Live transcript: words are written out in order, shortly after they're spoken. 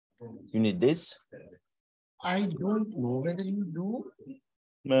You need this? I don't know whether you do.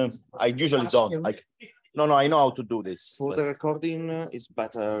 I usually don't. No, I know how to do this. For the recording, it's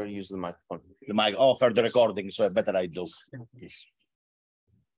better use the microphone. The mic, for the recording, so better I do. Yes.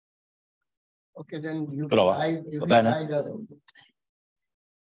 Okay, then you Prova. Va bene?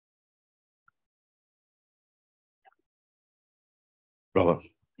 Prova.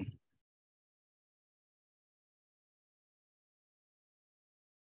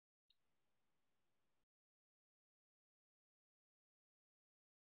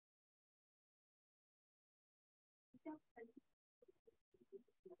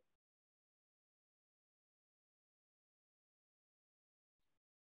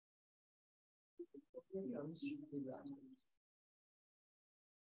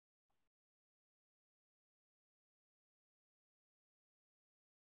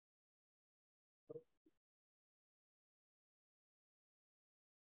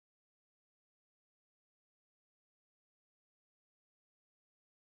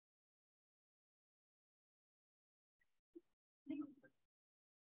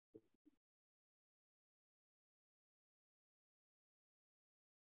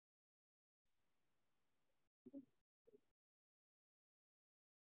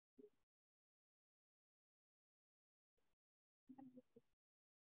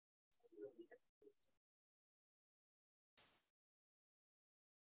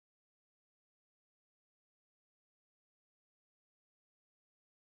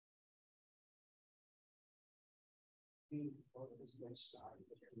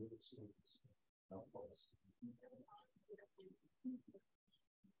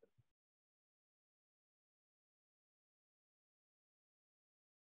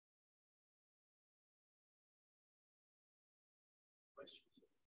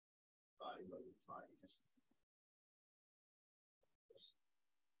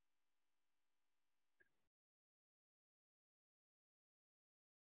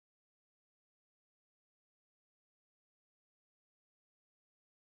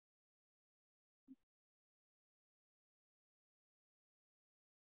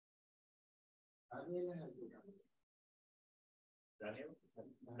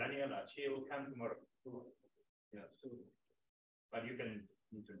 Daniela, she will come tomorrow. Yeah, but you can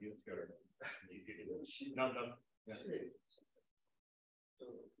introduce her. No. Yeah.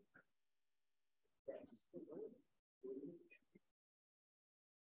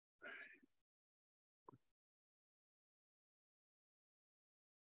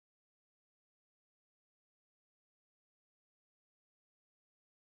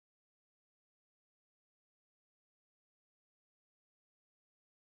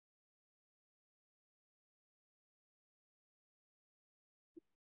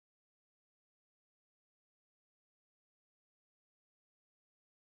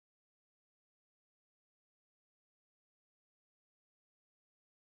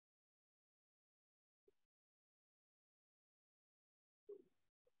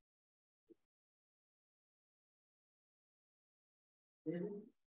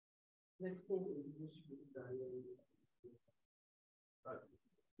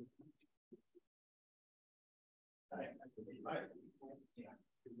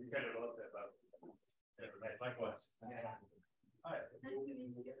 Likewise.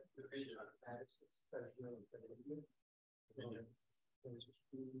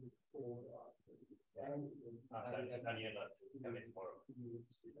 Daniela is coming tomorrow.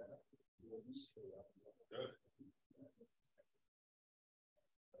 Good.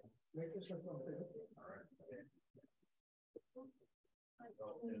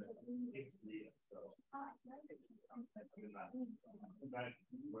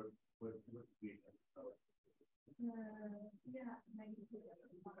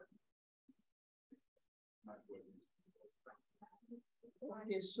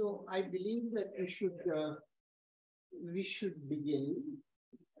 Okay, so I believe that we should begin,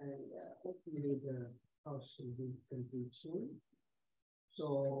 and hopefully the house will be complete soon.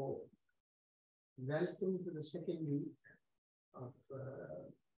 So, welcome to the second week of.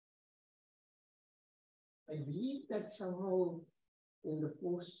 I believe that somehow in the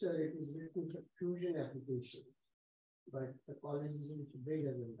poster it is written for fusion application, but the college is much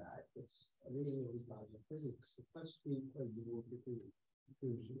bigger than that. It's really only part of physics. The first week was devoted to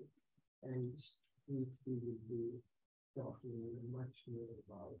fusion, and this week we will be talking much more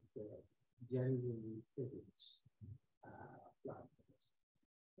about general physics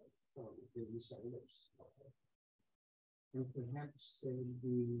from the designers. And perhaps there will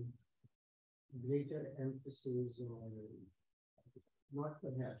be greater emphasis on, not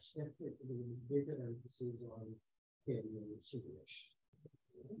perhaps, definitely greater emphasis on carrier simulation.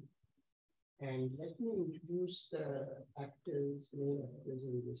 And let me introduce the actors, main actors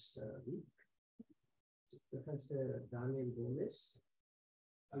in this week. Professor Daniel Gomez.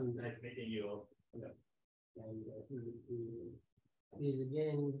 Nice meeting you all. And he is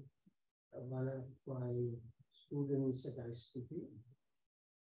again one of my students at ICTP.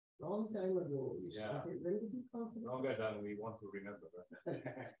 Long time ago. Yeah. When did you come? Longer than we want to remember.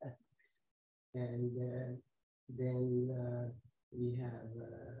 And then we have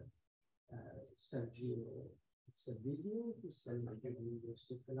Sergio, who's from the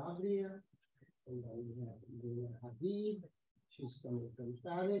University of Calabria. And then we have Lina Habib, she's coming from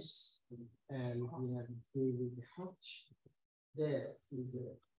Paris. And we have David Hutch there.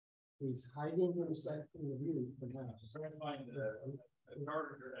 He's hiding himself in the view, perhaps.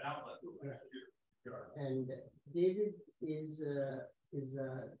 And David is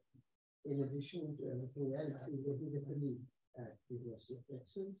in addition to everything else, he's a colleague at the University of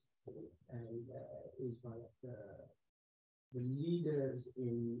Texas and is one of the leaders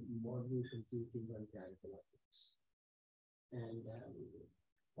in modern computing and calculus. And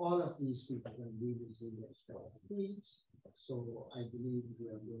all of these people are leaders in their strong fields. So I believe we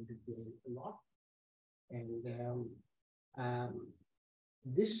are going to gain a lot. And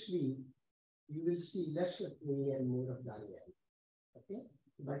this week, you will see less of me and more of Daniel. Okay?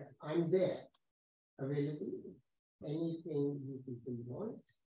 But I'm there, available. Anything you people want,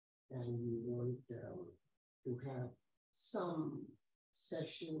 and we want to have some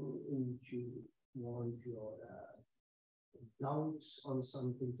session in which you want your doubts on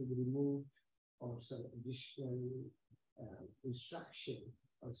something to be removed, or some additional instruction,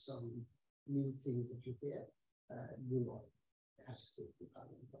 or some new things that you hear, do not hesitate to come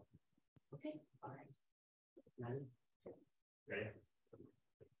and talk. Okay, all right. Okay.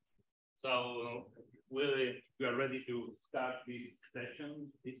 So we are ready to start this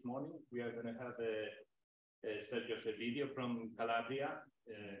session this morning. We are going to have a Sergio SERVIDIO from Calabria.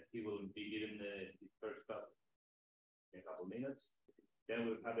 He will be given the first talk in a couple minutes. Then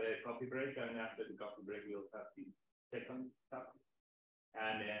we'll have a coffee break, and after the coffee break, we'll have the second talk.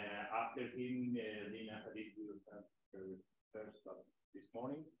 And after him, Lina Hadid will have her first talk this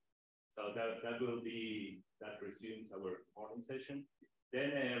morning. So that resumes our morning session.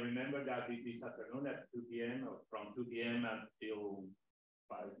 Then remember that this afternoon at 2 p.m. or from 2 p.m. until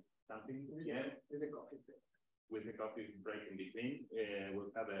 5 something p.m. With a coffee break. With a coffee break in between,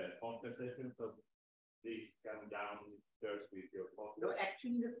 we'll have a poster session. So please come downstairs with your poster. No,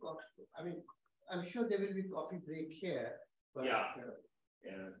 actually, the coffee. I mean, I'm sure there will be coffee break here. But, yeah.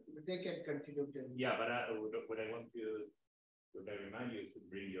 They can continue to. Yeah, but what I want to remind you is to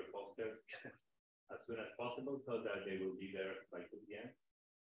bring your posters as soon as possible, so that they will be there by 2 p.m.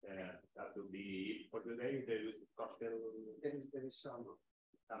 That will be it for today. There is cocktail. There is some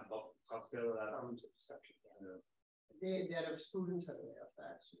cocktail. There are students aware of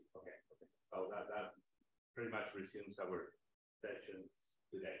that. So. Okay. So that pretty much resumes our session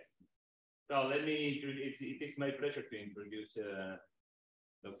today. So let me. It is my pleasure to introduce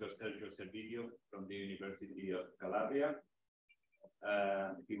Dr. Sergio SERVIDIO from the University of Calabria.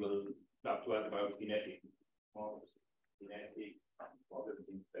 He will talk to us about kinetic models, models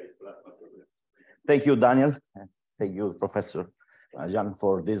in space plasma turbulence. Thank you, Daniel. Thank you, Professor Jan,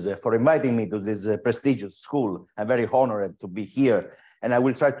 for inviting me to this prestigious school. I'm very honored to be here, and I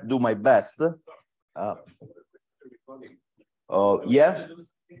will try to do my best. Yeah.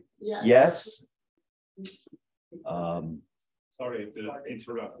 Yes. Sorry to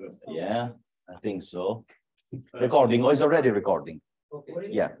interrupt us. Yeah, I think so. Recording, is already recording. Okay.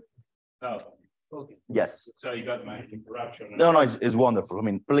 Yeah. Oh, okay. Yes. So you got my interruption. No, it's wonderful. I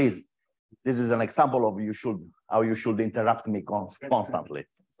mean, please, this is an example of how you should interrupt me constantly.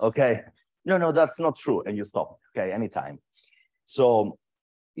 Okay. No, that's not true. And you stop. Okay, anytime. So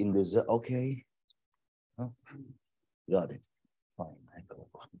in this, okay. Oh, got it. Fine.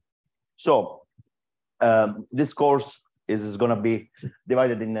 So this course is going to be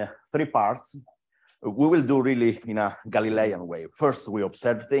divided in 3 parts. We will do really in a Galilean way. First, we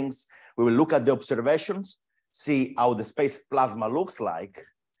observe things. We will look at the observations, see how the space plasma looks like,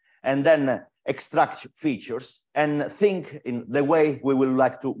 and then extract features and think in the way we will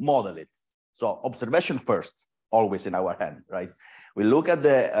like to model it. So observation first, always in our hand, right? We look at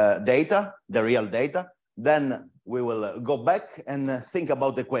the data, the real data, then we will go back and think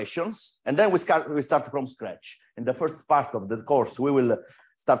about the questions, and then we start from scratch. In the first part of the course, we will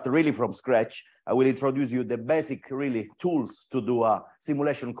start really from scratch. I will introduce you the basic really tools to do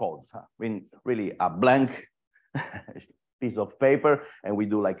simulation codes. I mean, really a blank piece of paper, and we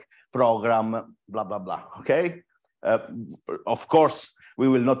do like program, blah, blah, blah, okay? Of course, we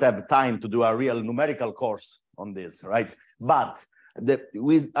will not have time to do a real numerical course on this, right? But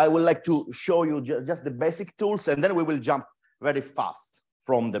I would like to show you just the basic tools, and then we will jump very fast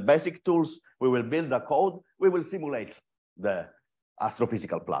from the basic tools. We will build a code. We will simulate the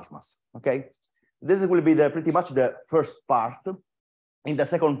astrophysical plasmas. Okay, this will be pretty much the first part. In the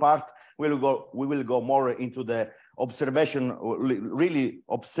second part, we will go more into the observation. Really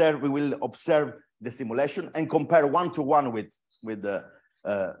observe. We will observe the simulation and compare one-to-one with the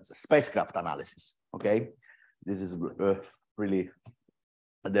spacecraft analysis. Okay, this is really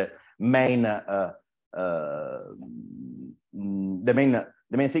the main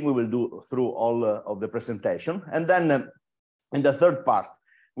thing we will do through all of the presentation. And then in the third part,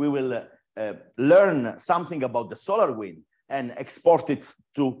 we will learn something about the solar wind and export it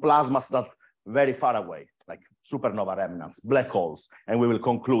to plasmas that are very far away, like supernova remnants, black holes. And we will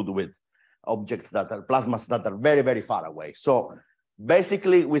conclude with objects that are plasmas that are very, very far away. So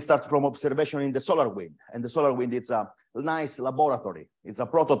basically, we start from observation in the solar wind. And the solar wind, it's a nice laboratory. It's a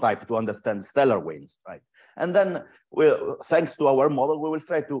prototype to understand stellar winds, right? And then, thanks to our model, we will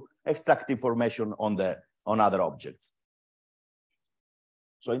try to extract information on other objects.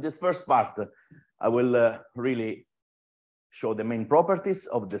 So in this first part, I will really show the main properties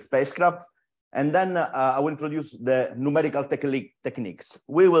of the spacecrafts. And then I will introduce the numerical techniques.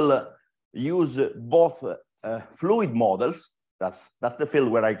 We will use both fluid models. That's the field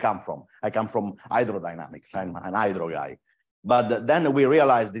where I come from. I come from hydrodynamics. I'm an hydro guy. But then we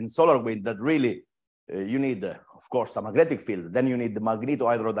realized in solar wind that really you need, of course, a magnetic field. Then you need the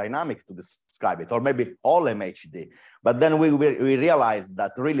magnetohydrodynamic to describe it, or maybe all MHD. But then we realized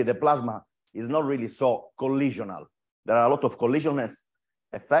that really the plasma is not really so collisional. There are a lot of collisionless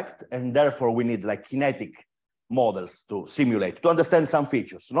effect, and therefore we need like kinetic models to simulate, to understand some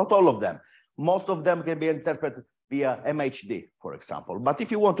features. Not all of them. Most of them can be interpreted via MHD, for example. But if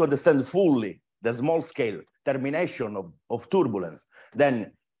you want to understand fully the small scale termination of turbulence,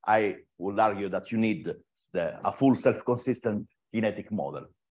 then I would argue that you need a full self-consistent kinetic model.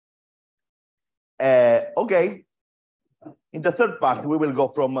 Okay. In the third part, we will go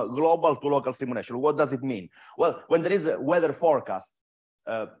from global to local simulation. What does it mean? Well, when there is a weather forecast,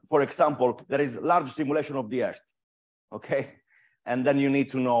 for example, there is large simulation of the Earth, okay? And then you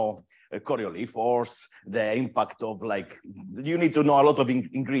need to know Coriolis force, the impact of you need to know a lot of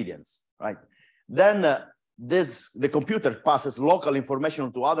ingredients, right? Then the computer passes local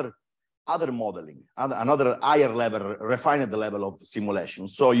information to other modeling, another higher level, refined level of simulation.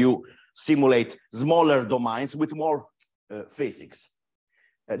 So you simulate smaller domains with more physics.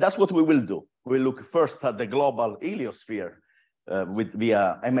 That's what we will do. We'll look first at the global heliosphere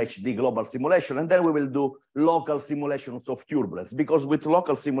via MHD global simulation, and then we will do local simulations of turbulence, because with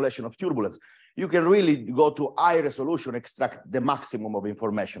local simulation of turbulence, you can really go to high resolution, extract the maximum of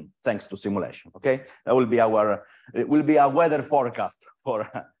information thanks to simulation, okay? That will be it will be a weather forecast for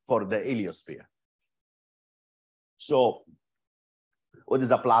the heliosphere. So what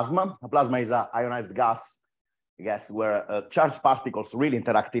is a plasma? A plasma is an ionized gas where charged particles really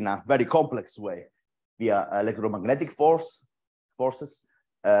interact in a very complex way via electromagnetic forces.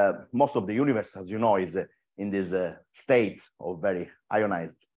 Most of the universe, as you know, is in this state of very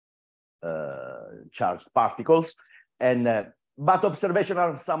ionized charged particles. But observations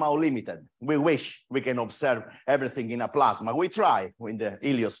are somehow limited. We wish we can observe everything in a plasma. We try in the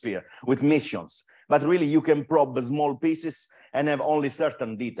heliosphere with missions, but really you can probe small pieces and have only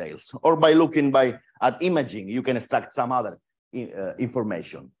certain details. Or by looking at imaging, you can extract some other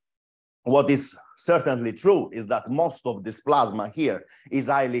information. What is certainly true is that most of this plasma here is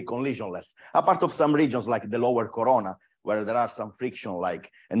highly collisionless, apart of some regions like the lower corona, where there are some friction,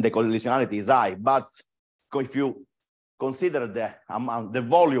 and the collisionality is high. But if you consider the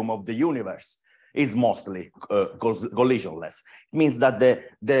volume of the universe is mostly collisionless, it means that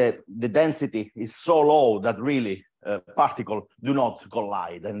the density is so low that really particles do not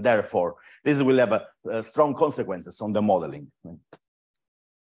collide, and therefore this will have strong consequences on the modeling.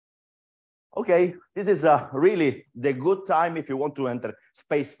 Okay, this is really the good time if you want to enter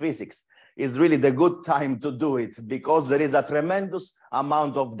space physics. Is really the good time to do it, because there is a tremendous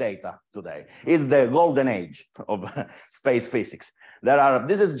amount of data today. It's the golden age of space physics.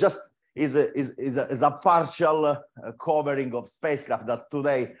 This is just a partial covering of spacecraft that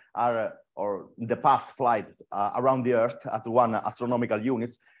today are, or in the past, flight around the Earth at 1 astronomical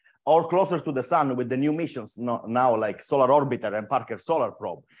units, or closer to the sun with the new missions now like Solar Orbiter and Parker Solar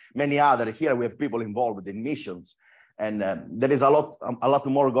Probe. Many other. Here we have people involved in missions. And there is a lot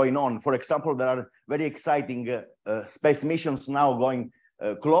more going on. For example, there are very exciting space missions now going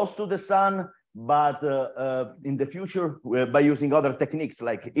close to the sun but in the future, by using other techniques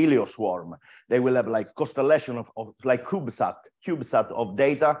like helioswarm, they will have like constellation of like CubeSat of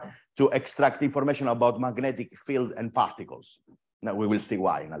data to extract information about magnetic field and particles. Now we will see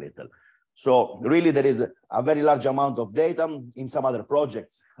why in a little. So really there is a very large amount of data. In some other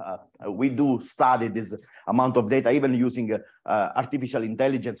projects, we do study this amount of data, even using artificial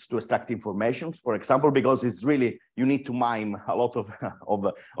intelligence to extract information, for example, because it's really, you need to mime a lot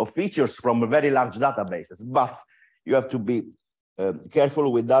of features from very large databases, but you have to be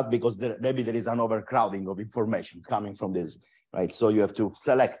careful with that because maybe there is an overcrowding of information coming from this, right? So you have to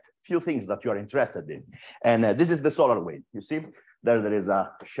select few things that you are interested in. And this is the solar wind, you see? There is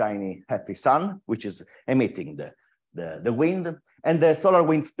a shiny, happy sun, which is emitting the wind. And the solar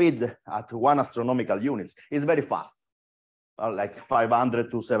wind speed at 1 astronomical units is very fast, like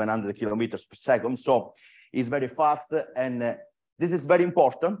 500 to 700 kilometers per second. So it's very fast. And this is very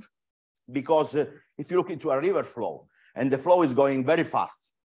important because if you look into a river flow and the flow is going very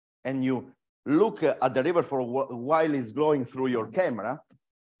fast and you look at the river flow while it's going through your camera,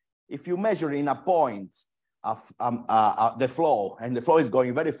 if you measure in a point of the flow, and the flow is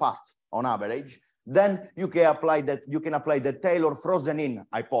going very fast on average, then you can apply the Taylor frozen-in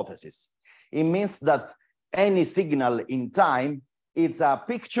hypothesis. It means that any signal in time is a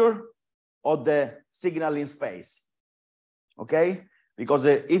picture of the signal in space, okay? Because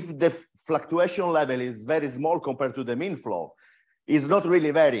if the fluctuation level is very small compared to the mean flow, it's not really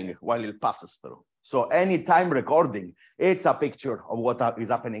varying while it passes through. So any time recording, it's a picture of what is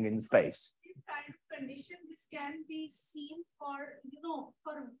happening in space. This kind of condition, this can be seen for,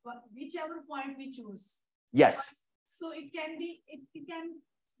 for whichever point we choose. Yes. So it can be,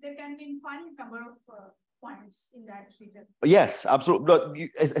 there can be infinite number of points in that region. Yes, absolutely. But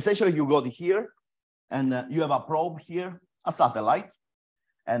essentially you go here and you have a probe here, a satellite.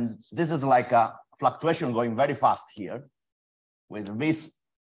 And this is like a fluctuation going very fast here with this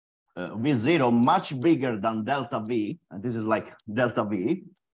V0 much bigger than delta V, and this is like delta V.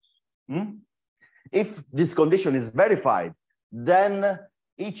 If this condition is verified, then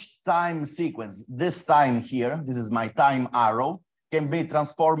each time sequence, this time here, this is my time arrow, can be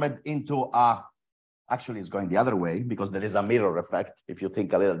transformed into a, actually it's going the other way because there is a mirror effect. If you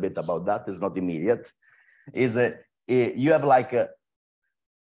think a little bit about that, it's not immediate. You have like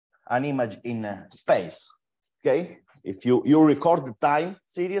an image in space, okay? If you record the time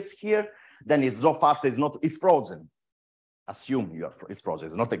series here, then it's so fast, it's frozen. Assume it's frozen,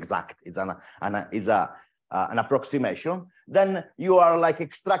 it's not exact, it's an approximation. Then you are like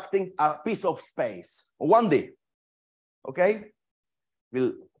extracting a piece of space, 1D, okay?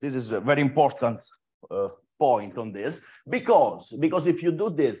 Well, this is a very important point on this, because if you do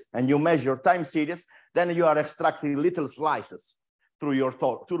this and you measure time series, then you are extracting little slices through your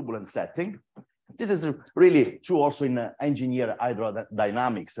turbulence setting. This is really true also in engineer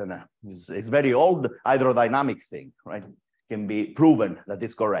hydrodynamics, and it's very old hydrodynamic thing, right? Can be proven that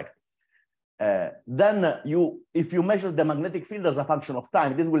it's correct. Then if you measure the magnetic field as a function of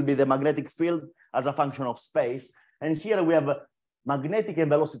time, this will be the magnetic field as a function of space. And here we have a magnetic and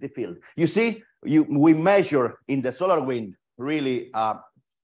velocity field. You see, we measure in the solar wind really, I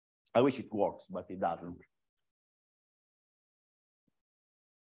wish it works, but it doesn't.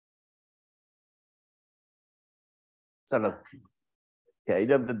 Okay,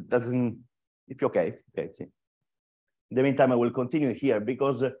 that doesn't, if okay, okay. In the meantime, I will continue here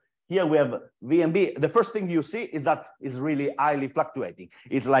because here we have VMB. The first thing you see is that it's really highly fluctuating.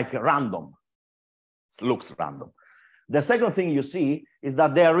 It's like random. It looks random. The second thing you see is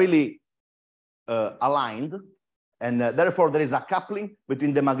that they are really aligned, and therefore there is a coupling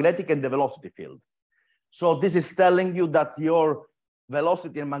between the magnetic and the velocity field. So this is telling you that your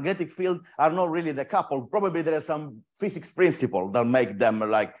velocity and magnetic field are not really the couple. Probably there is some physics principle that make them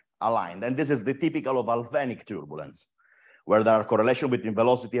like aligned. And this is the typical of Alfvénic turbulence, where there are correlation between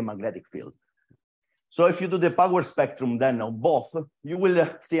velocity and magnetic field. So if you do the power spectrum then of both, you will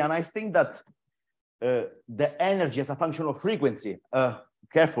see a nice thing that the energy as a function of frequency,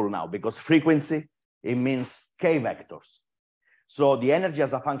 careful now, because frequency, it means K vectors. So the energy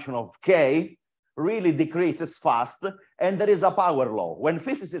as a function of K really decreases fast, and there is a power law. When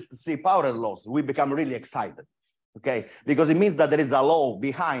physicists see power laws, we become really excited, okay? Because it means that there is a law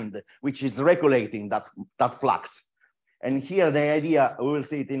behind which is regulating that flux. And here the idea, we will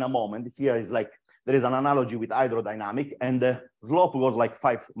see it in a moment, here is like, there is an analogy with hydrodynamic, and the slope goes like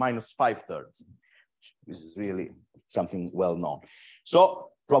minus 5/3. This is really something well known.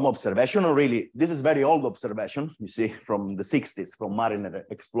 So from observation, really, this is very old observation, you see, from the 60s, from Mariner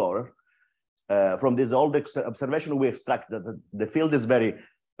Explorer. From this old observation, we extract that the field is very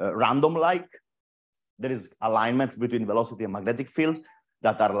random-like, there is alignments between velocity and magnetic field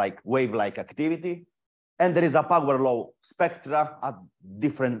that are like wave-like activity. And there is a power law spectra at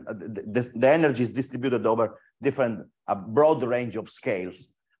different, the energy is distributed over different, a broad range of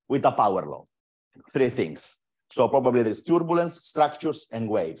scales with a power law. 3 things. So probably there's turbulence, structures, and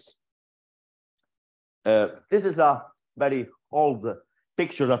waves. This is a very old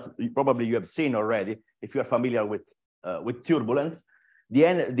picture that probably you have seen already if you are familiar with turbulence.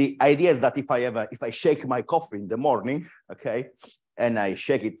 The idea is that if I shake my coffee in the morning, okay, and I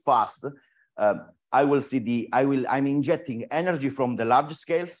shake it fast, I will see I'm injecting energy from the large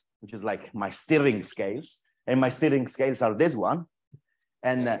scales, which is like my steering scales, and my steering scales are this one,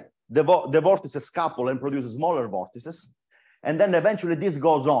 and the vortices couple and produce smaller vortices, and then eventually this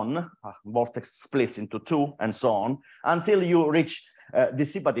goes on, vortex splits into 2 and so on, until you reach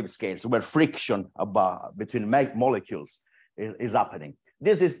dissipative scales where friction between molecules is happening.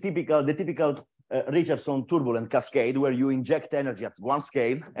 This is the typical Richardson turbulent cascade where you inject energy at one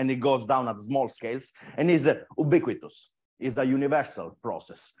scale and it goes down at small scales and is ubiquitous, is a universal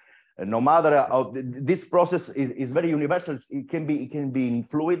process. No matter this process is very universal. It can be in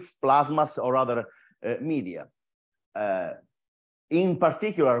fluids, plasmas, or other media. In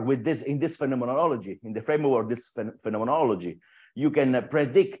particular, with this in this phenomenology, in the framework of this phenomenology, you can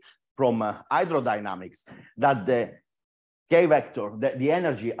predict from hydrodynamics that the K vector, the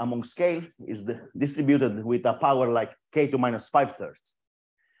energy among scale is distributed with a power like K to minus 5/3.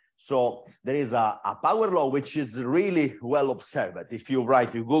 So there is a power law which is really well observed. If you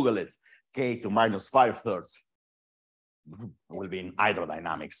Google it, K to minus 5/3 will be in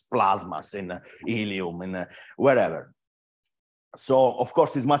hydrodynamics, plasmas, in helium, in wherever. So of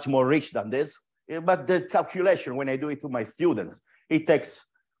course it's much more rich than this, but the calculation, when I do it to my students, it takes,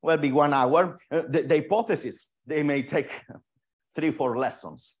 well, be 1 hour. The hypothesis, they may take 3-4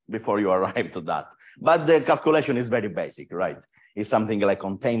 lessons before you arrive to that. But the calculation is very basic, right? It's something like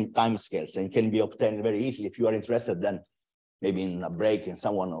on time scales and can be obtained very easily. If you are interested, then maybe in a break, and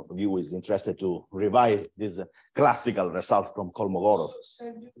someone of you is interested to revise this classical result from Kolmogorov.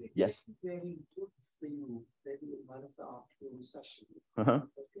 So, Yes. Very good for you, maybe in one of the afternoon sessions.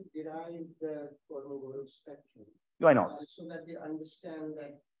 To derive the Kolmogorov spectrum. Why not? So that they understand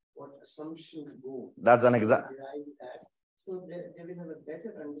that what assumptions go. That's an exact. So they will have a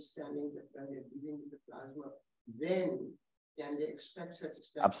better understanding that when they're dealing with the plasma, then can they expect such a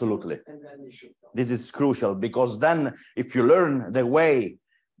spectrum? Absolutely. And then they should. This is crucial because then if you learn the way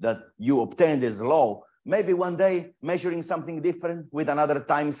that you obtain this law, maybe one day measuring something different with another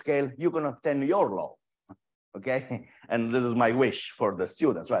time scale, you can obtain your law. Okay. And this is my wish for the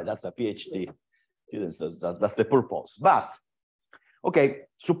students, right? That's a PhD students. That's the purpose. But okay,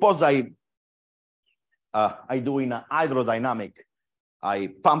 suppose I do in a hydrodynamic,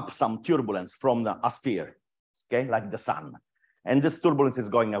 I pump some turbulence from a sphere, okay, like the sun, and this turbulence is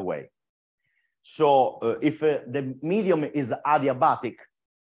going away. So if the medium is adiabatic,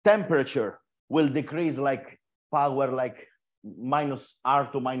 temperature will decrease like power like minus r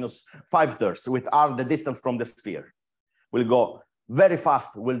to minus 5/3, with r the distance from the sphere. Will go very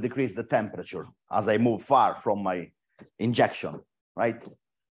fast, will decrease the temperature as I move far from my injection, right?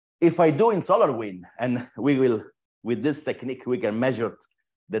 If I do in solar wind, and we will, with this technique, we can measure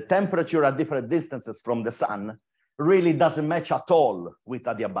the temperature at different distances from the sun, really doesn't match at all with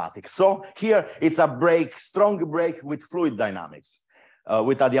adiabatic. So here it's a break, strong break with fluid dynamics,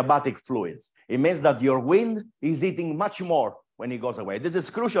 with adiabatic fluids. It means that your wind is eating much more when it goes away. This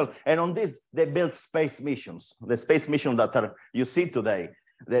is crucial. And on this, they built space missions. The space mission that you see today,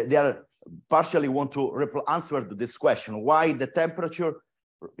 they are partially want to answer to this question, why the temperature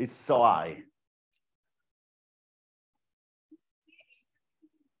is so high.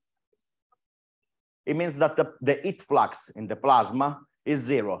 It means that the heat flux in the plasma is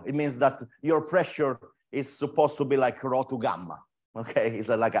 0. It means that your pressure is supposed to be like rho to gamma. Okay, it's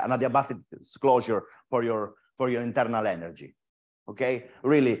like an adiabatic disclosure for your internal energy. Okay,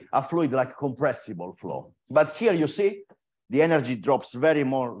 really a fluid like compressible flow. But here you see the energy drops very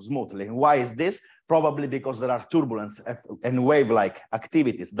more smoothly. Why is this? Probably because there are turbulence and wave-like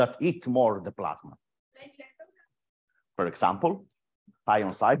activities that eat more the plasma. For example,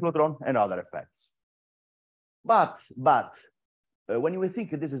 ion cyclotron and other effects. But when we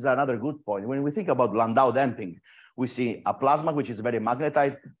think, this is another good point, when we think about Landau damping, we see a plasma which is very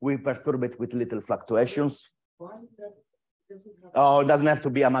magnetized, we perturb it with little fluctuations. Oh, it doesn't have to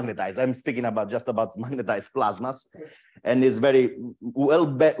be a magnetized. I'm speaking about just about magnetized plasmas, and it's very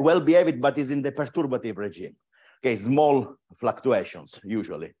well behaved, but is in the perturbative regime. Okay, small fluctuations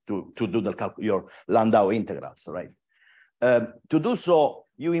usually to do your Landau integrals, right? To do so,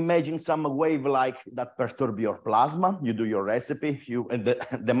 you imagine some wave like that perturb your plasma, you do your recipe, and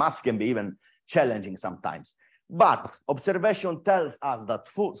the math can be even challenging sometimes. But observation tells us that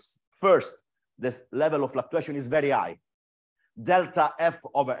first, this level of fluctuation is very high. Delta F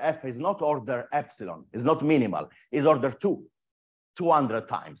over F is not order epsilon, it's not minimal, it's order 200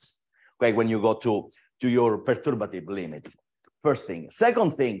 times, okay, when you go to your perturbative limit. First thing.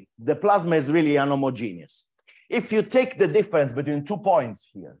 Second thing, the plasma is really unhomogeneous. If you take the difference between 2 points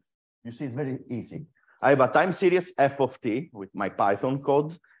here, you see it's very easy. I have a time series f of t with my Python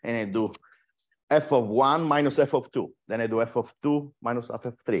code, and I do f of 1 minus f of 2. Then I do f of 2 minus f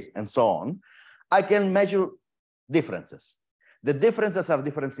of 3, and so on. I can measure differences. The differences are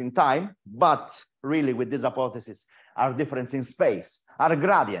difference in time, but really with this hypothesis are difference in space, are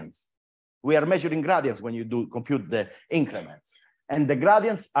gradients. We are measuring gradients when you do compute the increments. And the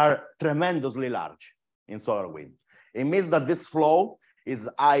gradients are tremendously large in solar wind. It means that this flow is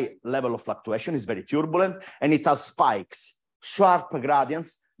high level of fluctuation, is very turbulent, and it has spikes, sharp gradients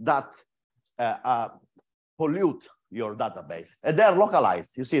that pollute your database. And they are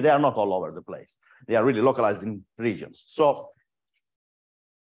localized. You see, they are not all over the place. They are really localized in regions. So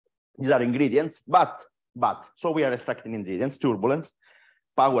these are ingredients, so we are expecting ingredients, turbulence,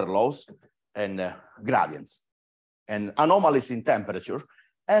 power loss, and gradients, and anomalies in temperature.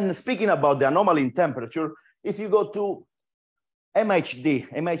 And speaking about the anomaly in temperature, if you go to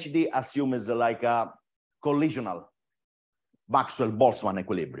MHD assumes like a collisional Maxwell-Boltzmann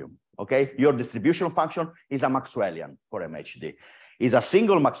equilibrium, okay? Your distribution function is a Maxwellian for MHD. Is a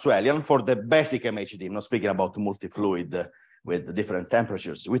single Maxwellian for the basic MHD. I'm not speaking about multi-fluid with different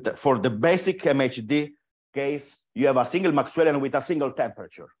temperatures. For the basic MHD case, you have a single Maxwellian with a single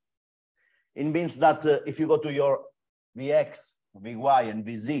temperature. It means that if you go to your Vx, Vy, and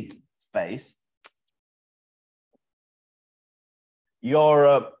Vz space,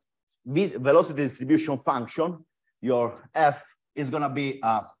 your velocity distribution function, your f, is going to be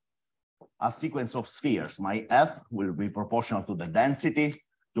a sequence of spheres. My f will be proportional to the density,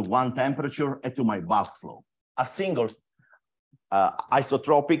 to one temperature, and to my bulk flow. A single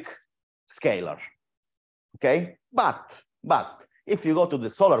isotropic scalar. Okay, but if you go to the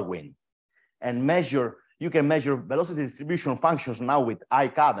solar wind and measure, you can measure velocity distribution functions now with high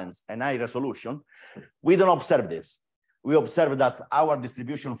cadence and high resolution. We don't observe this. We observe that our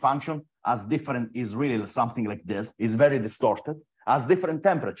distribution function is really something like this, is very distorted, has different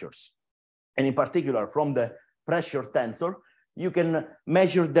temperatures. And in particular, from the pressure tensor, you can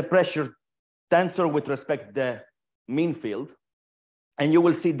measure the pressure tensor with respect to the mean field. And you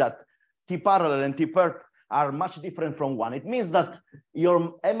will see that T parallel and T perp are much different from one. It means that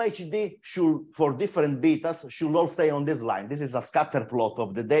your MHD should, for different betas, should all stay on this line. This is a scatter plot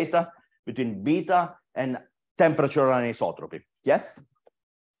of the data between beta and temperature anisotropy. Yes?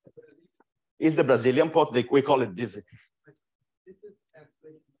 Is the Brazilian plot, we call it this. This is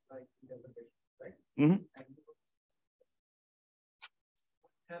like right? Mm-hmm.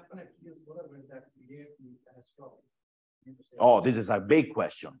 Oh, this is a big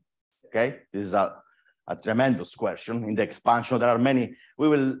question. Okay, this is a tremendous question in the expansion. There are many. We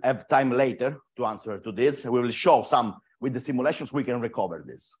will have time later to answer to this. We will show some with the simulations. We can recover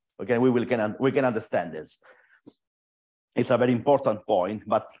this. Okay, we can understand this. It's a very important point,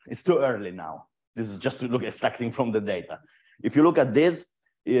 but it's too early now. This is just to look extracting from the data. If you look at this,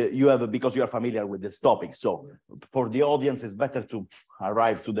 you have, because you are familiar with this topic. So for the audience, it's better to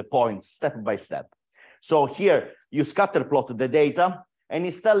arrive to the point step by step. So here you scatter plot the data, and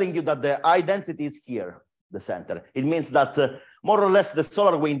it's telling you that the high density is here, the center. It means that more or less the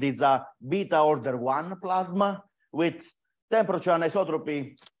solar wind is a beta order 1 plasma with temperature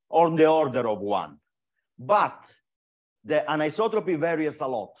anisotropy on the order of 1. But the anisotropy varies a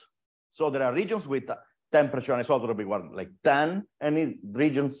lot. So there are regions with temperature anisotropy like 10, and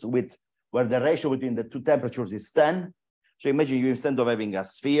regions where the ratio between the two temperatures is 10. So imagine you, instead of having a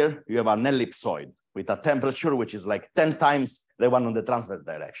sphere, you have an ellipsoid with a temperature which is like 10 times the one on the transverse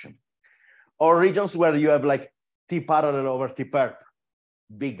direction. Or regions where you have like T parallel over T perp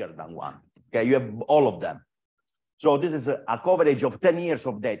bigger than 1. Okay, you have all of them. So this is a coverage of 10 years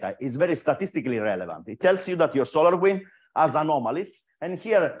of data. It's very statistically relevant. It tells you that your solar wind has anomalies. And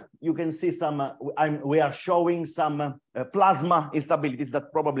here you can see some, we are showing some plasma instabilities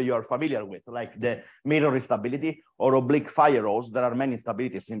that probably you are familiar with, like the mirror instability or oblique fire rose. There are many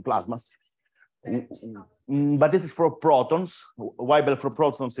instabilities in plasmas. But this is for protons. Weibel for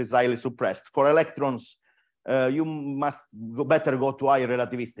protons is highly suppressed. For electrons, you must better go to high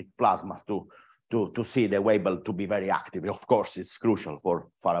relativistic plasma to see the Weibel to be very active. Of course, it's crucial for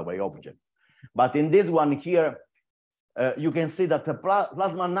faraway objects. But in this one here, you can see that the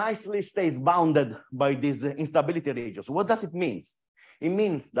plasma nicely stays bounded by these instability regions. What does it mean? It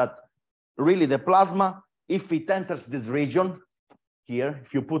means that really the plasma, if it enters this region here,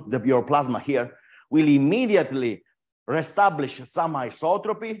 if you put your plasma here, will immediately reestablish some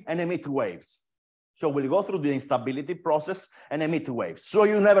isotropy and emit waves. So we'll go through the instability process and emit waves. So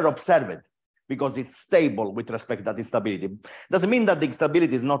you never observe it because it's stable with respect to that instability. Doesn't mean that the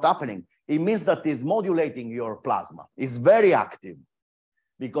instability is not happening. It means that it's modulating your plasma. It's very active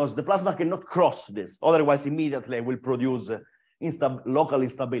because the plasma cannot cross this. Otherwise, immediately it will produce local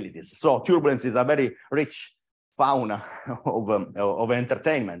instabilities. So turbulence is a very rich fauna of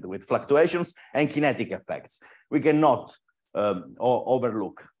entertainment with fluctuations and kinetic effects. We cannot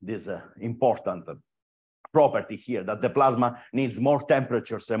overlook this important property here, that the plasma needs more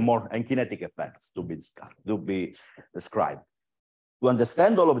temperatures and kinetic effects to be described. To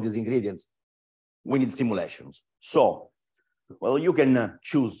understand all of these ingredients, we need simulations. So, well, you can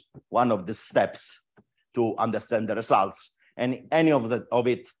choose one of the steps to understand the results, and any of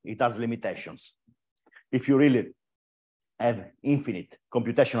it has limitations. If you really have infinite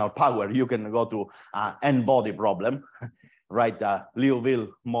computational power, you can go to an n-body problem, write a Liouville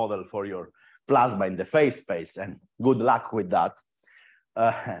model for your plasma in the phase space, and good luck with that.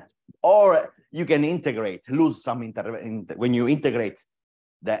 Or you can integrate, lose some, when you integrate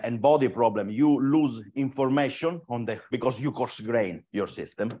the n-body problem, you lose information on because you coarse grain your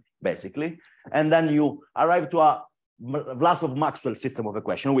system, basically. And then you arrive to a Vlasov-Maxwell system of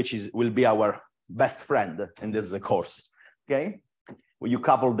equation, which will be our best friend in this course, okay? You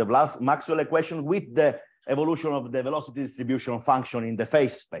couple the Maxwell equation with the evolution of the velocity distribution function in the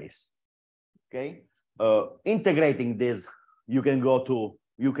phase space, okay? Integrating this, you can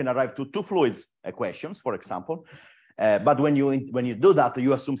arrive to two fluids equations, for example. But when you do that,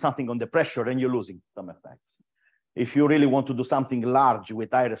 you assume something on the pressure and you're losing some effects. If you really want to do something large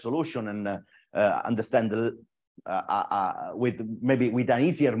with high resolution and understand maybe with an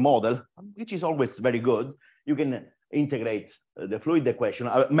easier model, which is always very good, you can integrate the fluid equation,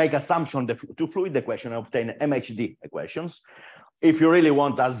 make assumption the two fluid equation and obtain MHD equations. If you really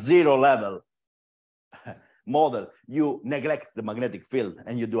want a zero level model, you neglect the magnetic field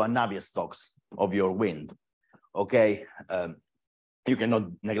and you do a Navier-Stokes of your wind. Okay, you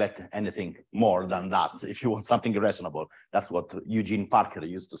cannot neglect anything more than that if you want something reasonable. That's what Eugene Parker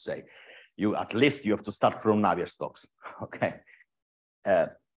used to say. At least you have to start from Navier-Stokes. Okay.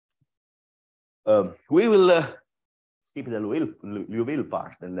 We will skip the Liouville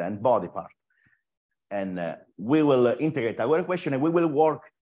part and the body part, and we will integrate our equation, and we will work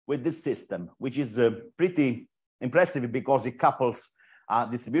with this system, which is pretty impressive because it couples a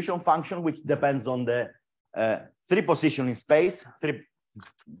distribution function which depends on the three positions in space,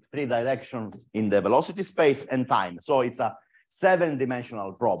 three directions in the velocity space and time. So it's a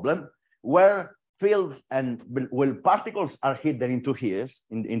 7-dimensional problem where fields and particles are hidden into here,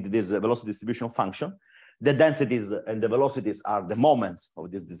 into this velocity distribution function. The densities and the velocities are the moments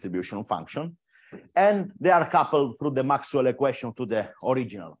of this distribution function, and they are coupled through the Maxwell equation to the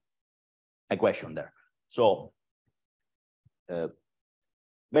original equation there. So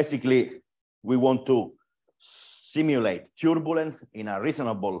basically, we want to simulate turbulence in a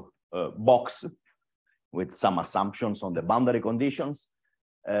reasonable box with some assumptions on the boundary conditions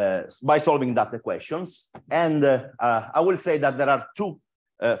by solving that equations. And I will say that there are two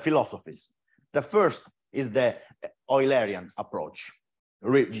philosophies. The first is the Eulerian approach.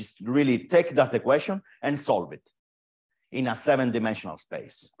 Just really take that equation and solve it in a 7-dimensional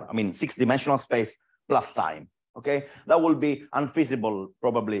space. I mean, 6-dimensional space plus time, okay? That will be unfeasible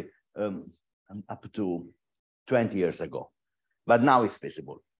probably up to 20 years ago, but now it's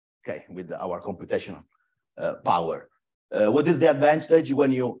feasible, okay, with our computational power. What is the advantage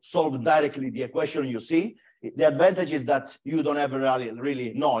when you solve directly the equation you see? The advantage is that you don't have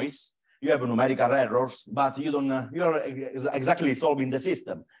really noise. You have numerical errors, but you're exactly solving the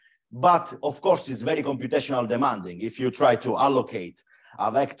system. But of course, it's very computational demanding. If you try to allocate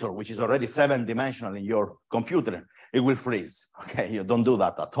a vector, which is already 7-dimensional in your computer, it will freeze. Okay, you don't do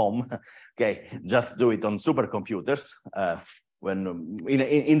that at home. Okay, just do it on supercomputers.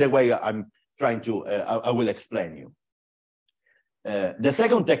 In the way I'm trying to, I will explain you. The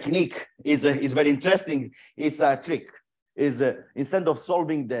second technique is very interesting. It's a trick. Instead of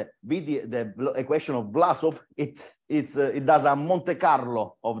solving the equation of Vlasov, it does a Monte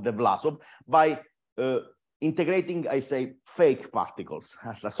Carlo of the Vlasov by integrating, I say, fake particles.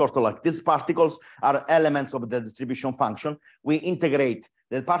 As a sort of like these particles are elements of the distribution function. We integrate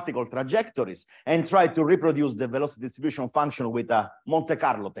the particle trajectories and try to reproduce the velocity distribution function with a Monte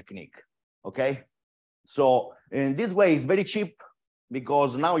Carlo technique. Okay, So in this way, it's very cheap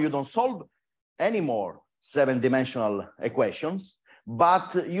because now you don't solve any more 7-dimensional equations,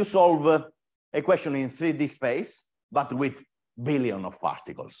 but you solve equation in 3D space, but with billion of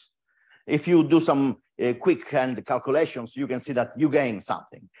particles. If you do some quick hand calculations, you can see that you gain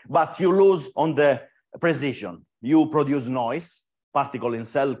something, but you lose on the precision. You produce noise. Particle in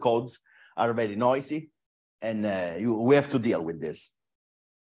cell codes are very noisy, and we have to deal with this.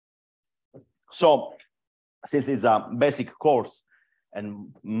 So since it's a basic course,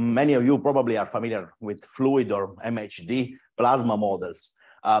 and many of you probably are familiar with fluid or MHD plasma models,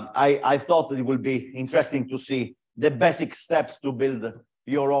 I thought it would be interesting to see the basic steps to build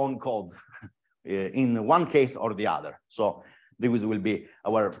your own code in one case or the other. So this will be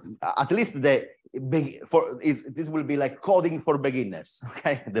our, at least the big, this will be like coding for beginners,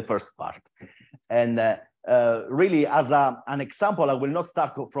 okay, the first part. And really, as an example, I will not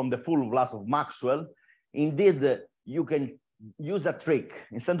start from the full blast of Maxwell. Indeed, you can use a trick.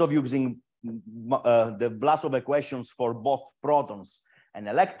 Instead of using the blast of equations for both protons and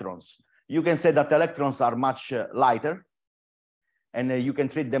electrons, you can say that electrons are much lighter, and you can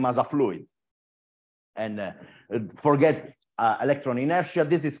treat them as a fluid. And forget electron inertia.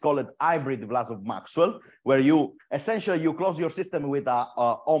 This is called hybrid blast of Maxwell, where you essentially you close your system with a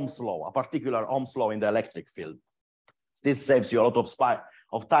Ohm's law, a particular Ohm's law in the electric field. This saves you a lot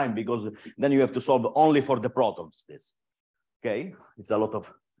of time because then you have to solve only for the protons. This, okay, it's a lot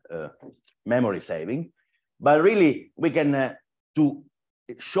of memory saving, but really we can to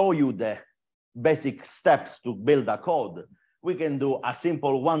show you the basic steps to build a code. We can do a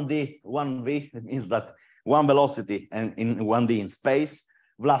simple 1D, 1V, it means that one velocity and in 1D in space,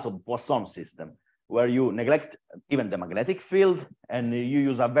 blast of Poisson system, where you neglect even the magnetic field and you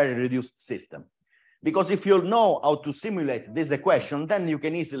use a very reduced system. Because if you know how to simulate this equation, then you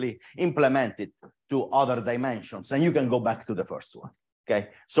can easily implement it to other dimensions and you can go back to the first one, okay?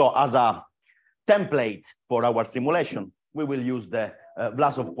 So as a template for our simulation, we will use the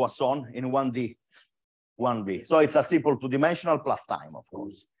blast of Poisson in 1D, 1V. So it's a simple 2-dimensional plus time, of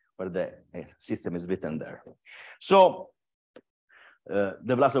course, where the system is written there. So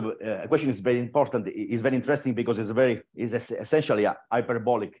the blast of equation is very important. It's very interesting because it's essentially a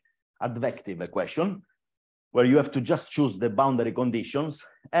hyperbolic advective equation where you have to just choose the boundary conditions.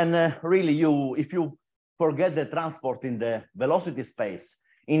 And really, if you forget the transport in the velocity space,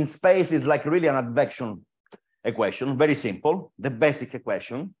 in space is like really an advection equation, very simple, the basic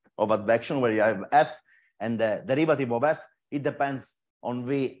equation of advection where you have f and the derivative of f, it depends on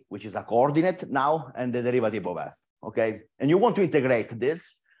v, which is a coordinate now, and the derivative of f, okay? And you want to integrate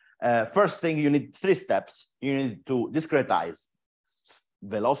this. First thing, you need 3 steps. You need to discretize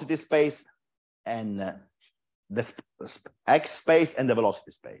velocity space and the x space and the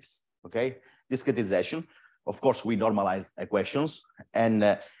velocity space, okay? Discretization. Of course, we normalize equations, and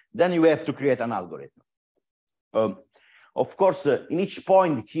then you have to create an algorithm. Of course, in each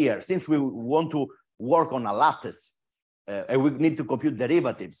point here, since we want to work on a lattice, and we need to compute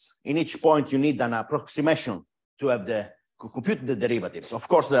derivatives, in each point you need an approximation to compute the derivatives. Of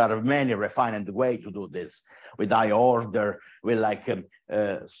course, there are many refined ways to do this with high order, with like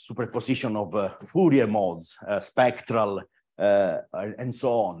superposition of Fourier modes, spectral, and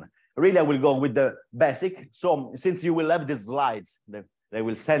so on. Really, I will go with the basic. So since you will have these slides, they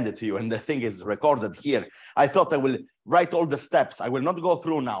will send it to you, and the thing is recorded here. I thought I will write all the steps. I will not go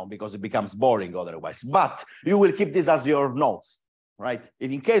through now because it becomes boring otherwise, but you will keep this as your notes, right?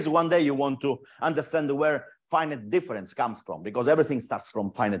 If in case one day you want to understand where finite difference comes from, because everything starts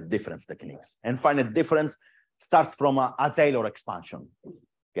from finite difference techniques, and finite difference starts from a Taylor expansion,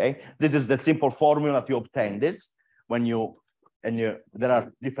 okay? This is the simple formula to obtain this when there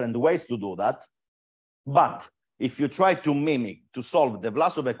are different ways to do that, but if you try to solve the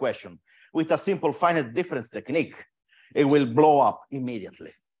Vlasov equation with a simple finite difference technique, it will blow up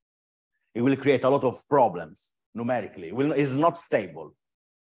immediately. It will create a lot of problems numerically. It's not stable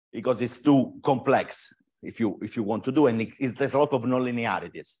because it's too complex if you want to do, and there's a lot of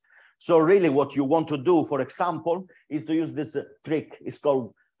nonlinearities. So really what you want to do, for example, is to use this trick. It's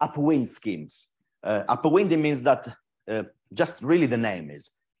called upwind schemes. Upwind means that just really the name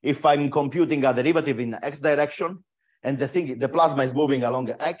is, if I'm computing a derivative in the x direction and the plasma is moving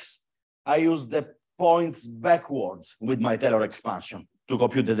along x, I use the points backwards with my Taylor expansion to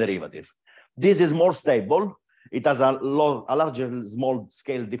compute the derivative. This is more stable. It has a larger small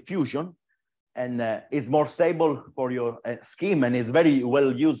scale diffusion, and is more stable for your scheme, and is very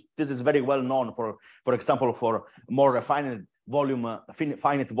well used. This is very well known for example, for more refined volume,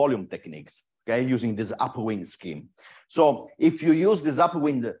 finite volume techniques, okay, using this upwind scheme. So if you use this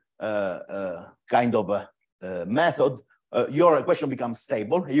upwind kind of method, your equation becomes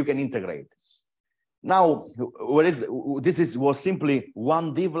stable. You can integrate. Now, was simply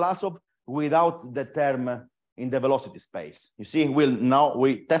 1D Vlasov without the term in the velocity space. You see,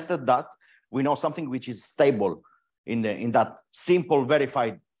 we tested that. We know something which is stable in that simple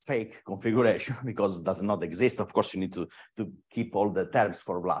verified fake configuration, because it does not exist. Of course, you need to keep all the terms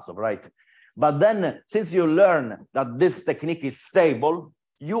for Vlasov, right? But then, since you learn that this technique is stable,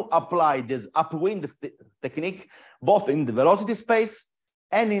 you apply this upwind technique both in the velocity space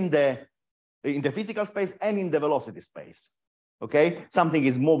and in the physical space and in the velocity space. Okay, something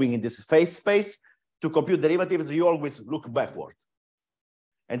is moving in this phase space. To compute derivatives, you always look backward,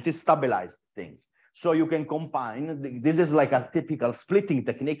 and this stabilizes things. So you can combine. This is like a typical splitting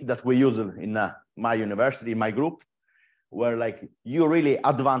technique that we use in my university, in my group, where like you really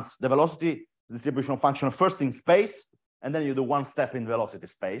advance the velocity distribution function first in space, and then you do one step in velocity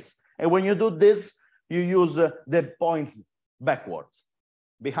space. And when you do this, you use the points backwards,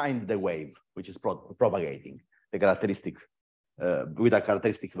 behind the wave, which is propagating the characteristic with a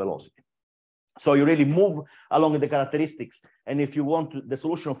characteristic velocity. So you really move along the characteristics. And if you want the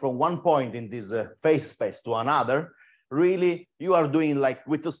solution from one point in this phase space to another, really you are doing like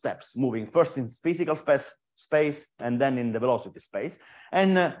with 2 steps, moving first in physical space and then in the velocity space.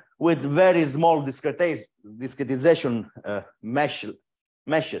 And with very small discretization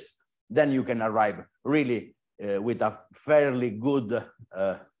meshes, then you can arrive really with a fairly good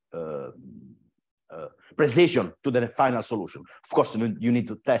precision to the final solution. Of course, you need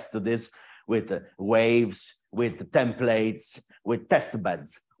to test this with waves, with templates, with test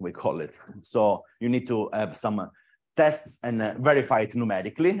beds, we call it. So you need to have some tests and verify it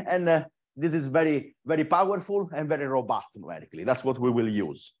numerically. And this is very, very powerful and very robust numerically. That's what we will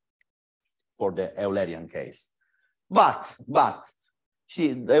use for the Eulerian case. But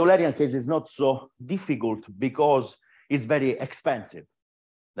see, the Eulerian case is not so difficult because it's very expensive.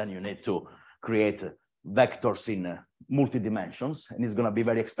 Then you need to create vectors in multi-dimensions, and it's going to be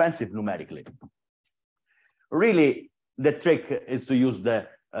very expensive numerically. Really, the trick is to use the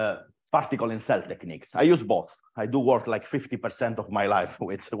particle and cell techniques. I use both. I do work like 50% of my life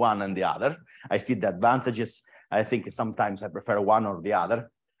with one and the other. I see the advantages. I think sometimes I prefer one or the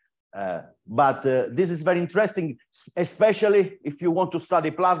other. But this is very interesting, especially if you want to study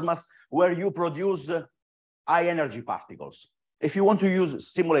plasmas where you produce high energy particles. If you want to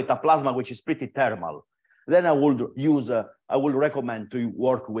simulate a plasma which is pretty thermal, then I will recommend to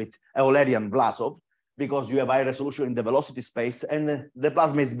work with Eulerian Vlasov, because you have high resolution in the velocity space and the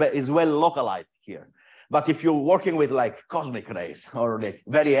plasma is well localized here. But if you're working with like cosmic rays or like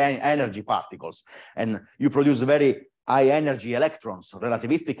very energy particles, and you produce very high energy electrons,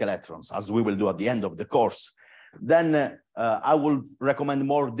 relativistic electrons, as we will do at the end of the course, then I will recommend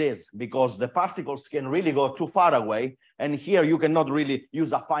more this, because the particles can really go too far away. And here you cannot really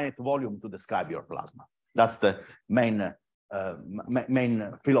use a finite volume to describe your plasma. That's the main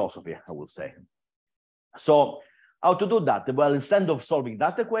philosophy, I would say. So how to do that? Well, instead of solving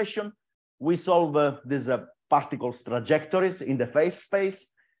that equation, we solve these particles trajectories in the phase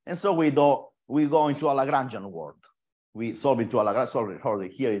space. And so we go into a Lagrangian world. We solve into a Lagrangian, sorry,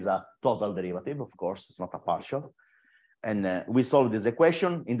 here is a total derivative, of course, it's not a partial. And we solve this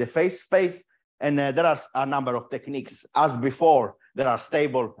equation in the phase space. And there are a number of techniques. As before, there are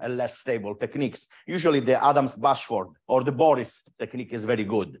stable and less stable techniques. Usually the Adams-Bashford or the Boris technique is very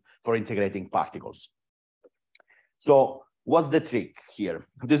good for integrating particles. So what's the trick here?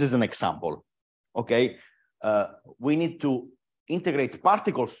 This is an example, okay? We need to integrate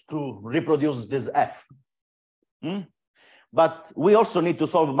particles to reproduce this F. But we also need to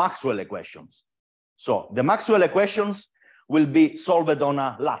solve Maxwell equations. So the Maxwell equations will be solved on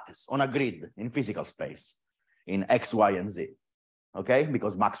a lattice, on a grid in physical space, in X, Y, and Z, okay?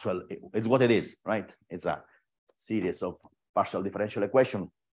 Because Maxwell is what it is, right? It's a series of partial differential equations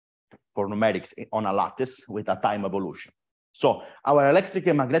for numerics on a lattice with a time evolution. So our electric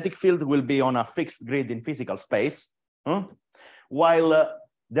and magnetic field will be on a fixed grid in physical space, while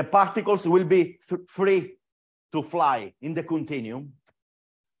the particles will be free to fly in the continuum,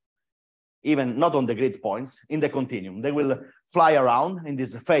 even not on the grid points, in the continuum. They will fly around in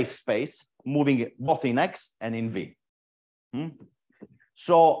this phase space, moving both in X and in V.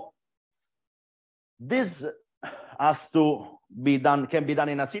 So this has to be done, can be done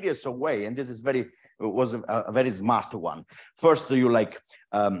in a series of ways, and this is was a very smart one. First, you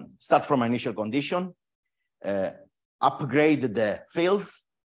start from an initial condition, upgrade the fields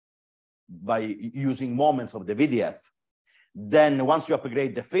by using moments of the VDF. Then once you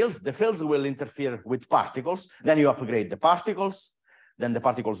upgrade the fields will interfere with particles. Then you upgrade the particles. then the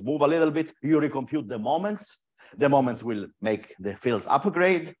particles move a little bit, you recompute the moments will make the fields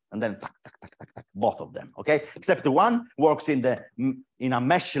upgrade, and then tack, tack, tack, tack, tack, both of them, okay? Except the one works in a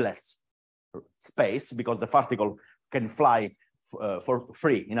meshless space because the particle can fly for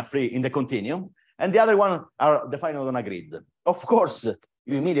free in the continuum, and the other one are defined on a grid. Of course,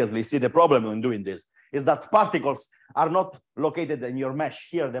 you immediately see the problem when doing this is that particles are not located in your mesh.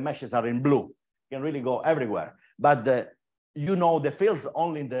 Here, the meshes are in blue. You can really go everywhere, but you know the fields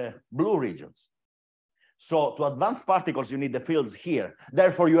only in the blue regions. So to advance particles, you need the fields here.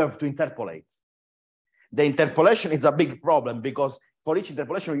 Therefore, you have to interpolate. The interpolation is a big problem because for each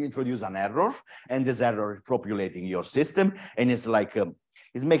interpolation, you introduce an error, and this error is populating your system, and it's like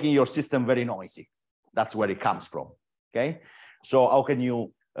it's making your system very noisy. That's where it comes from. Okay, so how can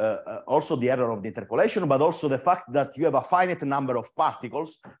you also the error of the interpolation, but also the fact that you have a finite number of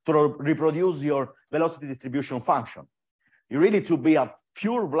particles to reproduce your velocity distribution function. You really, to be a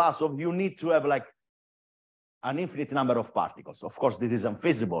pure Vlasov, you need to have like an infinite number of particles. Of course, this is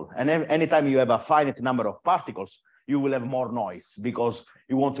unfeasible. And anytime you have a finite number of particles, you will have more noise because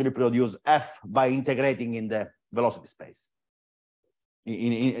you want to reproduce F by integrating in the velocity space,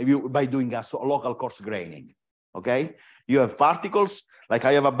 by doing a local coarse graining, okay? You have particles, like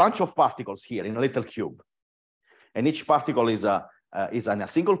I have a bunch of particles here in a little cube. And each particle is in a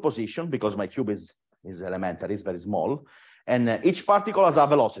single position because my cube is elementary, it's very small. And each particle has a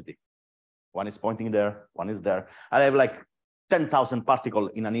velocity. One is pointing there, one is there. I have like 10,000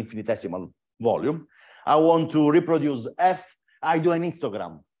 particles in an infinitesimal volume. I want to reproduce F. I do an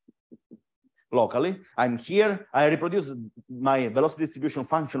histogram locally. I'm here. I reproduce my velocity distribution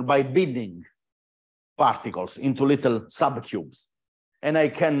function by bidding particles into little subcubes. And I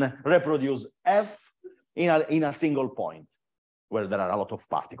can reproduce F in a single point where there are a lot of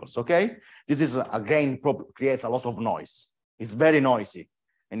particles, okay? This is, again, creates a lot of noise. It's very noisy.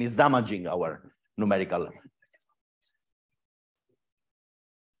 And it's damaging our numerical.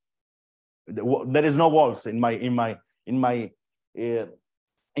 There is no walls in my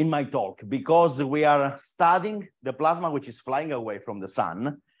talk because we are studying the plasma which is flying away from the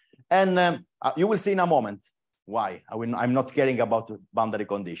sun, and you will see in a moment why I'm not caring about the boundary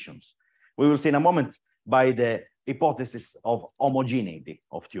conditions. We will see in a moment by the hypothesis of homogeneity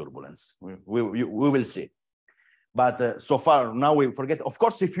of turbulence. We will see. But so far, now we forget. Of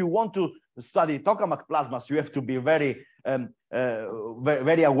course, if you want to study tokamak plasmas, you have to be very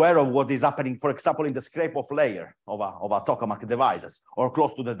aware of what is happening, for example, in the scrape-off layer of a tokamak devices or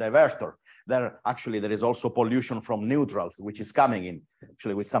close to the diverter. There is also pollution from neutrals, which is coming in.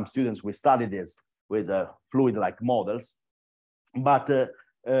 Actually, with some students, we studied this with fluid-like models. But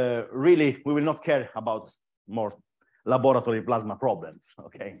really, we will not care about more laboratory plasma problems,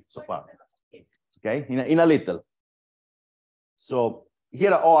 okay, so far. Okay, in a little. So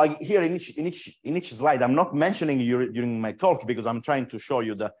here in each slide, I'm not mentioning you during my talk because I'm trying to show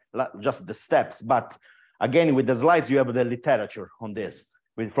you just the steps. But again, with the slides, you have the literature on this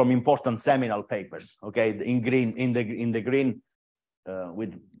from important seminal papers. Okay, in green, in the green,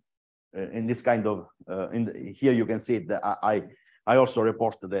 in this kind of here you can see that I also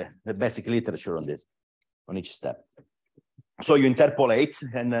report the basic literature on this on each step. So you interpolate,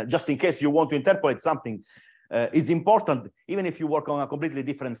 and just in case you want to interpolate something. It's important, even if you work on a completely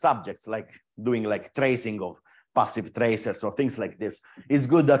different subjects, like doing like tracing of passive tracers or things like this. It's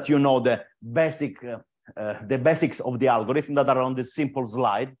good that you know the basics of the algorithm that are on this simple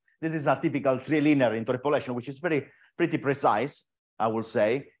slide. This is a typical trilinear interpolation, which is pretty precise, I will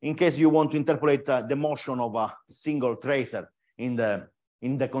say. In case you want to interpolate the motion of a single tracer in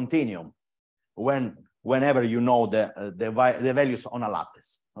the continuum, whenever you know the values on a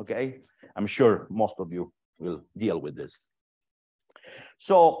lattice. Okay, I'm sure most of you will deal with this.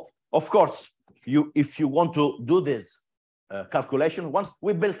 So, of course, if you want to do this calculation, once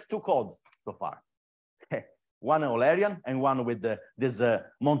we built two codes so far, one Eulerian and one with this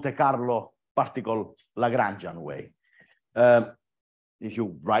Monte Carlo particle Lagrangian way. If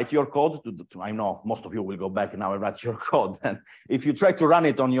you write your code, I know most of you will go back now and write your code, and if you try to run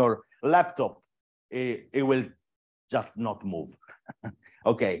it on your laptop, it will just not move.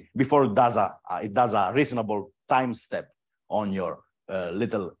 Okay, before it does a reasonable time step on your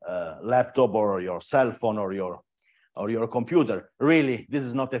little laptop or your cell phone or your computer. Really, this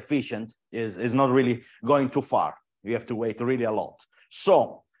is not efficient. Is not really going too far. You have to wait really a lot.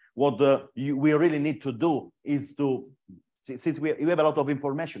 So what we really need to do is to, since we have a lot of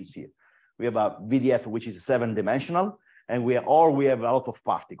information here, we have a VDF which is 7-dimensional, and we have a lot of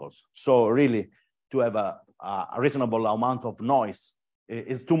particles. So really, to have a reasonable amount of noise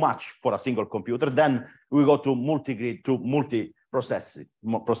is too much for a single computer. Then we go to multi-grid, to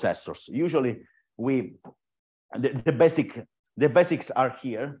processors. Usually the basics are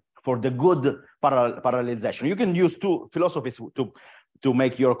here for the good parallelization. You can use two philosophies to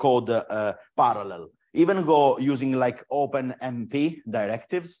make your code parallel. Even go using like OpenMP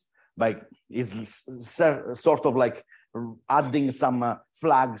directives, like is sort of like adding some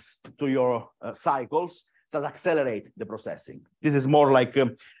flags to your cycles that accelerate the processing. This is more like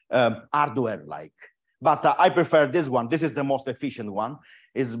hardware-like. But I prefer this one. This is the most efficient one,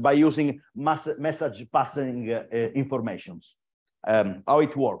 is by using message passing informations. How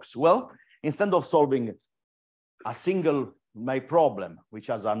it works? Well, instead of solving a single problem, which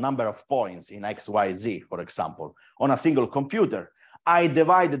has a number of points in X, Y, Z, for example, on a single computer, I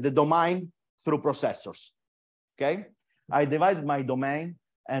divided the domain through processors, okay? I divide my domain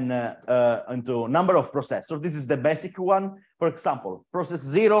and into a number of processors. This is the basic one. For example, process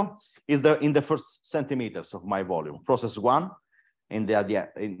 0 is in the first centimeters of my volume. Process 1 in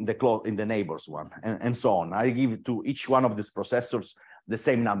the neighbors one, and so on. I give to each one of these processors the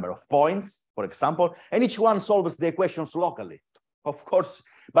same number of points, for example, and each one solves the equations locally, of course.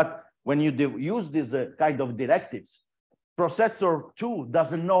 But when you use these kind of directives, processor 2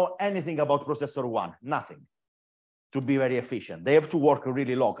 doesn't know anything about processor 1, nothing, to be very efficient. They have to work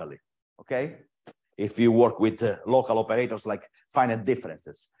really locally, okay? If you work with local operators like finite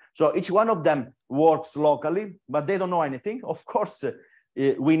differences. So each one of them works locally, but they don't know anything. Of course,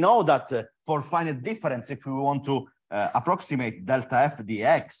 we know that for finite difference, if we want to approximate delta f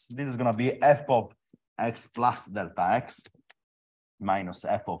dx, this is going to be f of x plus delta x minus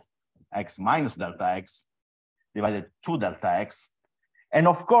f of x minus delta x divided 2 delta x. And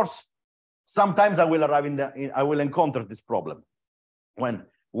of course, sometimes I will encounter this problem when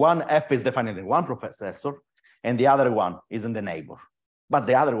one f is defined in one processor and the other one is in the neighbor, but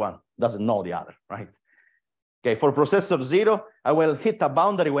the other one doesn't know the other, right? Okay, for processor 0, I will hit a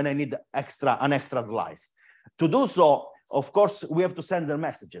boundary when I need an extra slice. To do so, of course, we have to send the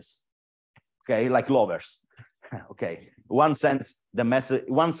messages, okay, like lovers. Okay, one sends the message,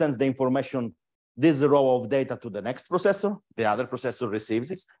 one sends the information, this row of data to the next processor, the other processor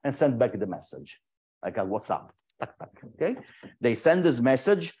receives it and sends back the message, like a WhatsApp. Okay, they send this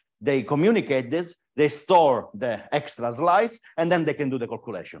message, they communicate this, they store the extra slice, and then they can do the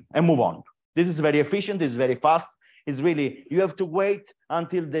calculation and move on. This is very efficient, this is very fast. It's really, you have to wait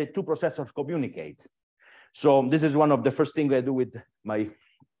until the two processors communicate. So this is one of the first things I do with my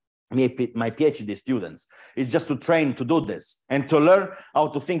PhD students, is just to train to do this and to learn how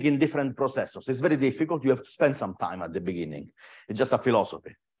to think in different processors. It's very difficult. You have to spend some time at the beginning. It's just a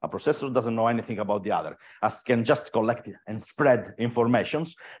philosophy. A processor doesn't know anything about the other, as can just collect and spread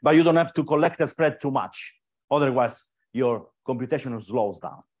informations, but you don't have to collect and spread too much. Otherwise, your computation slows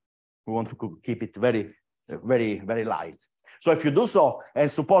down. We want to keep it very, very, very light. So if you do so,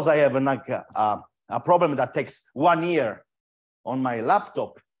 and suppose I have a problem that takes 1 year on my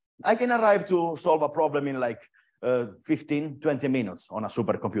laptop, I can arrive to solve a problem in like 15, 20 minutes on a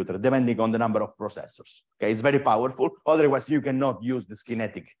supercomputer, depending on the number of processors. Okay, it's very powerful. Otherwise, you cannot use the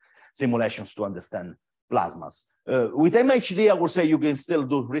kinetic simulations to understand plasmas. With MHD, I would say you can still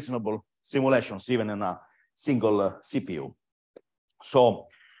do reasonable simulations, even in a single CPU. So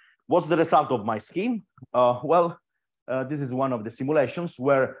what's the result of my scheme? This is one of the simulations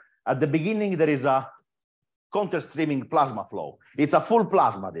where at the beginning, there is a counter-streaming plasma flow. It's a full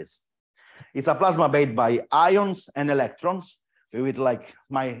plasma, this. It's a plasma made by ions and electrons with like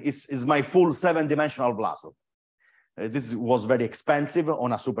is my full 7-dimensional plasma. This was very expensive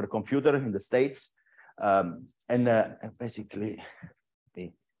on a supercomputer in the States. Basically,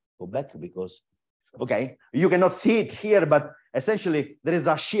 go back because, okay, you cannot see it here, but essentially there is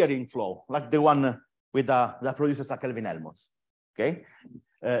a shearing flow like the one with that produces a Kelvin Helmholtz, okay?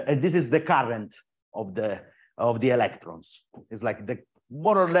 And this is the current of the electrons. It's like the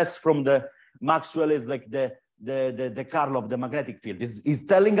more or less from the Maxwell is like the curl of the magnetic field. Is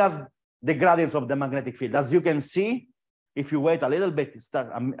telling us the gradients of the magnetic field. As you can see, if you wait a little bit,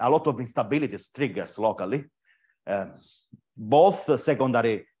 a lot of instabilities triggers locally. Both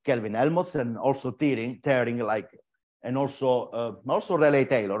secondary Kelvin Helmholtz and also tearing like, and also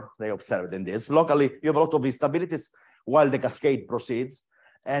Rayleigh-Taylor, they observed in this. Locally, you have a lot of instabilities while the cascade proceeds.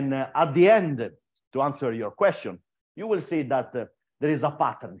 And at the end, to answer your question, you will see that there is a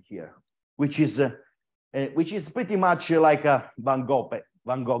pattern here, which is pretty much like a Van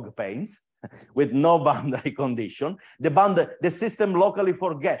Gogh paint with no boundary condition. The system locally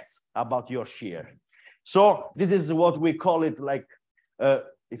forgets about your shear. So this is what we call it like,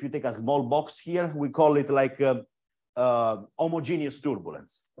 if you take a small box here, we call it like homogeneous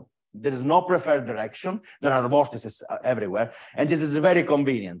turbulence. There is no preferred direction. There are vortices everywhere. And this is very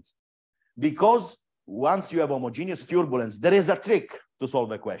convenient because once you have homogeneous turbulence, there is a trick to solve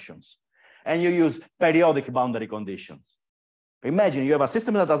the equations. And you use periodic boundary conditions. Imagine you have a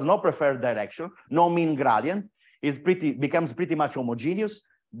system that has no preferred direction, no mean gradient. It becomes pretty much homogeneous.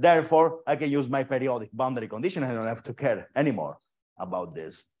 Therefore, I can use my periodic boundary condition and I don't have to care anymore about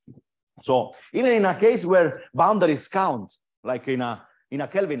this. So even in a case where boundaries count, like in a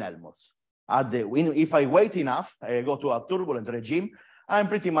Kelvin-Helmholtz, if I wait enough, I go to a turbulent regime, I'm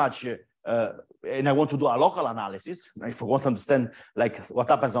pretty much, and I want to do a local analysis. If I want to understand like what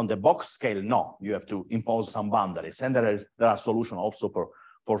happens on the box scale, no, you have to impose some boundaries. And there are solutions also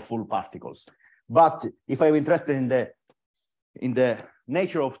for full particles. But if I'm interested in the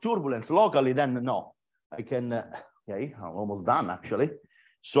nature of turbulence locally, then no, I can, okay, I'm almost done actually.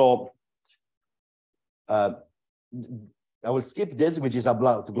 So I will skip this, which is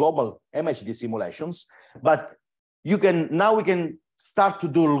about global MHD simulations, but now we can start to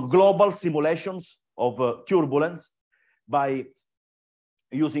do global simulations of turbulence by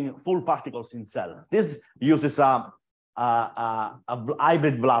using full particles in cell. This uses a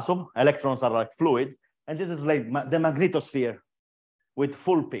hybrid Vlasov. Electrons are like fluids, and this is like the magnetosphere with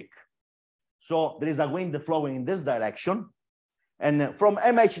full peak. So there is a wind flowing in this direction, and from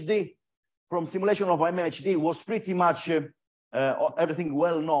MHD, from simulation of MHD was pretty much everything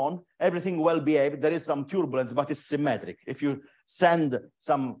well known, everything well behaved. There is some turbulence, but it's symmetric. If you send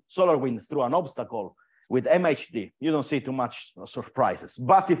some solar wind through an obstacle with MHD, you don't see too much surprises.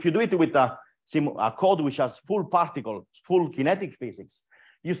 But if you do it with a code which has full particle, full kinetic physics,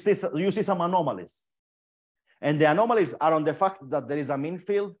 you see some anomalies. And the anomalies are on the fact that there is a mean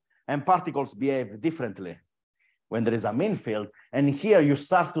field and particles behave differently when there is a mean field. And here you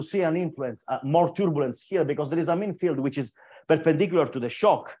start to see an influence, more turbulence here, because there is a mean field which is perpendicular to the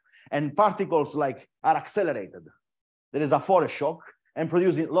shock, and particles like are accelerated. There is a forest shock and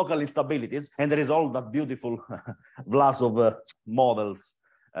producing local instabilities, and there is all that beautiful Vlasov models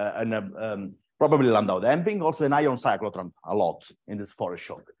and probably Landau damping, also an ion cyclotron a lot in this forest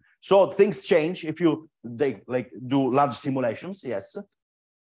shock. So things change if you do large simulations. Yes.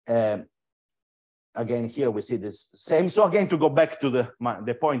 Again, here we see this same. So again, to go back to the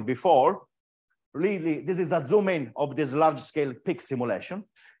point before, really, this is a zoom in of this large scale peak simulation.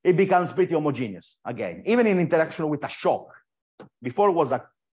 It becomes pretty homogeneous again, even in interaction with a shock. Before it was a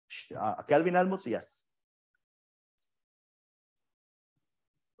Kelvin-Helmholtz, yes.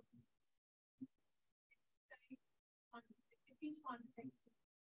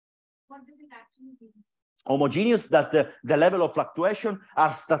 What does it actually mean? Homogeneous, that the level of fluctuation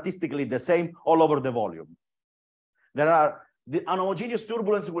are statistically the same all over the volume. The unhomogeneous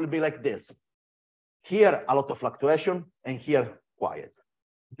turbulence will be like this. Here, a lot of fluctuation, and here, quiet.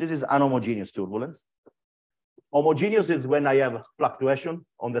 This is unhomogeneous turbulence. Homogeneous is when I have fluctuation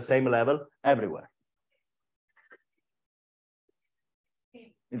on the same level everywhere.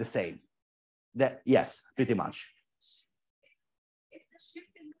 In the same. Yes, pretty much. If the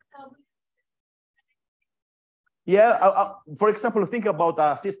shift in the turbulence. Yeah, for example, think about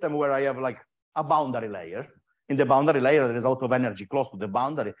a system where I have like a boundary layer. In the boundary layer, there is a lot of energy close to the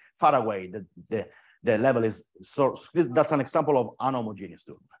boundary. Far away, the level is so. That's an example of unhomogeneous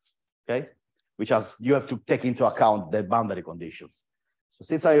turbulence. Okay, which has you have to take into account the boundary conditions. So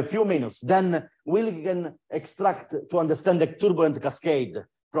since I have a few minutes, then we can extract to understand the turbulent cascade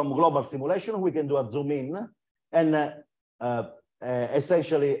from global simulation. We can do a zoom in, and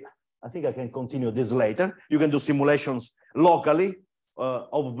essentially, I think I can continue this later. You can do simulations locally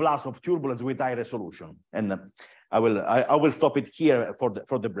of Vlasov turbulence with high resolution, and I will stop it here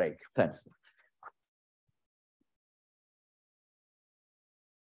for the break. Thanks.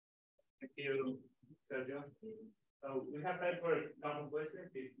 Thank you, Sergio. So we have time for a couple questions.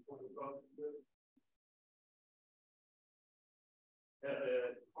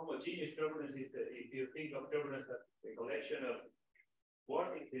 Homogeneous turbulence is, if you think of turbulence as a collection of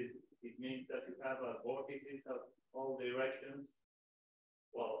vortices, it means that you have vortices of all directions.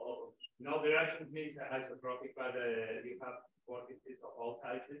 Well, in all directions means isotropic, but you have vortices of all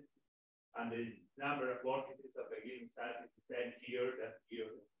sizes, and the number of vortices of a given size is the same here that here.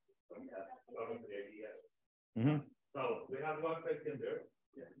 So we have one question there.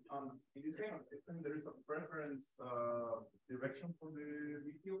 Yeah. In this kind of system, there is a preference direction for the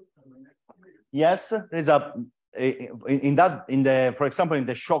field. Yes, there is for example, in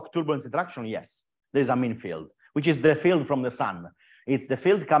the shock turbulence interaction, yes, there is a mean field, which is the field from the sun. It's the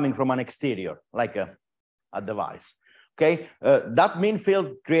field coming from an exterior, like a device. Okay, that mean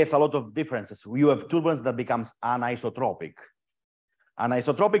field creates a lot of differences. You have turbulence that becomes anisotropic.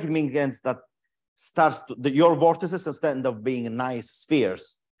 Anisotropic means that your vortices, instead of being nice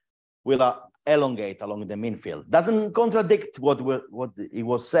spheres, will elongate along the mean field. Doesn't contradict what he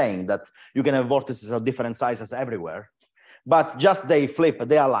was saying, that you can have vortices of different sizes everywhere, but just they flip,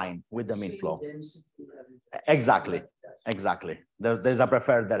 they align with the mean flow. Exactly. There's a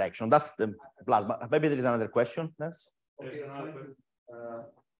preferred direction. That's the plasma. Maybe there is another question. Yes? Okay.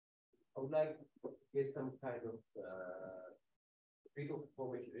 I would like to get some kind of bit of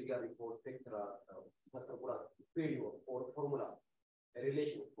information regarding for spectra, value or formula, a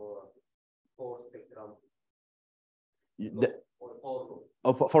relation for spectrum.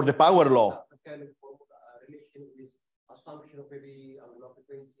 For the power law. Kind of formula, relation with assumption of maybe angular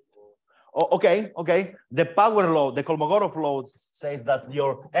frequency or. Oh, okay. The power law, the Kolmogorov law says that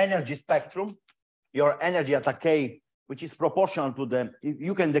your energy spectrum, your energy at a k, which is proportional to the,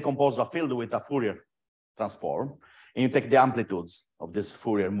 you can decompose a field with a Fourier transform, and you take the amplitudes of these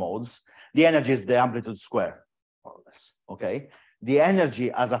Fourier modes. The energy is the amplitude square, more or less, okay? The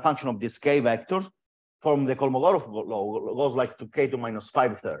energy as a function of these k vectors from the Kolmogorov law goes like to k to minus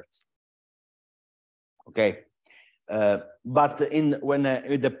 5/3. Okay, but when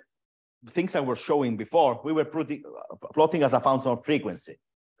the things I was showing before, we were plotting as a function of frequency,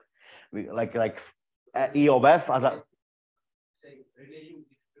 like E of f as a.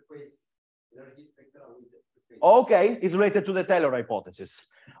 Okay, is related to the Taylor hypothesis.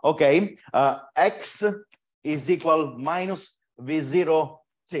 Okay, x is equal minus V0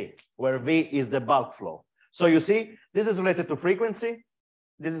 T, where V is the bulk flow. So you see, this is related to frequency.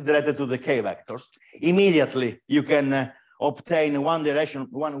 This is related to the K vectors. Immediately, you can obtain one direction,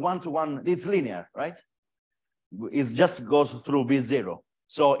 one-to-one. It's linear, right? It just goes through V0.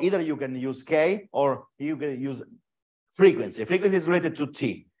 So either you can use K or you can use frequency. Frequency is related to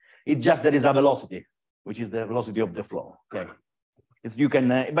T. It's just there is a velocity, which is the velocity of the flow. Okay. You can,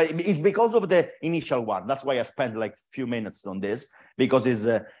 but it's because of the initial one. That's why I spent like a few minutes on this, because it's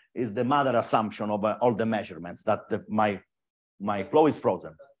the mother assumption of all the measurements that my flow is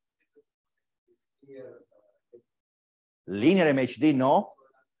frozen. Linear MHD, no.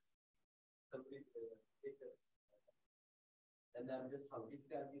 And then just how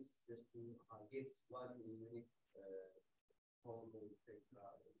difficult is just to get one unique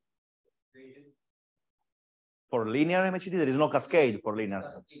equation. For linear MHD, there is no cascade for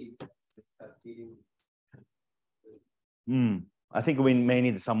linear. I think we may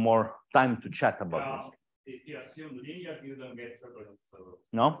need some more time to chat about this. If you assume linear, you don't get turbulence. So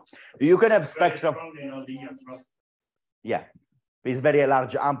no, you can have spectrum. Yeah, it's very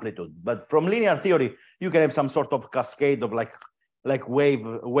large amplitude, but from linear theory, you can have some sort of cascade of like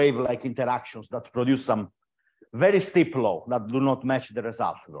wave-like interactions that produce some very steep law that do not match the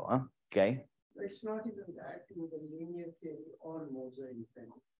result, though. Huh? Okay. It's not even that. In the linear theory, all modes are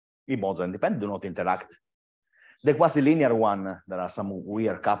independent. The modes are independent, do not interact. The quasi-linear one, there are some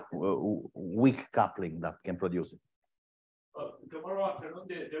weird weak coupling that can produce it. Tomorrow afternoon,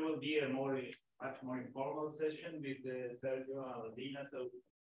 there will be a much more informal session with Sergio and Alina, so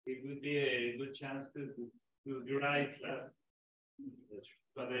it would be a good chance to write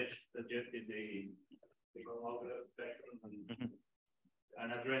what they suggested the spectrum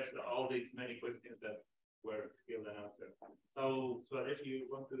and address all these many questions that were still unanswered. So, Swadesh, you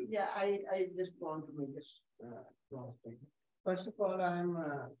want to? Yeah, I just want to make this first of all, I'm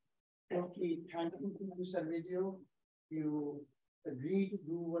totally thankful to you, Sergio. You agreed to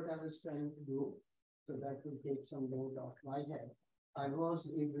do what I was trying to do, so that will take some load off my head. I was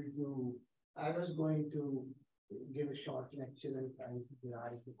going to give a short lecture and try to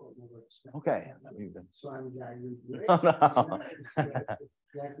derive the coordinates. Okay. So I'm glad you do it.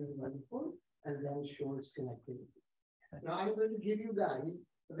 That is wonderful. And then show its connectivity. Now I'm going to give you guys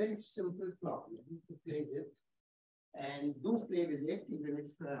a very simple problem to play with, and do play with it even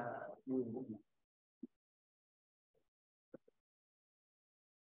if you.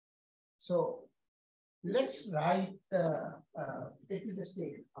 So let's write. Let me just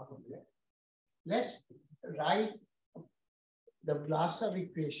take it up a bit. Let's write the Vlasov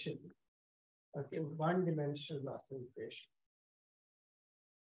equation. Okay, one-dimensional Vlasov equation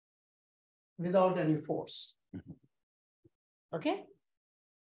without any force. Okay?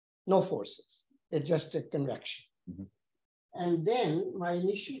 No forces. It's just a convection. And then my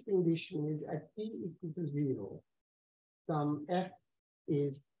initial condition is at t equal to 0, some f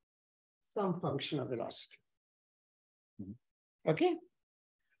is some function of velocity. Okay?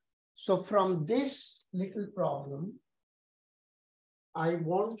 So from this little problem, I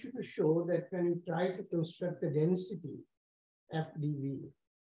want you to show that when you try to construct the density f dv,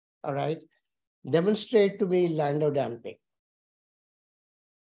 all right, demonstrate to me Landau damping.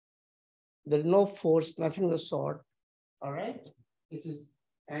 There's no force, nothing of the sort. All right. It is,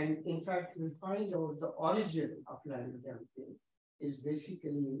 and in fact, we find out the origin of land damping is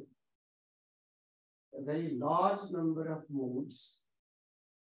basically a very large number of modes,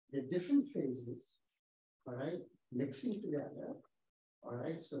 the different phases, all right, mixing together, all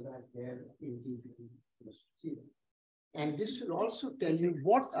right, so that their integrity is zero. And this will also tell you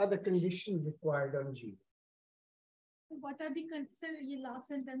what are the conditions required on G. What are the conditions? Last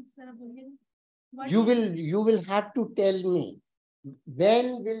sentence, You will have to tell me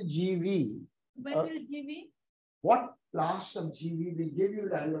when will GV, when will GV? what class of GV will give you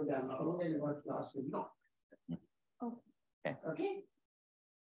random damping and what class will not. Okay. Okay.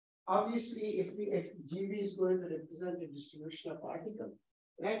 Obviously, if GV is going to represent a distribution of particle,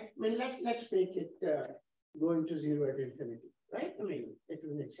 right? I mean, let's make it go into zero at infinity, right? I mean, it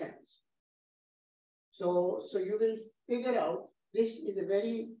will make sense. So you will figure out this is a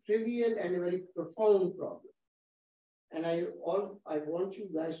very trivial and a very profound problem. And I want you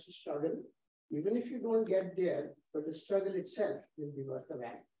guys to struggle, even if you don't get there, but the struggle itself will be worth the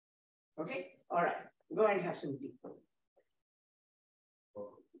value. Okay? All right. Go and have some tea.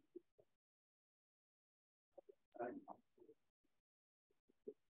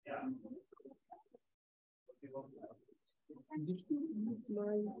 Did you use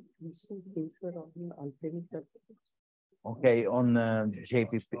my recent paper on alternative? Okay, on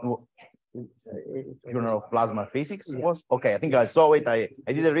JPP, Journal of Plasma Physics was? Okay, I think I saw it. I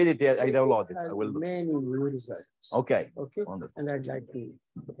didn't read it yet. I downloaded it. I will. Many new results. Okay. Okay. Wonderful. And I'd like to,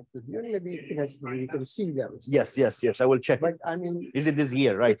 maybe you can see them. Yes. I will check. But I mean, Is it this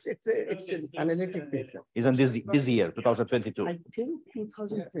year, right? It's an analytic paper. Isn't this year, 2022? I think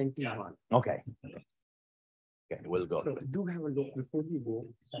 2021. Okay. Okay, we'll go. So do have a look before we go.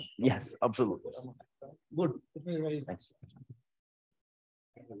 Yes, absolutely. Good. Thanks.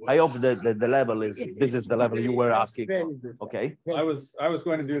 I hope that the level is, this is the level you were asking. Very for. good. Okay. I was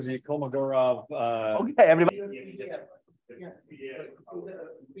going to do the Kolmogorov. Okay, everybody.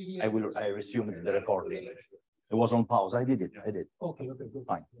 I resumed the recording. It was on pause. I did it. Okay, good.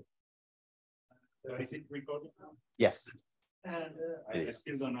 Fine. Is it recording now? Yes. I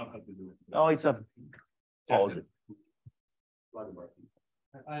still don't know how to do it. No, it's a pause.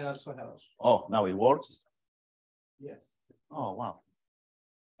 I also have. Oh, now it works. Yes. Oh, wow.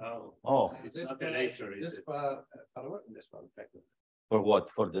 Oh, it's not the laser, is it? This one. For what?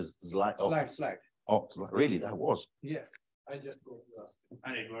 For this slide? Oh, Slide. oh really? That was. Yeah, I just go last.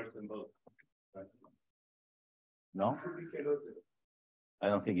 And it works in both. No? I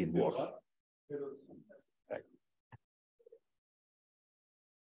don't think it works. Right.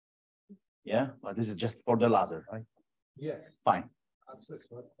 Yeah, but this is just for the laser, right? Yes. Fine.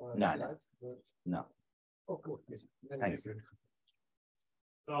 No. No. Okay. Thanks.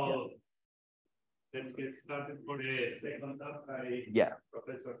 So let's get started for the second half by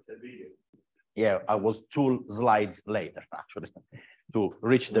Professor Sergio. Yeah, I was 2 slides later, actually, to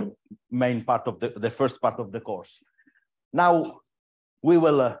reach the main part of the first part of the course. Now, we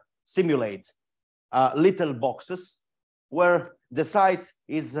will simulate little boxes where the size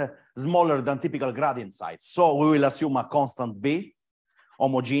is smaller than typical gradient size. So we will assume a constant B,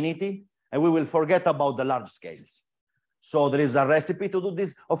 homogeneity, and we will forget about the large scales. So there is a recipe to do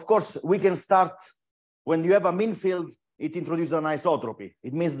this. Of course, we can start when you have a mean field, it introduces an isotropy.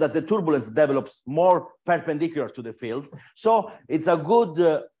 It means that the turbulence develops more perpendicular to the field. So it's a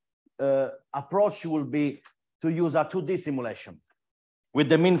good approach will be to use a 2D simulation with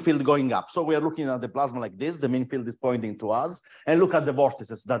the mean field going up. So we are looking at the plasma like this. The mean field is pointing to us, and look at the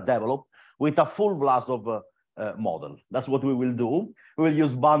vortices that develop with a full Vlasov model. That's what we will do. We will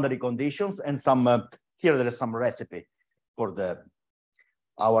use boundary conditions and some, here there is some recipe for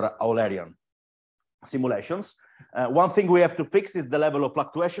our Eulerian simulations. One thing we have to fix is the level of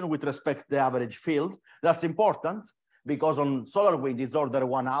fluctuation with respect to the average field. That's important because on solar wind is order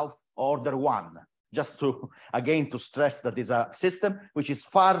 1/2, order 1. Just to, again, to stress that is a system which is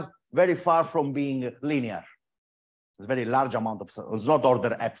very far from being linear. It's a very large amount of, it's not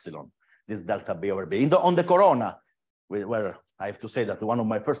order epsilon, this delta B over B. On the corona, where I have to say that one of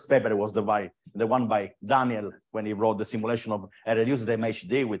my first paper was the one by Daniel when he wrote the simulation of a reduced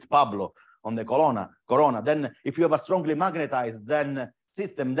MHD with Pablo on the corona. Then if you have a strongly magnetized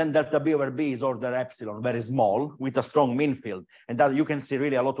system, then delta B over B is order epsilon, very small, with a strong mean field. And that you can see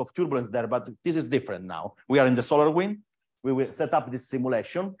really a lot of turbulence there, but this is different now. We are in the solar wind. We will set up this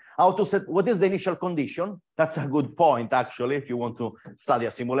simulation. How to set, what is the initial condition? That's a good point, actually, if you want to study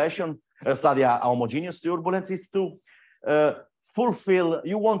a simulation, study a homogeneous turbulence, is to fulfill,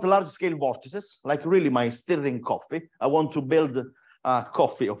 you want large scale vortices, like really my stirring coffee. I want to build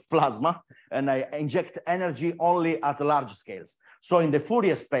coffee of plasma, and I inject energy only at large scales. So in the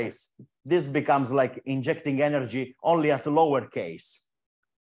Fourier space, this becomes like injecting energy only at lower case.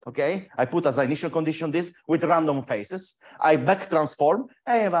 Okay, I put as an initial condition this with random phases. I back transform,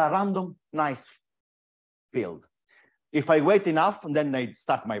 I have a random nice field. If I wait enough, then I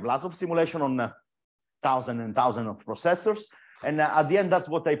start my Blasov simulation on thousands and thousands of processors. And at the end, that's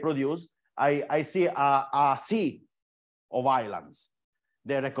what I produce. I see a sea of islands.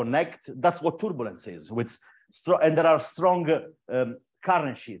 They reconnect. That's what turbulence is. And there are strong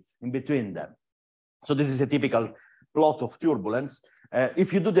current sheets in between them. So this is a typical plot of turbulence.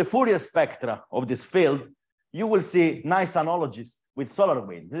 If you do the Fourier spectra of this field, you will see nice analogies with solar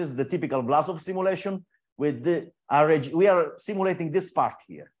wind. This is the typical Blasov simulation with the we are simulating this part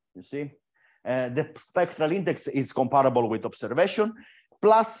here, you see. The spectral index is comparable with observation.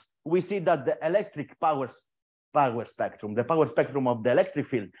 Plus, we see that the electric power spectrum, the power spectrum of the electric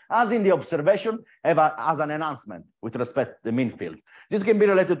field, as in the observation, has an enhancement with respect to the mean field. This can be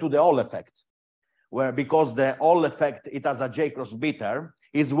related to the Hall effect, where because the Hall effect, it has a J cross beta,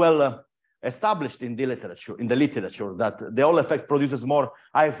 is well established in the literature, that the Hall effect produces more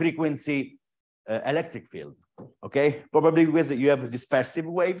high frequency electric field. Okay, probably because you have dispersive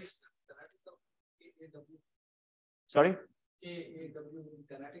waves. Sorry?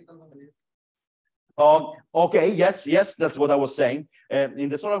 Okay, yes, that's what I was saying. In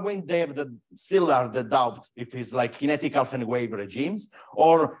the solar wind, they have still are the doubt if it's like kinetic alpha wave regimes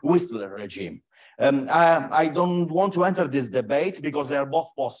or Whistler regime. I don't want to enter this debate because they are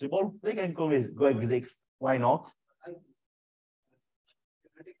both possible. They can coexist. Why not?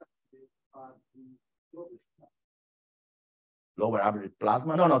 Lower average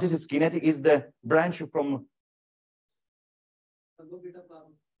plasma? No, this is kinetic, is the branch from.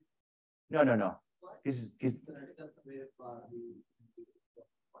 No. This is.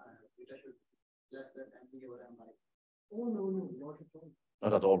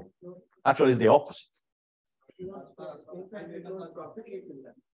 Not at all. Actually, it's the opposite.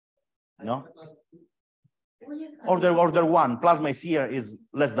 No? Order one, plasma is here is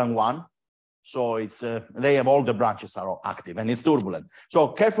less than 1. So it's they have all the branches are active and it's turbulent. So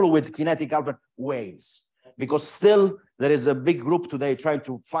careful with kinetic alpha waves, because still there is a big group today trying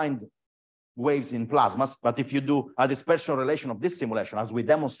to find waves in plasmas. But if you do a dispersion relation of this simulation, as we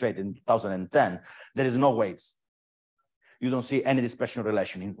demonstrated in 2010, there is no waves. You don't see any dispersion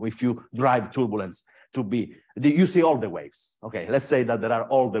relation. If you drive turbulence to be, you see all the waves. Okay, let's say that there are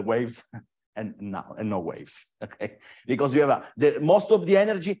all the waves and no waves. Okay, because you have most of the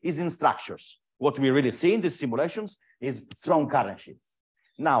energy is in structures. What we really see in these simulations is strong current sheets.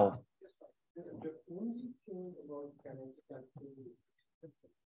 Now, the only thing about kinetic activity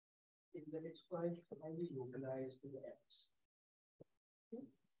is that it's quite highly localized to the X.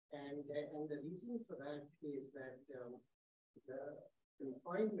 And the reason for that is that the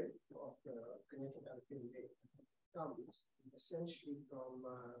confinement of the kinetic activity comes essentially from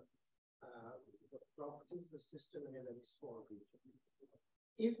the properties of the system in a very small region.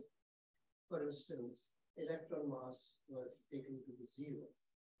 If, for instance, electron mass was taken to the 0,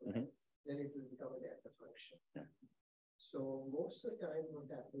 then it will become a delta function. Yeah. So most of the time what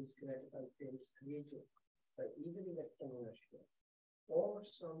happens, kinetic activity is created by either electron inertia or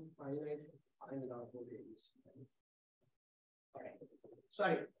some finite larval radius. All right.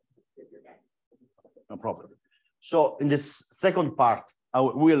 Sorry. No problem. So in this second part,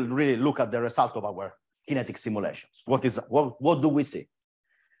 we'll really look at the result of our kinetic simulations. What do we see?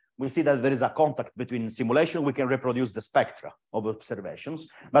 We see that there is a contact between simulation. We can reproduce the spectra of observations,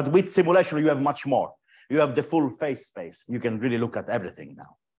 but with simulation, you have much more. You have the full phase space. You can really look at everything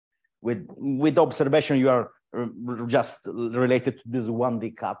now. With observation, you are just related to this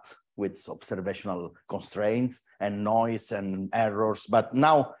 1D cut with observational constraints and noise and errors. But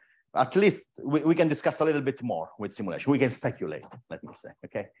now, at least we can discuss a little bit more with simulation. We can speculate, let me say,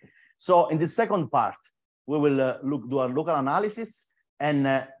 okay? So in the second part, we will do a local analysis.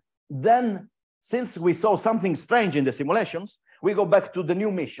 And then, since we saw something strange in the simulations, we go back to the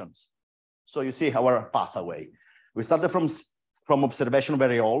new missions. So you see our pathway. We started from observation,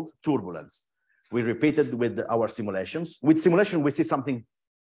 very old, turbulence. We repeated with our simulations. With simulation, we see something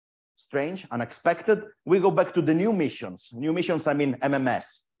strange, unexpected. We go back to the new missions. New missions, I mean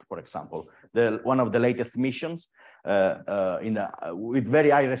MMS, for example, one of the latest missions with very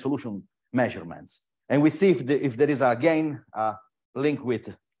high resolution measurements. And we see if there is again a link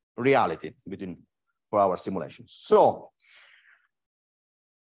with reality for our simulations. So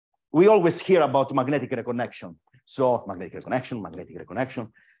we always hear about magnetic reconnection. So magnetic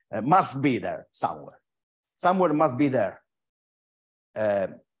reconnection must be there somewhere. Somewhere must be there.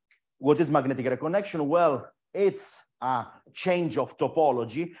 what is magnetic reconnection? Well, it's a change of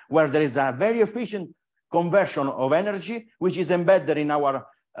topology where there is a very efficient conversion of energy, which is embedded in our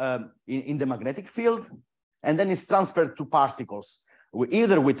in the magnetic field, and then it's transferred to particles,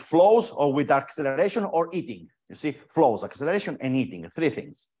 either with flows or with acceleration or heating. You see, flows, acceleration, and heating, three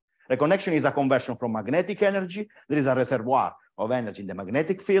things. Reconnection is a conversion from magnetic energy. There is a reservoir of energy in the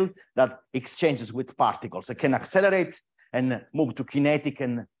magnetic field that exchanges with particles. It can accelerate and move to kinetic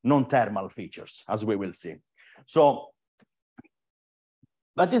and non-thermal features, as we will see. So,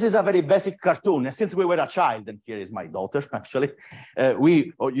 but this is a very basic cartoon. And since we were a child, and here is my daughter, actually,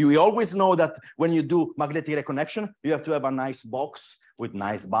 we always know that when you do magnetic reconnection, you have to have a nice box with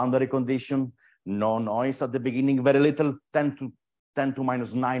nice boundary condition, no noise at the beginning, very little, 10 to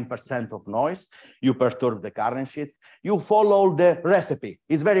minus 9% of noise. You perturb the current sheet. You follow the recipe.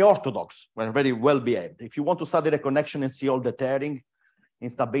 It's very orthodox, very well behaved. If you want to study reconnection and see all the tearing,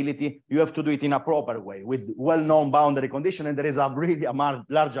 instability, you have to do it in a proper way with well-known boundary condition, and there is a really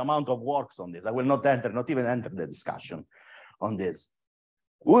large amount of works on this. I will not even enter the discussion on this.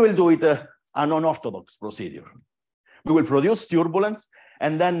 We will do it a non-orthodox procedure. We will produce turbulence,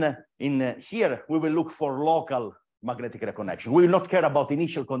 and then in here, we will look for local magnetic reconnection. We will not care about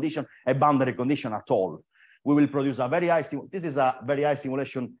initial condition and boundary condition at all. We will produce a very high, this is a very high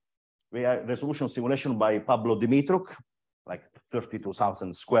simulation, very high resolution simulation by Pablo Dimitruk, like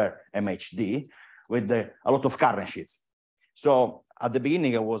 32,000 square MHD with a lot of current sheets. So at the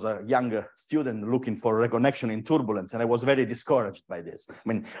beginning, I was a young student looking for reconnection in turbulence, and I was very discouraged by this. I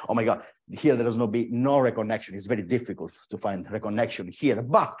mean, oh my God, here there is no reconnection. It's very difficult to find reconnection here.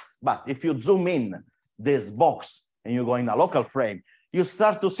 But if you zoom in this box and you go in a local frame, you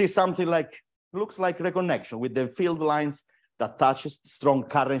start to see something like, looks like reconnection with the field lines that touches strong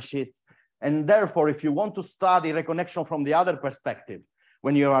current sheet. And therefore, if you want to study reconnection from the other perspective,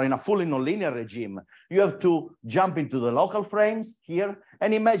 when you are in a fully nonlinear regime, you have to jump into the local frames here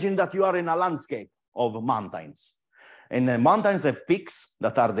and imagine that you are in a landscape of mountains. And the mountains have peaks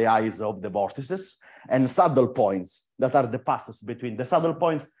that are the eyes of the vortices and saddle points that are the passes between. The saddle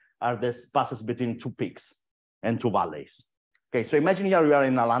points are the passes between two peaks and two valleys. Okay, so imagine here you are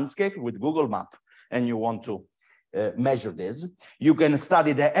in a landscape with Google Map and you want to measure this. You can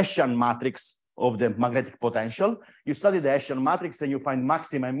study the Hessian matrix of the magnetic potential. You study the Hessian matrix and you find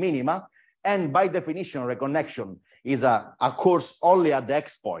maxima and minima. And by definition, reconnection is a course only at the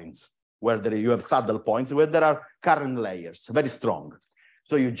X points, where you have saddle points, where there are current layers, very strong.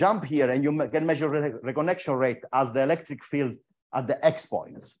 So you jump here and you can measure reconnection rate as the electric field at the X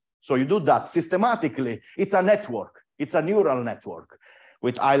points. So you do that systematically. It's a network. It's a neural network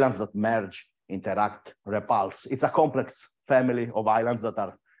with islands that merge, interact, repulse. It's a complex family of islands that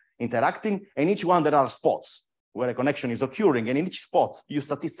are interacting, and each one there are spots where a connection is occurring, and in each spot you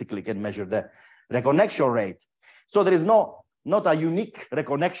statistically can measure the reconnection rate. So there is not a unique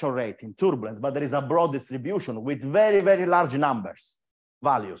reconnection rate in turbulence, but there is a broad distribution with very, very large numbers,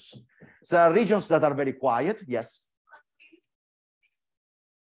 values. So there are regions that are very quiet, yes.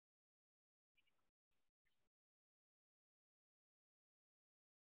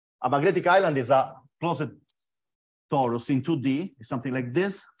 A magnetic island is a closed torus in 2D, something like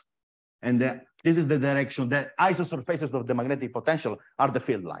this. And this is the direction. The isosurfaces of the magnetic potential are the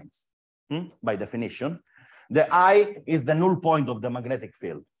field lines, by definition. The I is the null point of the magnetic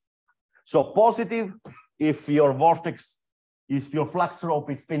field. So positive if your vortex, if your flux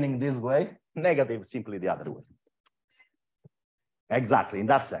rope is spinning this way, negative simply the other way. Exactly, in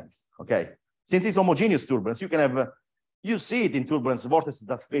that sense, okay? Since it's homogeneous turbulence, you can have, you see it in turbulence vortices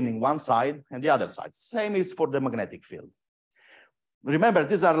that spinning one side and the other side. Same is for the magnetic field. Remember,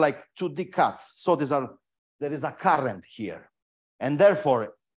 these are like 2D cuts. So there is a current here. And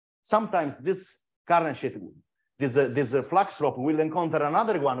therefore, sometimes this current sheet, this flux rope will encounter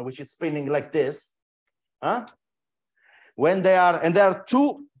another one, which is spinning like this. When there are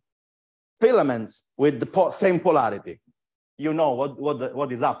two filaments with the same polarity. You know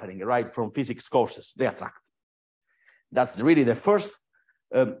what is happening, right? From physics courses, they attract. That's really the first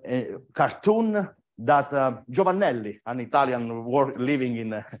cartoon that Giovannelli, an Italian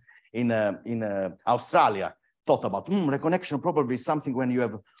living in Australia, thought about. Reconnection probably is something when you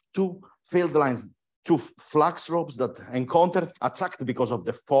have two field lines, two flux ropes that encounter, attract because of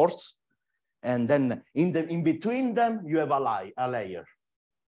the force, and then in between them you have a layer.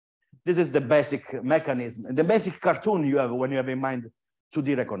 This is the basic mechanism, the basic cartoon you have when you have in mind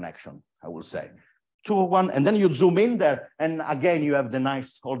 2D reconnection, I will say. 2, 1, and then you zoom in there, and again you have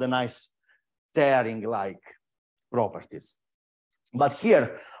all the nice tearing-like properties. But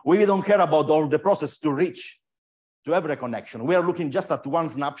here, we don't care about all the process to reach to have reconnection. We are looking just at one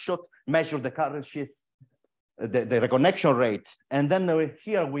snapshot, measure the current shift, the reconnection rate, and then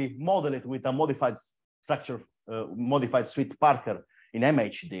here we model it with a modified structure, modified Sweet Parker in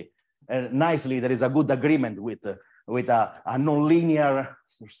MHD. And nicely, there is a good agreement with a nonlinear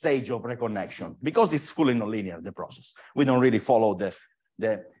stage of reconnection because it's fully nonlinear, the process. We don't really follow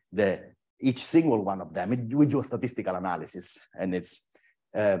each single one of them. We do a statistical analysis, and it's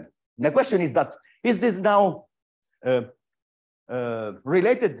the question is that is this now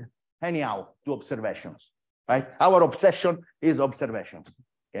related anyhow to observations, right? Our obsession is observations.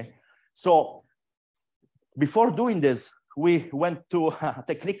 Okay, so before doing this, we went to a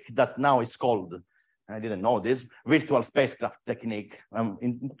technique that now is called, I didn't know this, virtual spacecraft technique.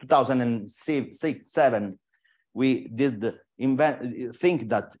 In 2007, we did think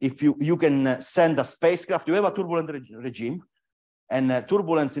that if you can send a spacecraft, you have a turbulent regime, and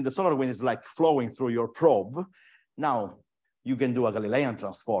turbulence in the solar wind is like flowing through your probe. Now you can do a Galilean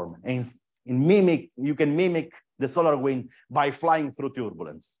transform, and you can mimic the solar wind by flying through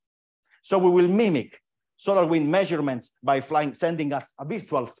turbulence. So we will mimic solar wind measurements by sending us a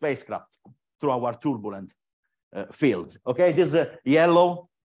virtual spacecraft through our turbulent field. Okay, this yellow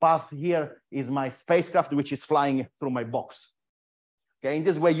path here is my spacecraft, which is flying through my box. Okay, in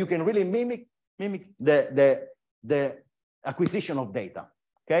this way, you can really mimic the acquisition of data.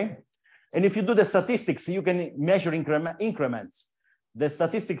 Okay, and if you do the statistics, you can measure increments. The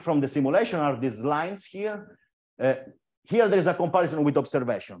statistic from the simulation are these lines here. Here there is a comparison with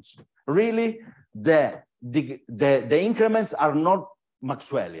observations. Really, the increments are not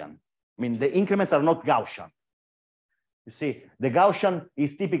Maxwellian. I mean, the increments are not Gaussian. You see, the Gaussian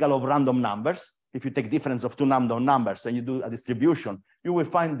is typical of random numbers. If you take difference of two random numbers and you do a distribution, you will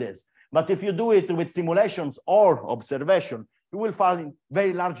find this. But if you do it with simulations or observation, you will find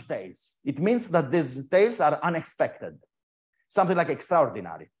very large tails. It means that these tails are unexpected. Something like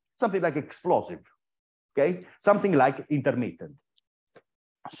extraordinary, something like explosive, okay? Something like intermittent.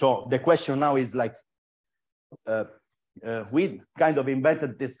 So the question now is like, we kind of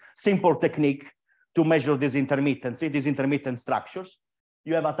invented this simple technique to measure this intermittency, these intermittent structures.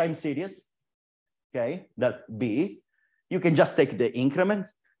 You have a time series, okay, that B. You can just take the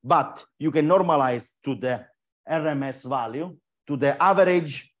increments, but you can normalize to the RMS value, to the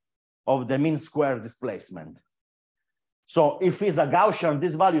average of the mean square displacement. So if it's a Gaussian,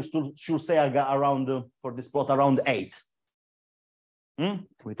 this value should say around, for this plot, around 8.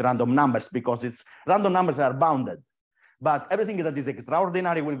 With random numbers, because random numbers are bounded. But everything that is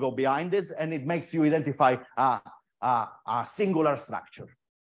extraordinary will go behind this, and it makes you identify a singular structure.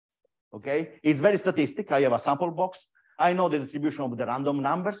 Okay, it's very statistic. I have a sample box. I know the distribution of the random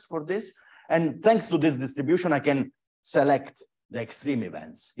numbers for this. And thanks to this distribution, I can select the extreme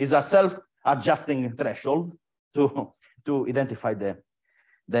events. It's a self-adjusting threshold to identify the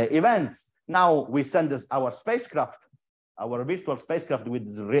events. Now we send our spacecraft, our virtual spacecraft with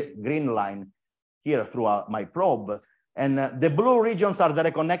this green line here through my probe. And the blue regions are the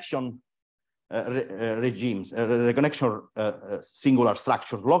reconnection regimes, reconnection singular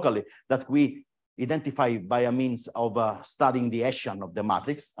structures locally that we identify by a means of studying the Hessian of the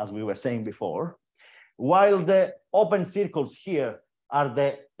matrix, as we were saying before. While the open circles here are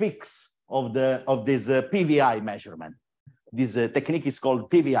the peaks of this PVI measurement. This technique is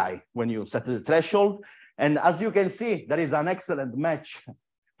called PVI when you set the threshold. And as you can see, there is an excellent match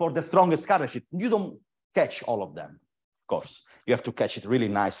for the strongest current shift. You don't catch all of them, of course. You have to catch it really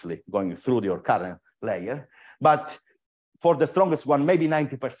nicely going through your current layer. But for the strongest one, maybe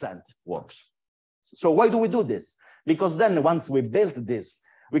 90% works. So why do we do this? Because then once we built this,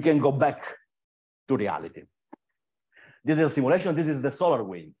 we can go back to reality. This is a simulation. This is the solar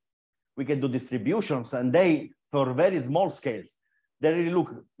wind. We can do distributions, and they, for very small scales, they really look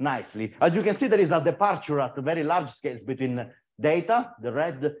nicely. As you can see, there is a departure at very large scales between data, the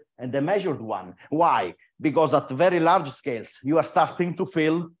red, and the measured one. Why? Because at very large scales, you are starting to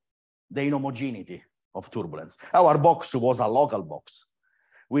feel the inhomogeneity of turbulence. Our box was a local box.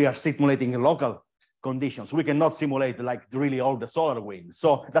 We are simulating local conditions. We cannot simulate like really all the solar wind.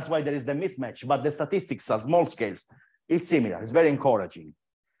 So that's why there is the mismatch. But the statistics at small scales is similar. It's very encouraging.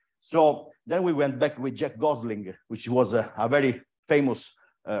 So then we went back with Jack Gosling, which was a very famous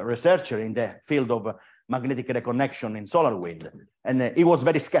researcher in the field of magnetic reconnection in solar wind. And he was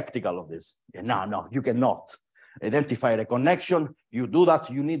very skeptical of this. No, you cannot identify reconnection. You do that,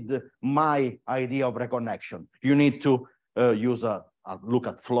 you need my idea of reconnection. You need to use look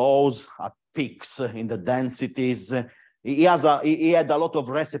at flows, at peaks in the densities. He had a lot of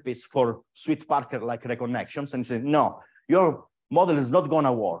recipes for Sweet Parker like reconnections, and he said, no, your model is not going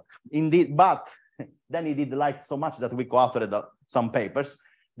to work. Indeed, but Then he did like so much that we co-authored some papers,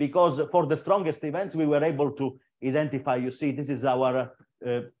 because for the strongest events, we were able to identify, you see, this is our,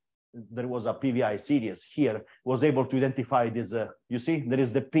 there was a PVI series here, was able to identify this, you see, there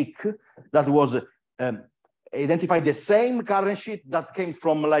is the peak that was identify the same current sheet that came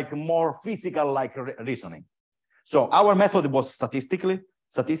from like more physical like reasoning. So our method was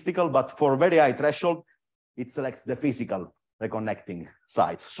statistical, but for very high threshold, it selects the physical reconnecting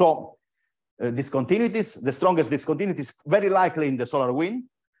sites. So discontinuities, the strongest discontinuities, very likely in the solar wind,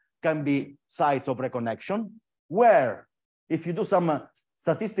 can be sites of reconnection, where if you do some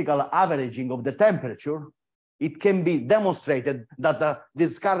statistical averaging of the temperature, it can be demonstrated that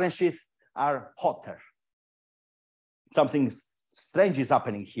these current sheets are hotter. Something strange is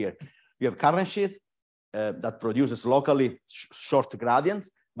happening here. You have current sheet that produces locally short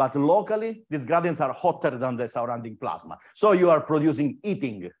gradients, but locally these gradients are hotter than the surrounding plasma. So you are producing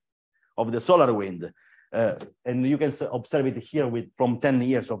heating of the solar wind. And you can observe it here with from 10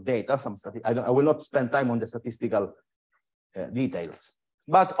 years of data. I will not spend time on the statistical details.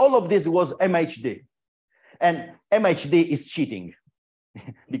 But all of this was MHD. And MHD is cheating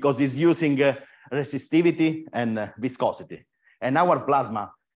because it's using resistivity and viscosity. And our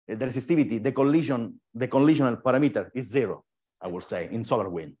plasma, the resistivity, the collisional parameter is 0, I would say, in solar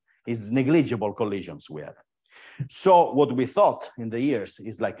wind. It's negligible collisions we have. So what we thought in the years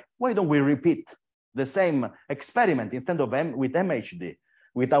is like, why don't we repeat the same experiment instead of with MHD,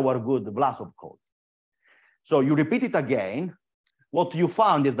 with our good Vlasov code? So you repeat it again. What you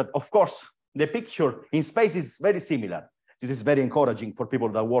found is that, of course, the picture in space is very similar. This is very encouraging for people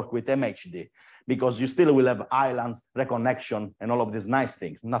that work with MHD, because you still will have islands, reconnection, and all of these nice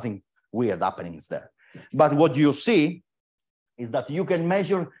things. Nothing weird happening there. But what you see is that you can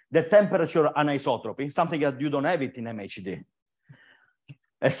measure the temperature anisotropy, something that you don't have it in MHD.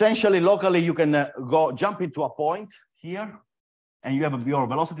 Essentially, locally, you can jump into a point here, and you have your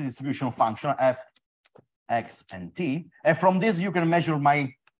velocity distribution function, f, x, and t. And from this, you can measure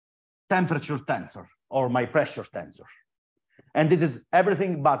my temperature tensor or my pressure tensor. And this is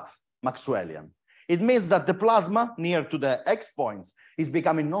everything but Maxwellian. It means that the plasma near to the x points is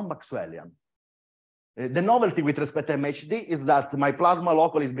becoming non-Maxwellian. The novelty with respect to MHD is that my plasma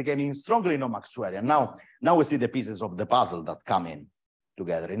locally is becoming strongly non-Maxwellian. Now we see the pieces of the puzzle that come in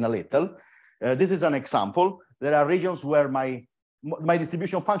together in a little. This is an example. There are regions where my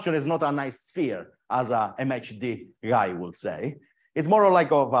distribution function is not a nice sphere, as a MHD guy would say. It's more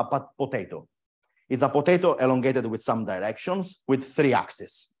like of a potato. It's a potato elongated with some directions with 3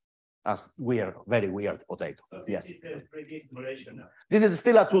 axes. As weird, very weird potato. So yes. This is a 3D simulation now. This is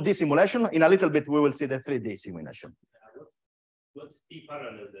still a 2D simulation. In a little bit, we will see the 3D simulation. What's T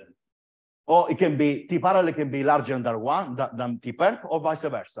parallel then? Or it can be, T parallel can be larger than T perp, or vice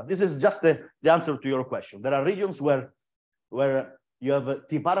versa. This is just the answer to your question. There are regions where you have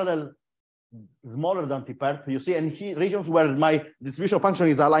T parallel smaller than T perp, you see, and regions where my distribution function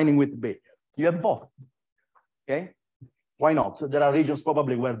is aligning with B. You have both, okay? Why not? There are regions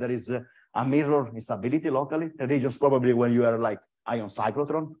probably where there is a mirror instability locally, and regions probably where you are like ion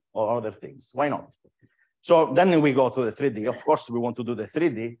cyclotron or other things. Why not? So then we go to the 3D. Of course, we want to do the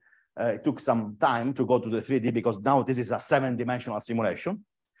 3D. It took some time to go to the 3D because now this is a 7-dimensional simulation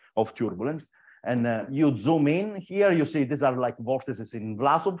of turbulence. And you zoom in here, you see these are like vortices in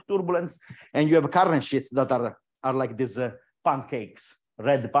Vlasov turbulence, and you have current sheets that are like these pancakes,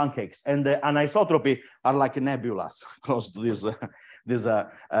 red pancakes, and the anisotropy are like nebulas close to this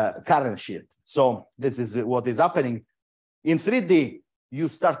current sheet. So this is what is happening. In 3D, you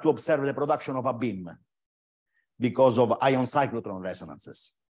start to observe the production of a beam because of ion cyclotron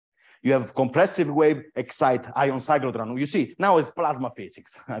resonances. You have compressive wave excite ion cyclotron. You see, now it's plasma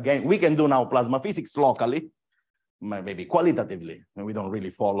physics. Again, we can do now plasma physics locally, maybe qualitatively, and we don't really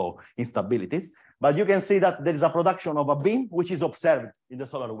follow instabilities, but you can see that there is a production of a beam which is observed in the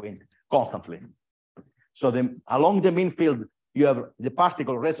solar wind constantly. So along the mean field, you have the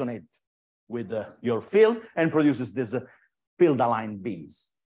particle resonate with your field and produces these field-aligned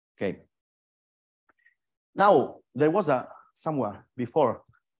beams. Okay. Now, there was somewhere before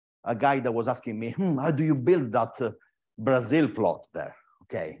a guy that was asking me, how do you build that Brazil plot there?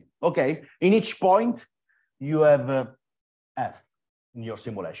 Okay. In each point, you have F in your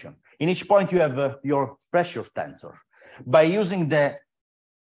simulation. In each point, you have your pressure tensor. By using the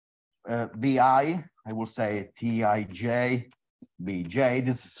BI, I will say TIJ, BJ,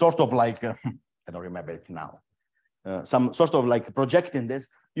 this is sort of like, I don't remember it now, some sort of like projecting this,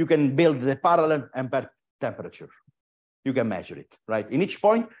 you can build the parallel ampere temperature. You can measure it, right? In each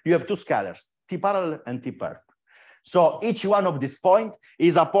point, you have 2 scalars, T parallel and T perp. So each one of this point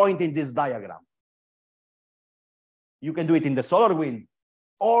is a point in this diagram. you can do it in the solar wind,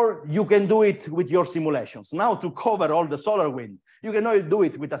 or you can do it with your simulations. Now, to cover all the solar wind, you cannot do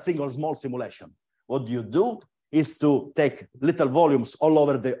it with a single small simulation. What you do is to take little volumes all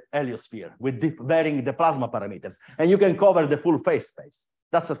over the heliosphere with varying the plasma parameters, and you can cover the full phase space.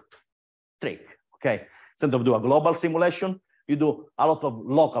 That's a trick, okay? Instead of do a global simulation, you do a lot of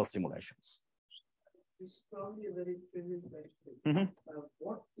local simulations. This is probably a very trivial question.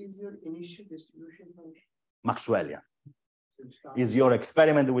 What is your initial distribution function? Maxwellian. Is your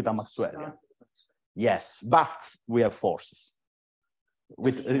experiment with a Maxwellian? Yes, but we have forces.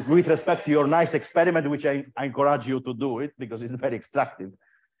 With respect to your nice experiment, which I encourage you to do it because it's very extractive,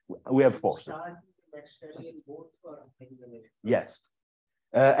 we have forces. Yes.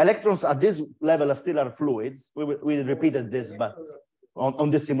 Electrons at this level still are fluids. We repeated this, but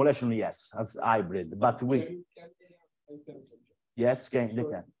on this simulation, yes, that's hybrid. But we, yes, they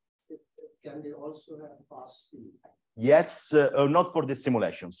can. Can they also have fast speed? Yes, not for the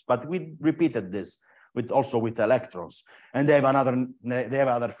simulations, but we repeated this also with electrons, and they have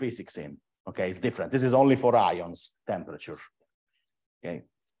other physics in. Okay, it's different. This is only for ions temperature. Okay.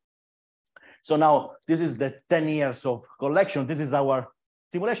 So now this is the 10 years of collection. This is our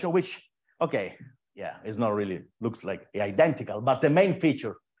simulation, which, okay, yeah, it's not really looks like identical, but the main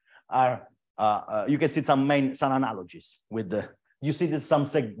feature are you can see some analogies with the. You see there's some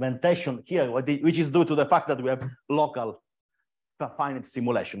segmentation here, which is due to the fact that we have local finite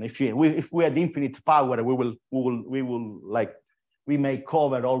simulation. If we had infinite power, we may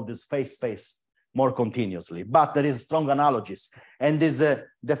cover all this phase space more continuously. But there is strong analogies, and this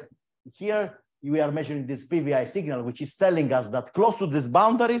here we are measuring this PVI signal, which is telling us that close to these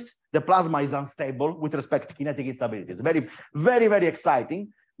boundaries, the plasma is unstable with respect to kinetic instability. It's very, very, very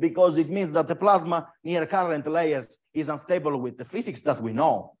exciting, because it means that the plasma near current layers is unstable with the physics that we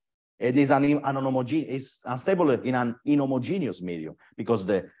know. It is unstable in an inhomogeneous medium, because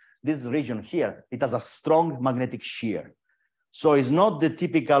this region here, it has a strong magnetic shear. So it's not the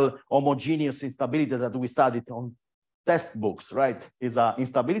typical homogeneous instability that we studied on textbooks, right? It's an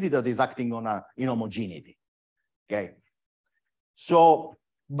instability that is acting on an inhomogeneity, okay? So,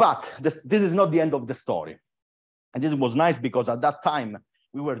 but this is not the end of the story. And this was nice because at that time,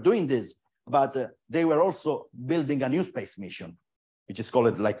 we were doing this, but they were also building a new space mission, which is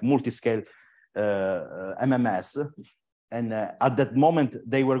called like multi-scale MMS. And at that moment,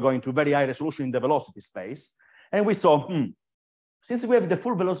 they were going to very high resolution in the velocity space. And we saw, since we have the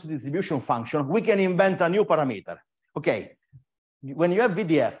full velocity distribution function, we can invent a new parameter. Okay, when you have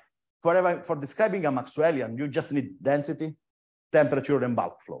VDF, for describing a Maxwellian, you just need density, temperature, and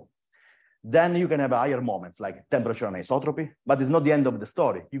bulk flow. Then you can have higher moments like temperature and isotropy, but it's not the end of the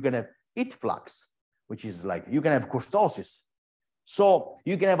story. You can have heat flux, which is like, you can have kurtosis. So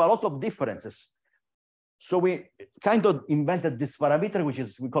you can have a lot of differences. So we kind of invented this parameter, which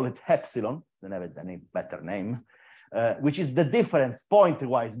is, we call it epsilon, don't have a better name, which is the difference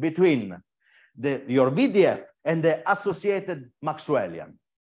point-wise between your VDF and the associated Maxwellian.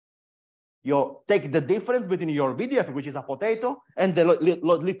 You take the difference between your VDF, which is a potato, and the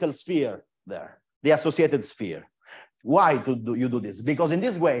little sphere there, the associated sphere. Why do you do this? Because in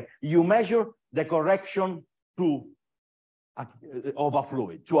this way, you measure the correction of a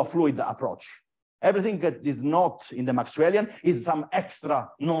fluid, to a fluid approach. Everything that is not in the Maxwellian is some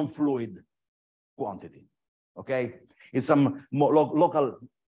extra non-fluid quantity, okay? It's some more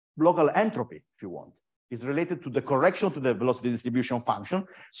local entropy, if you want. Is related to the correction to the velocity distribution function.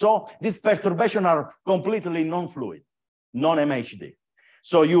 So these perturbations are completely non-fluid, non-MHD.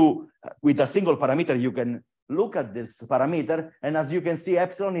 So you, with a single parameter, you can look at this parameter, and as you can see,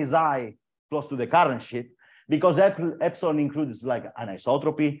 epsilon is high, close to the current sheet, because epsilon includes like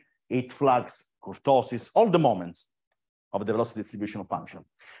anisotropy, heat flux, kurtosis, all the moments of the velocity distribution function.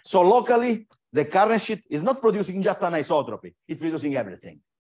 So locally, the current sheet is not producing just anisotropy, it's producing everything.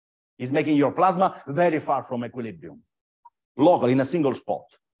 It's making your plasma very far from equilibrium, locally in a single spot.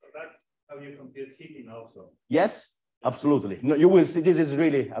 So that's how you compute heating also. Yes, absolutely. No, you will see, this is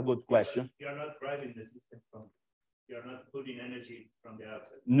really a good question. You're not driving the system you're not putting energy from the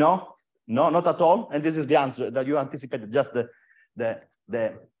outside. No, not at all. And this is the answer that you anticipated, just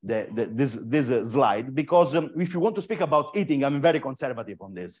this slide, because if you want to speak about heating, I'm very conservative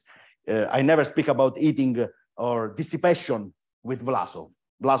on this. I never speak about heating or dissipation with Vlasov.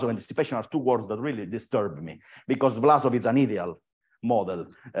 Vlasov and dissipation are two words that really disturb me, because Vlasov is an ideal model.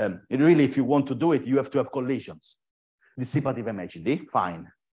 Really, if you want to do it, you have to have collisions. Dissipative MHD,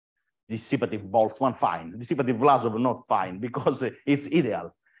 fine. Dissipative Boltzmann, fine. Dissipative Vlasov, not fine, because it's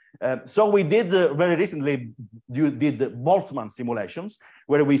ideal. So we did very recently, you did Boltzmann simulations,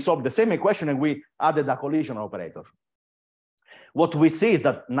 where we solved the same equation and we added a collision operator. what we see is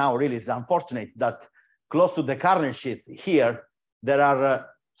that now really is unfortunate that close to the current sheet here, there are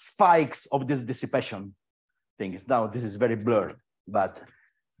spikes of this dissipation things. Now this is very blurred, but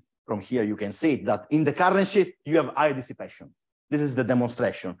from here you can see that in the current sheet, you have high dissipation. This is the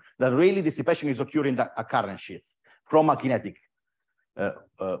demonstration that really dissipation is occurring in a current sheet from a kinetic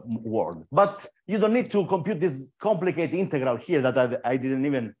world. But you don't need to compute this complicated integral here that I didn't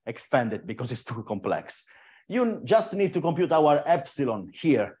even expand it because it's too complex. You just need to compute our epsilon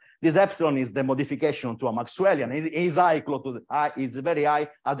here. This epsilon is the modification to a Maxwellian. Is high, close to the, is very high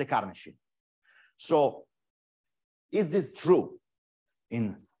at the current sheet. So is this true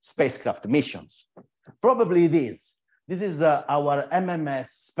in spacecraft missions? Probably it is. This is our MMS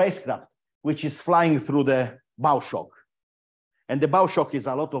spacecraft, which is flying through the bow shock. And the bow shock is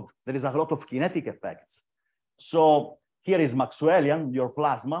there is a lot of kinetic effects. So here is Maxwellian, your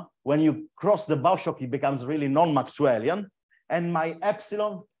plasma. When you cross the bow shock, it becomes really non-Maxwellian. And my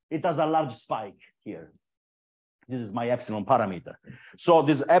epsilon, it has a large spike here. This is my epsilon parameter. So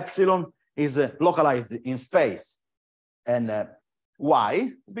this epsilon is localized in space. And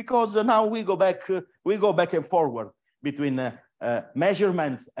why? Because now we go back and forward between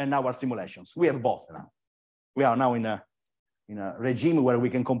measurements and our simulations. We have both now. We are now in a regime where we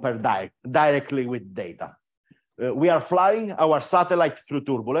can compare directly with data. We are flying our satellite through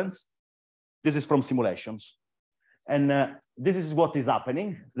turbulence. This is from simulations. And this is what is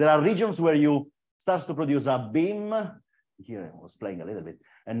happening. There are regions where you start to produce a beam. Here I was playing a little bit.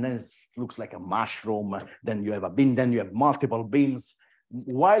 And then it looks like a mushroom. Then you have a beam, then you have multiple beams.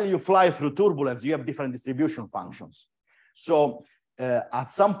 While you fly through turbulence, you have different distribution functions. So at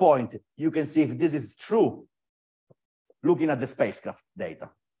some point, you can see if this is true, looking at the spacecraft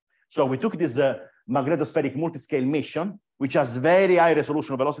data. So we took this magnetospheric multiscale mission, which has very high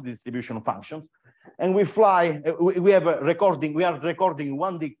resolution velocity distribution functions. And we fly, we are recording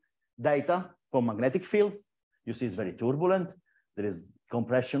 1D data from magnetic field. You see it's very turbulent. There is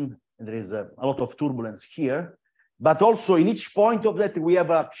compression, and there is a lot of turbulence here. But also in each point of that, we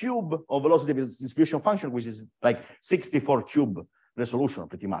have a cube of velocity distribution function, which is like 64 cube resolution,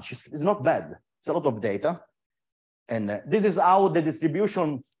 pretty much. It's not bad. It's a lot of data. And this is how the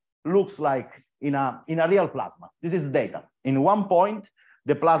distribution looks like in a real plasma. This is data. In one point,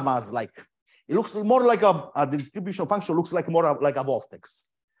 the plasma is like, it looks more like the distribution function looks like more like a vortex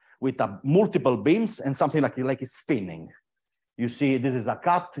with multiple beams and something like it's spinning. You see, this is a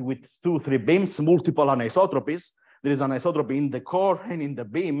cut with 2-3 beams, multiple anisotropies. There is an anisotropy in the core and in the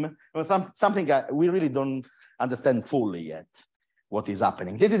beam. Something we really don't understand fully yet what is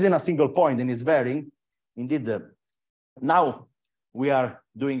happening. This is in a single point and is varying. Indeed, now we are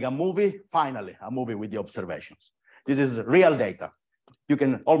doing a movie, finally, a movie with the observations. This is real data. You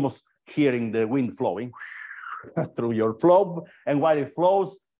can almost hearing the wind flowing through your probe. And while it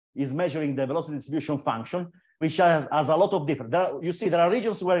flows, is measuring the velocity distribution function, which has a lot of different. You see, there are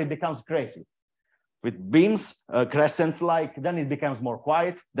regions where it becomes crazy. With beams, crescents-like, then it becomes more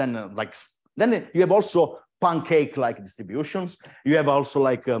quiet. Then you have also pancake-like distributions. You have also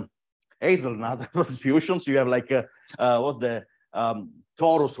like hazelnut distributions. You have like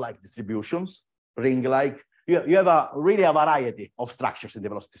torus-like distributions, ring-like. You have really a variety of structures in the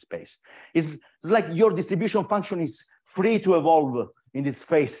velocity space. It's like your distribution function is free to evolve in this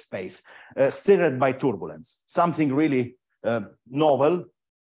phase space, stirred by turbulence, something really novel.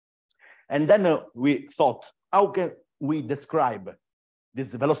 And then we thought, how can we describe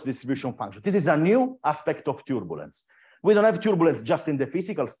this velocity distribution function? This is a new aspect of turbulence. We don't have turbulence just in the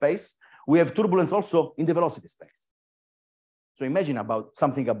physical space. We have turbulence also in the velocity space. So imagine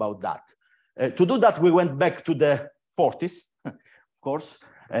something about that. To do that, we went back to the 40s, of course,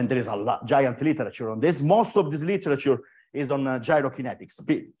 and there is a giant literature on this. Most of this literature is on gyrokinetics.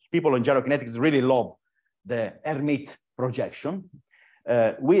 People on gyrokinetics really love the Hermite projection.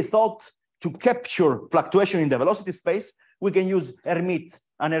 We thought to capture fluctuation in the velocity space, we can use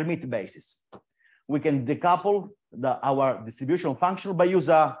an Hermite basis. We can decouple our distribution function by use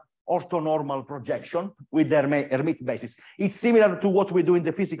a orthonormal projection with the Hermite basis. It's similar to what we do in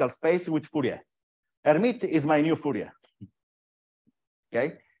the physical space with Fourier. Hermite is my new Fourier.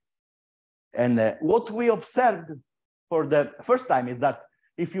 Okay. And what we observed for the first time is that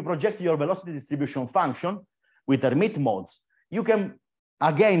if you project your velocity distribution function with Hermite modes, you can,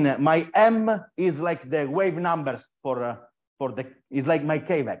 again, my M is like the wave numbers is like my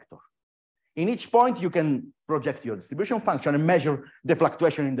K vector. In each point, you can project your distribution function and measure the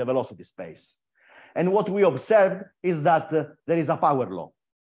fluctuation in the velocity space. And what we observed is that there is a power law.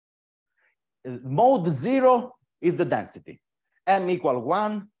 Mode 0 is the density. M =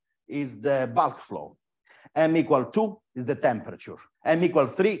 1 is the bulk flow. M = 2 is the temperature. M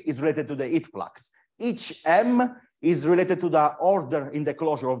equals 3 is related to the heat flux. Each M is related to the order in the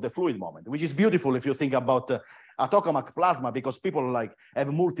closure of the fluid moment, which is beautiful if you think about a tokamak plasma, because people like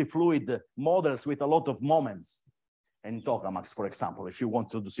have multi-fluid models with a lot of moments in tokamaks, for example, if you want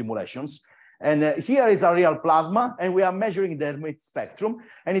to do simulations. And here is a real plasma, and we are measuring the Hermite spectrum,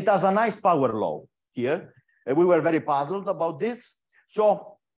 and it has a nice power law here. We were very puzzled about this.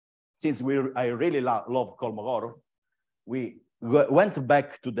 So since I really love Kolmogorov, we went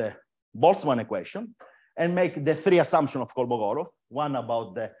back to the Boltzmann equation and make the 3 assumptions of Kolmogorov, one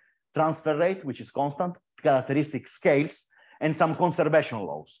about the transfer rate, which is constant, characteristic scales, and some conservation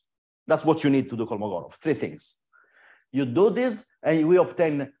laws. That's what you need to do Kolmogorov, 3 things. You do this, and we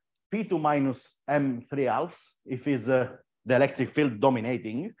obtain P2 minus M3 halves, if is the electric field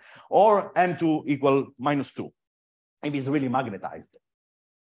dominating, or M2 equal minus 2, if it's really magnetized.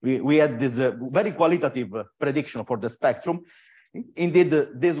 We had this very qualitative prediction for the spectrum. Indeed,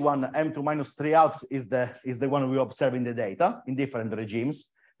 this one, M2 minus 3 halves, is the one we observe in the data in different regimes.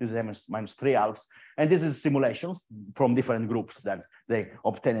 This is M minus 3 halves. And this is simulations from different groups that they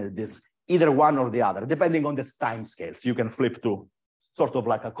obtained this, either one or the other, depending on the time scales. You can flip to sort of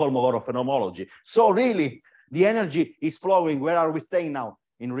like a Kolmogorov phenomenology. So really, the energy is flowing. Where are we staying now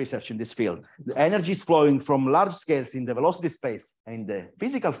in research in this field? The energy is flowing from large scales in the velocity space and the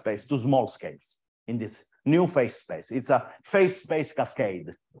physical space to small scales in this new phase space. It's a phase space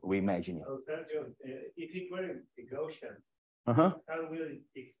cascade, we imagine it. So Sergio, if it were a Gaussian, how will it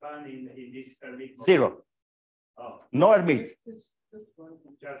expand in this Hermite? 0. Oh. No Hermite. Just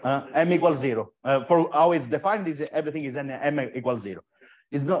M equals 0. For how it's defined, is everything is in M equals 0.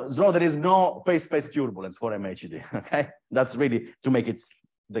 It's not, so there is no phase space turbulence for MHD. Okay, that's really to make it.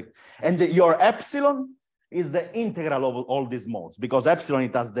 Your epsilon is the integral of all these modes, because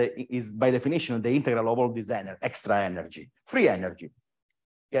epsilon is by definition the integral of all this extra energy, free energy.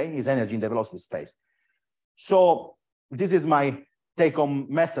 Okay, is energy in the velocity space. So this is my take-home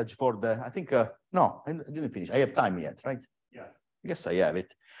message for the. I think no, I didn't finish. I have time yet, right? Yeah. Yes, I have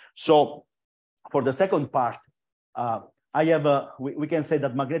it. So for the second part, I have we can say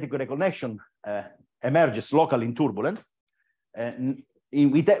that magnetic reconnection emerges locally in turbulence.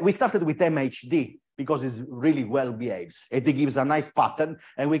 We started with MHD because it really well behaves. It gives a nice pattern,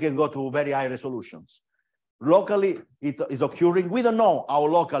 and we can go to very high resolutions. Locally, it is occurring. We don't know how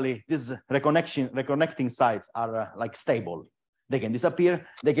locally these reconnecting sites are like stable. They can disappear.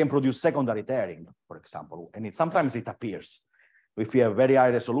 They can produce secondary tearing, for example, and sometimes it appears. If you have very high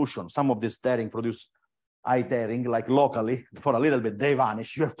resolution, some of this tearing produce high tearing, like locally, for a little bit, they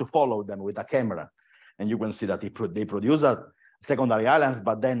vanish. You have to follow them with a camera. And you can see that they produce secondary islands,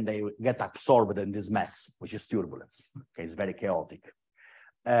 but then they get absorbed in this mess, which is turbulence. Okay, it's very chaotic.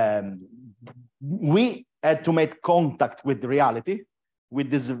 We had to make contact with reality, with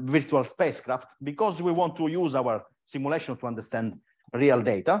this virtual spacecraft, because we want to use our simulation to understand real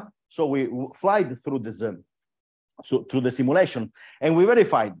data. So we fly through this, through the simulation, and we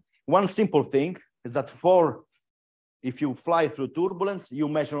verified one simple thing is that if you fly through turbulence, you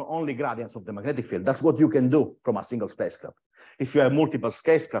measure only gradients of the magnetic field. That's what you can do from a single spacecraft. If you have multiple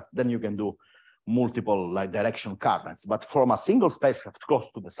spacecraft, then you can do multiple like direction currents. But from a single spacecraft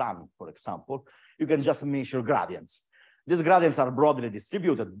close to the sun, for example, you can just measure gradients. These gradients are broadly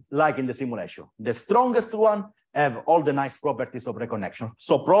distributed, like in the simulation. The strongest one have all the nice properties of reconnection.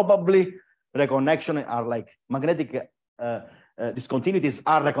 So probably reconnection are like magnetic discontinuities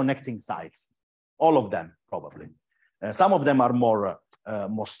are reconnecting sites. All of them, probably. Some of them are more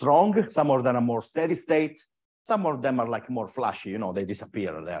strong. Some of them are more steady state. Some of them are like more flashy. You know, they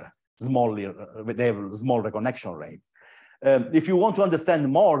disappear. They're small. They have small reconnection rates. If you want to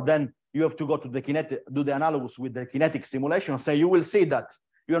understand more, then you have to go to the kinetic, do the analogous with the kinetic simulation. So you will see that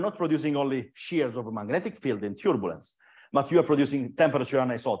you are not producing only shears of a magnetic field in turbulence, but you are producing temperature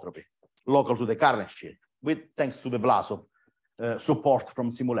anisotropy local to the current shear, with thanks to the Blasov support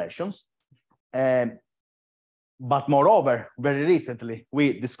from simulations. But moreover, very recently,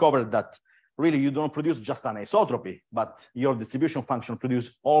 we discovered that really you don't produce just anisotropy, but your distribution function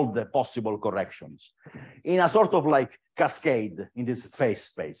produces all the possible corrections in a sort of like cascade in this phase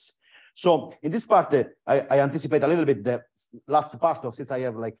space. So in this part, I anticipate a little bit the last part of, since I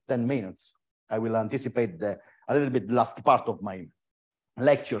have like 10 minutes, I will anticipate a little bit last part of my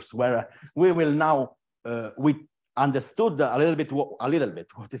lectures, where we will now, we understood a little bit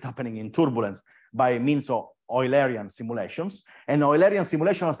what is happening in turbulence by means of Eulerian simulations. And Eulerian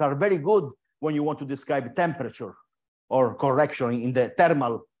simulations are very good when you want to describe temperature or correction in the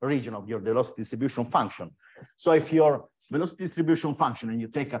thermal region of your velocity distribution function. So if your velocity distribution function, and you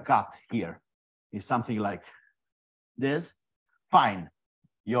take a cut here, is something like this, fine.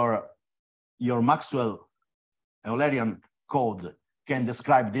 Your Maxwell Eulerian code can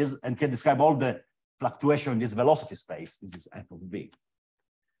describe this and can describe all the fluctuation in this velocity space. This is f of v.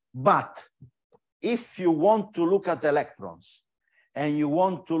 But if you want to look at electrons and you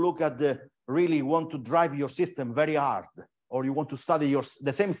want to look at the really want to drive your system very hard, or you want to study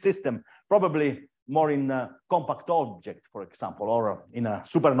the same system, probably more in a compact object, for example, or in a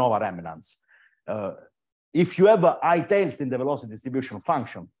supernova remnants. If you have high tails in the velocity distribution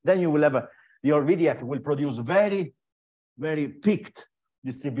function, then you will have your VDF will produce very, very peaked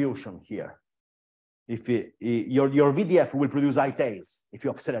distribution here. If your VDF will produce high tails if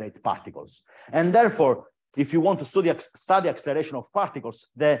you accelerate particles. And therefore, if you want to study acceleration of particles,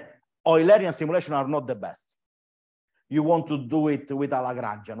 the Eulerian simulations are not the best. You want to do it with a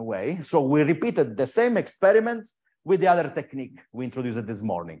Lagrangian way. So we repeated the same experiments with the other technique we introduced this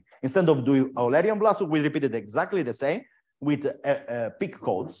morning. Instead of doing Eulerian blast, we repeated exactly the same with peak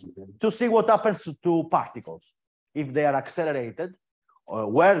codes to see what happens to particles if they are accelerated, or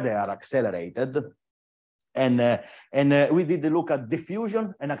where they are accelerated. And we did look at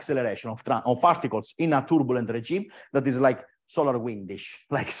diffusion and acceleration of particles in a turbulent regime that is like solar windish,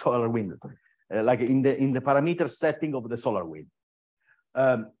 like solar wind, like in the parameter setting of the solar wind.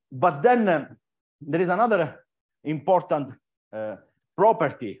 But then there is another important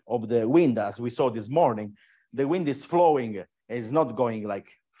property of the wind, as we saw this morning. The wind is flowing, it's not going like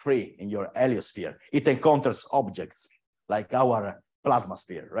free in your heliosphere. It encounters objects like our plasma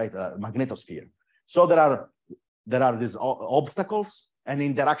sphere, right? Magnetosphere. So there are these obstacles, and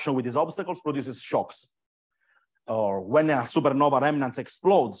interaction with these obstacles produces shocks. Or when a supernova remnants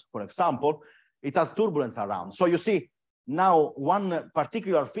explodes, for example, it has turbulence around. So you see now one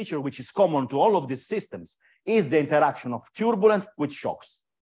particular feature which is common to all of these systems is the interaction of turbulence with shocks.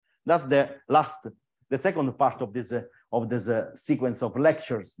 That's the second part of this sequence of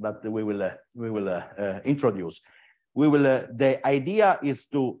lectures that we will introduce. The idea is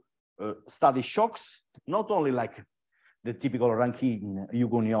to study shocks, not only like the typical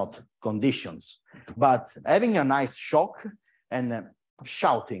Rankine-Hugoniot conditions, but having a nice shock and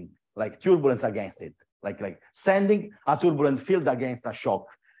shouting like turbulence against it, like sending a turbulent field against a shock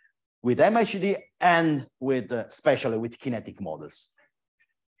with MHD and with especially with kinetic models.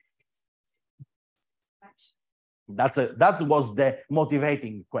 That was the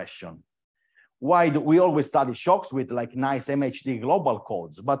motivating question. Why do we always study shocks with like nice MHD global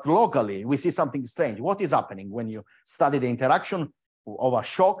codes, but locally we see something strange? What is happening when you study the interaction of a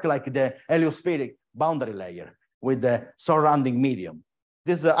shock like the heliospheric boundary layer with the surrounding medium?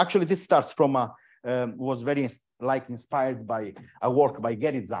 This actually this starts from was very inspired by a work by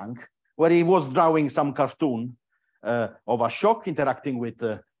Gary Zhang, where he was drawing some cartoon of a shock interacting with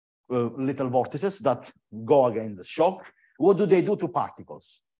little vortices that go against the shock. What do they do to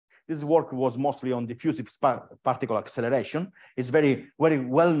particles? This work was mostly on diffusive particle acceleration. It's very, very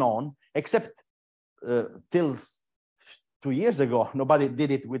well known, except till 2 years ago, nobody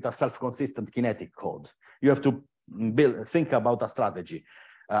did it with a self-consistent kinetic code. You have to think about a strategy.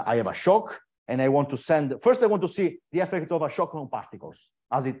 I have a shock, and I want to send. First, I want to see the effect of a shock on particles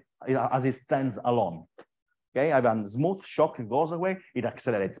as it stands alone. Okay, I have a smooth shock, it goes away, it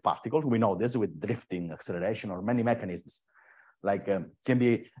accelerates particles. We know this with drifting acceleration or many mechanisms. Like can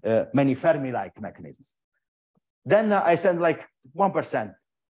be many Fermi-like mechanisms. Then I send like 1%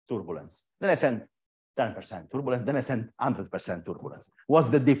 turbulence. Then I send 10% turbulence. Then I send 100% turbulence. What's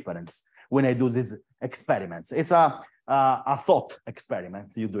the difference when I do these experiments? It's a thought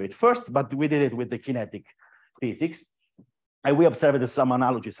experiment. You do it first, but we did it with the kinetic physics. And we observed some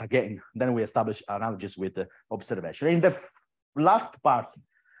analogies again. Then we established analogies with the observation. In the last part,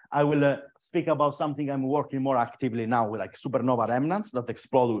 I will speak about something I'm working more actively now with, like supernova remnants that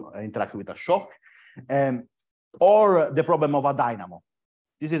explode and interact with a shock, or the problem of a dynamo.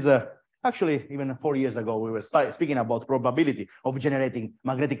 This is actually even 4 years ago, we were speaking about probability of generating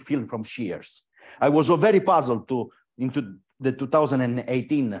magnetic field from shears. I was very puzzled into the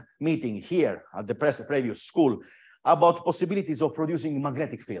 2018 meeting here at the previous school about possibilities of producing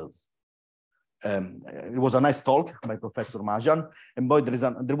magnetic fields. It was a nice talk by Professor Majan, and boy,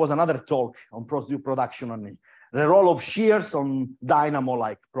 there was another talk on production on the role of shears on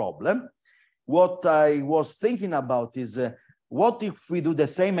dynamo-like problem. What I was thinking about is what if we do the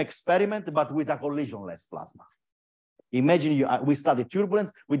same experiment but with a collisionless plasma? Imagine we study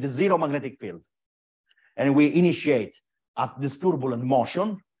turbulence with zero magnetic field, and we initiate at this turbulent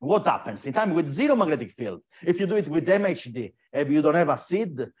motion. What happens in time with zero magnetic field? If you do it with MHD, if you don't have a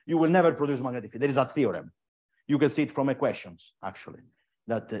seed, you will never produce magnetic field. There is a theorem. You can see it from equations, actually,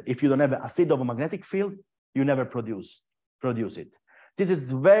 that if you don't have a seed of a magnetic field, you never produce it. This is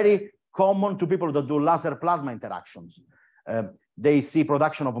very common to people that do laser plasma interactions. They see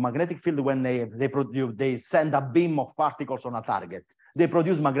production of a magnetic field when they send a beam of particles on a target. They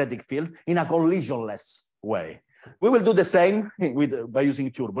produce magnetic field in a collisionless way. We will do the same by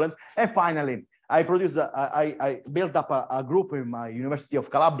using turbulence. And finally, I built up a group in my University of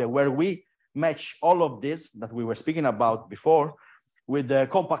Calabria where we match all of this that we were speaking about before with the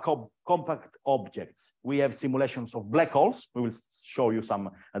compact objects. We have simulations of black holes. We will show you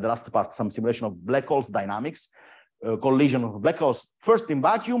some, at the last part, some simulation of black holes dynamics, collision of black holes, first in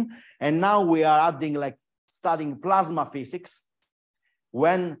vacuum, and now we are adding, like, studying plasma physics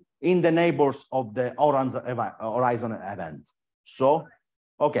when in the neighbors of the horizon event. So,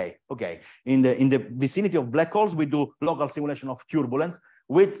 okay. In the vicinity of black holes, we do local simulation of turbulence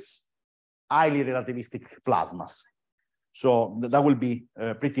with highly relativistic plasmas. So that will be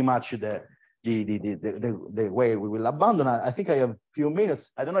pretty much the way we will abandon. I think I have a few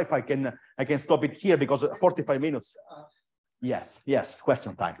minutes. I don't know if I can stop it here because 45 minutes. Yes,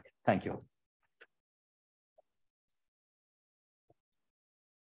 question time. Thank you.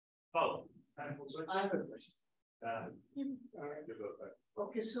 Oh, I have a question.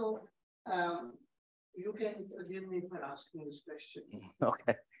 Okay, so you can forgive me for asking this question.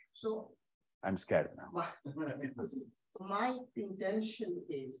 Okay. So I'm scared now. My intention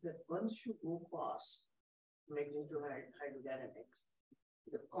is that once you go past magnetohydrodynamics,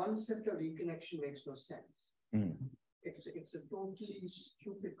 the concept of reconnection makes no sense. Mm. It's a totally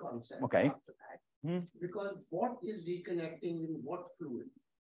stupid concept. Okay. After that, because what is reconnecting in what fluid?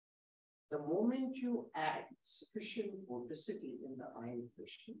 The moment you add sufficient vorticity in the ion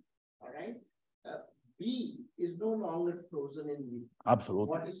fission, all right, B is no longer frozen in V. Absolutely.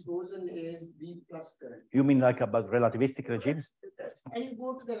 What is frozen is V plus current. You mean like about relativistic regimes? And you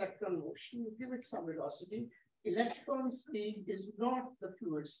go to the electron motion, you give it some velocity. Electron speed is not the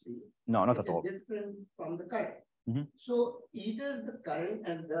fluid speed. No, not at all. Different from the current. Mm-hmm. So either the current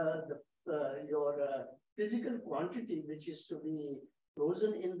and your physical quantity, which is to be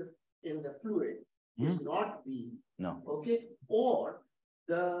frozen in the fluid, is not V. No. Okay, or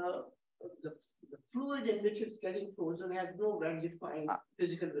the fluid in which it's getting frozen has no well-defined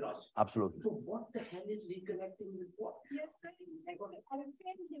physical velocity. Absolutely. So what the hell is reconnecting with what? Yes, sir.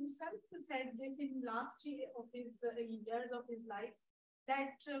 Alexei himself said this in last year of his years of his life,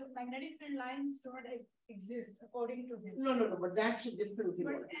 that magnetic field lines don't exist according to him. No, but that's a different thing.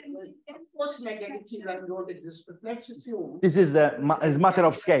 Of course, magnetic field lines don't exist, but let's assume this is a matter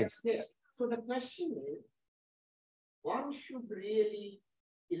of scales. Yes. So the question is, one should really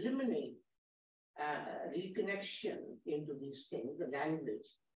eliminate reconnection into these things, the language,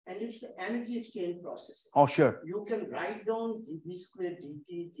 and it's the energy exchange process. Oh, sure. You can write down dV squared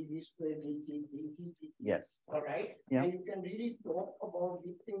dt, dV squared dt, dt. Yes. All right. Yeah. And you can really talk about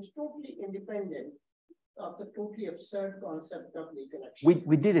these things totally independent of the totally absurd concept of reconnection.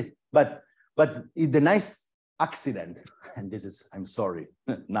 We did it, but the nice accident, and this is, I'm sorry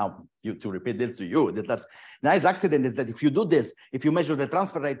now to repeat this to you, that nice accident is that if you do this, if you measure the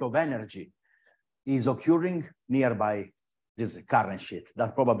transfer rate of energy, is occurring nearby this current sheet.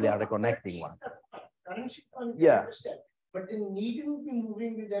 That's probably a reconnecting one. Current sheet, yeah. Understand. But they needn't be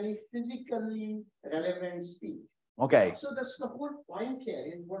moving with any physically relevant speed. Okay. So that's the whole point here.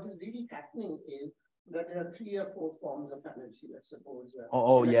 Is what is really happening is that there are 3 or 4 forms of energy. Let's suppose.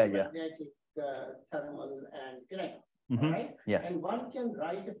 Yeah. Magnetic, thermal, and kinetic. Mm-hmm. All right. Yes. And one can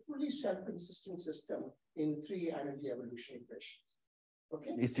write a fully self-consistent system in 3 energy evolution equations.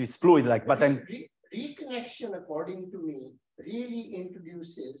 Okay. It's fluid, like, but I'm. Reconnection, according to me, really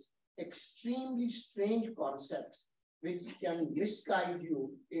introduces extremely strange concepts which can misguide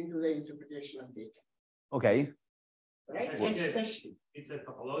you into the interpretation of data. Okay. Right? And especially. It's a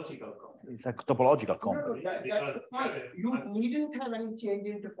topological concept. It's a topological concept. That's the point. You needn't have any change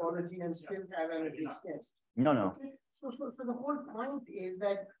in topology and still have energy exchange. No. Okay? So the whole point is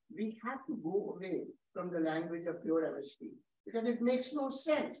that we have to go away from the language of pure MST because it makes no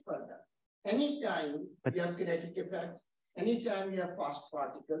sense further. Anytime you have kinetic effect, anytime you have fast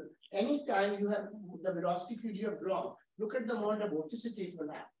particle, anytime you have the velocity field you have blocked, look at the amount of vorticity it will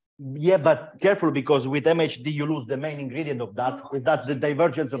have. Yeah, but careful, because with MHD you lose the main ingredient of that. That's the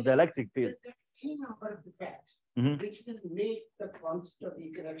divergence of the electric field. There are any number of effects which will make the concept of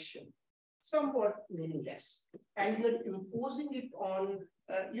reconnection somewhat meaningless. And you're imposing it on,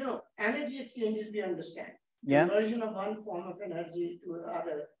 energy exchanges we understand. Yeah. Conversion of one form of energy to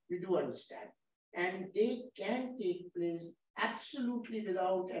another, we do understand. And they can take place absolutely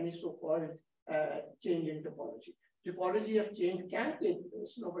without any so-called change in topology. Topology of change can take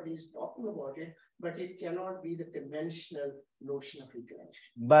place. Nobody is talking about it, but it cannot be the conventional notion of reconnection.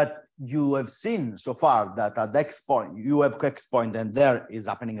 But you have seen so far that at X point, you have X point, and there is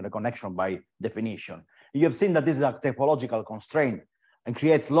happening a reconnection by definition. You have seen that this is a topological constraint and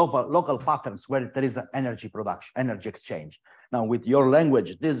creates local patterns where there is an energy production, energy exchange. Now, with your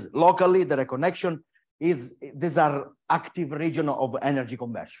language, this locally, the reconnection is, these are active region of energy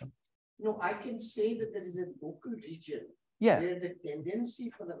conversion. No, I can say that there is a local region Yeah. where the tendency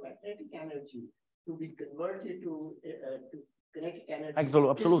for the magnetic energy to be converted to kinetic energy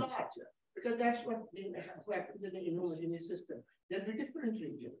Absolutely. is larger, because that's what happens in the inhomogeneous system. There'll be different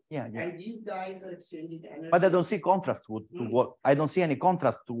regions. Yeah, yeah. And these guys are exchanging energy. But I don't see contrast to what I don't see any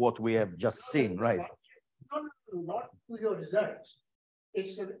contrast to what we have just seen, right? No, not to your results.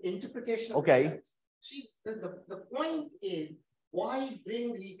 It's an interpretation of Okay. results. See, the point is, why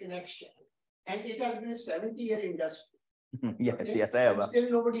bring reconnection? And it has been a 70-year industry. Yes, Okay? yes, I have. And still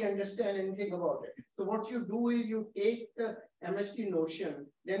nobody understands anything about it. So what you do is you take the MST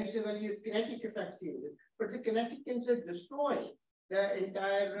notion, then you say, well, you kinetic effect field, but the kinetic can say destroy the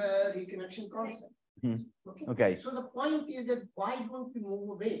entire reconnection concept. Hmm. Okay. Okay. So the point is that why don't we move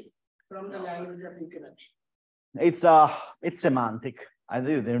away from the language of reconnection? It's semantic. I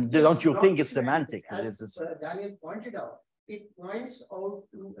do. Don't you think it's semantic? As Daniel pointed out, it points out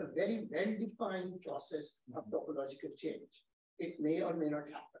to a very well-defined process of topological change. It may or may not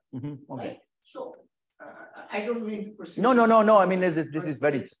happen. Okay. Right? So I don't mean to pursue. No. I mean, this is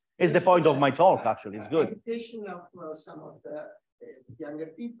very. It's the point of my talk. Actually, it's good. Education of some of the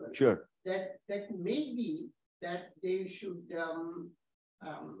younger people. Sure. That maybe that they should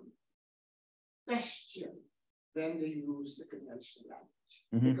question when they use the conventional language,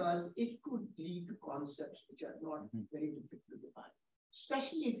 because it could lead to concepts which are not very difficult to define,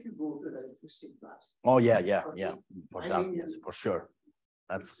 especially if you go to the linguistic class. Oh yeah. Okay. For I that, mean, yes, for sure.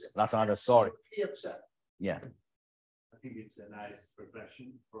 That's another story. Be upset. Yeah. I think it's a nice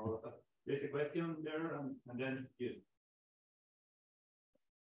reflection for all of us. There's a question there, and then you.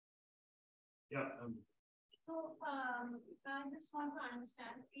 Yeah. So I just want to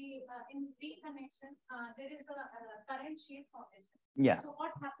understand in reconnection, there is a current sheet formation. Yeah. So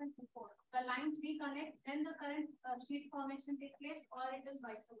what happens before the lines reconnect, then the current sheet formation takes place, or it is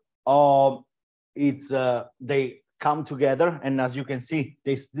vice versa? It's they come together, and as you can see,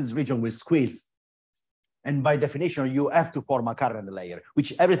 this region will squeeze. And by definition, you have to form a current layer,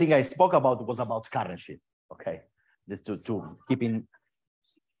 which everything I spoke about was about current sheet. Okay, this to keep in.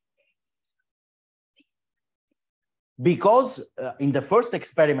 Because in the first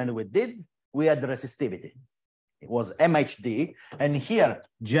experiment we did, we had the resistivity. It was MHD, and here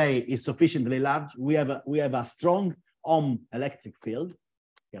J is sufficiently large. We have a strong ohm electric field,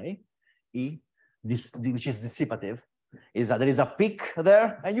 okay, E, which is dissipative. There is a peak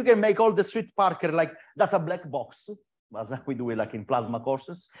there, and you can make all the Sweet Parker like that's a black box, as we do it like in plasma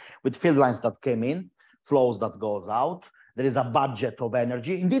courses, with field lines that came in, flows that goes out. There is a budget of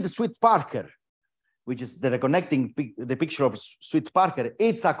energy. Indeed, Sweet Parker, which is the reconnecting the picture of Sweet Parker,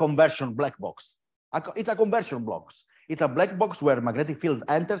 it's a conversion black box. It's a conversion box. It's a black box where magnetic field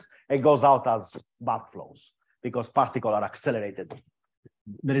enters and goes out as backflows because particles are accelerated.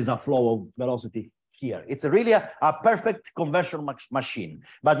 There is a flow of velocity here. It's really a perfect conversion machine,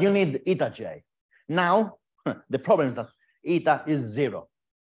 but you need eta J. Now, the problem is that eta is 0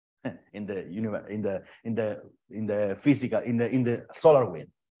 in the physical, in the solar wind.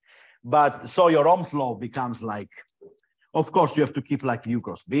 But so your Ohm's law becomes like, of course, you have to keep like U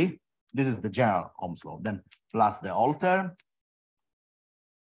cross B. This is the general Ohm's law, then plus the whole term.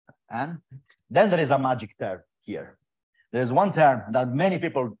 And then there is a magic term here. There is one term that many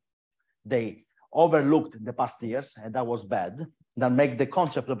people, they overlooked in the past years, and that was bad, that make the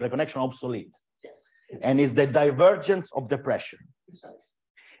concept of reconnection obsolete. And is the divergence of the pressure.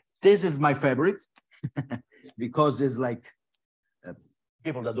 This is my favorite because it's like,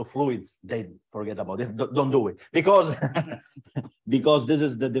 people that do fluids, they forget about this. Don't do it because because this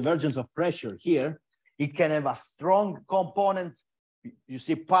is the divergence of pressure here. It can have a strong component, you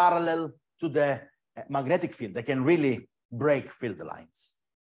see, parallel to the magnetic field. They can really break field lines.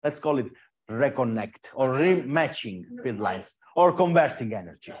 Let's call it reconnect or rematching field lines or converting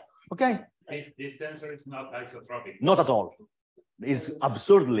energy. Okay. This tensor is not isotropic. Not at all. It's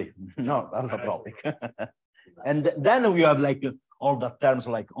absurdly not isotropic. And then we have like all the terms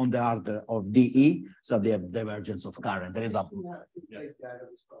like on the order of dE, so they have divergence of current. There is a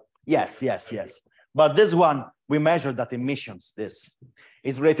yes. But this one, we measure that emissions. This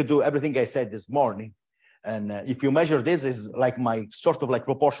is related to everything I said this morning. And if you measure this, is like my sort of like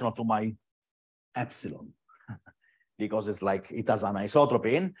proportional to my epsilon. because it's like it has an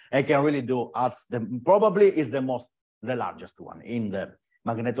isotropy in and can really do probably is the largest one in the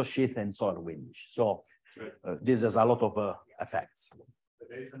magnetosheath and solar windish. So this has a lot of effects.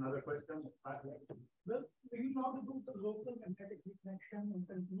 There is another question. Well, we talked about the local magnetic reconnection and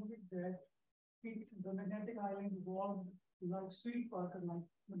concluded that the magnetic island evolved like sweet part of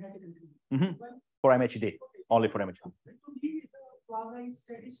magnetic Mm-hmm. For MHD, only for MHD. So he is a quasi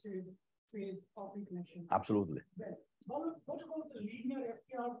steady state phase of reconnection. Absolutely. Well, what about the linear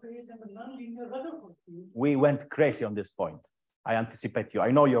FTR phase and the non-linear Rutherford phase? We went crazy on this point. I anticipate you.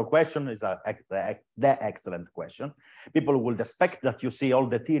 I know your question is the excellent question. People will expect that you see all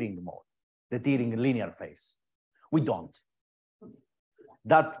the tearing mode, the tearing linear phase. We don't.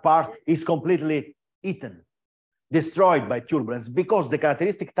 That part is completely eaten, destroyed by turbulence because the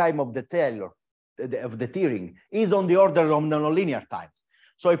characteristic time of the failure, of the tearing, is on the order of the nonlinear times.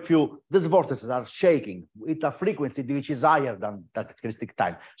 So if these vortices are shaking with a frequency which is higher than that characteristic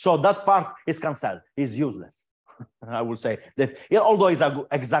time. So that part is cancelled, is useless. I would say that, although it's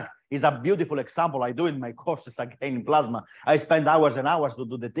a beautiful example I do in my courses again in plasma. I spend hours and hours to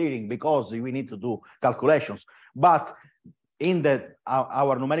do the tearing because we need to do calculations. But in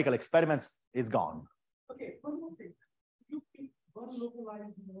our numerical experiments, it's gone. Okay, one more thing. You pick one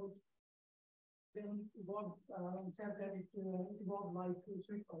localized mode, then evolved, said that it evolved like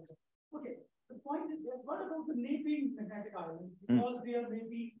sweet culture. Okay, the point is that what about the neighboring magnetic islands? Because there may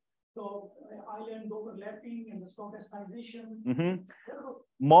be the island overlapping and the stochastization.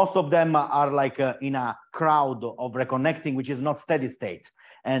 Most of them are like in a crowd of reconnecting, which is not steady state.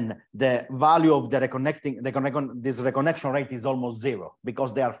 And the value of the this reconnection rate is almost zero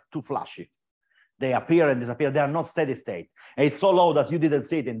because they are too flashy. They appear and disappear. They are not steady state. And it's so low that you didn't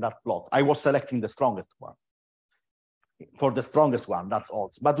see it in that plot. I was selecting the strongest one. For the strongest one, that's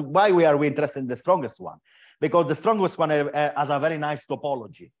odds. But why are we interested in the strongest one? Because the strongest one has a very nice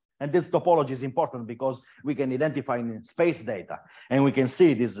topology. And this topology is important because we can identify in space data and we can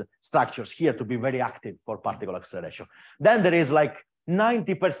see these structures here to be very active for particle acceleration. Then there is like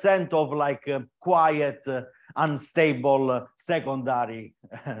 90% of like quiet, unstable, secondary,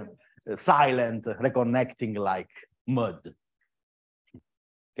 silent, reconnecting like mud.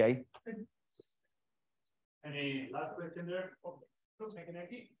 Okay. Any last question there? Okay. So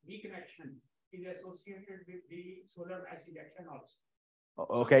magnetic reconnection is associated with the solar mass ejection also.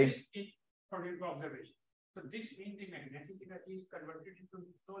 Okay. According to observation. So this means the magnetic energy is converted into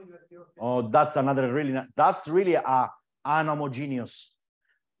solar energy. Oh, that's another that's really an homogeneous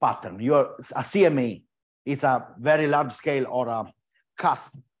pattern. A CME, it's a very large scale or a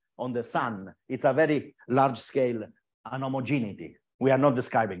cusp on the sun. It's a very large scale unhomogeneity. We are not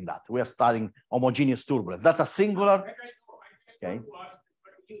describing that. We are studying homogeneous turbulence. That's a singular. Okay. What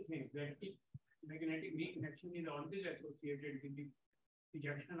do you think that magnetic reconnection is always associated with the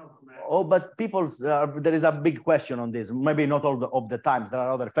ejection of mass? Oh, but there is a big question on this. Maybe not all of the times. There are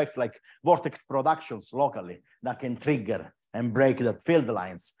other effects like vortex productions locally that can trigger and break the field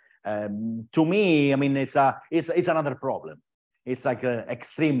lines. To me, I mean, it's another problem. It's like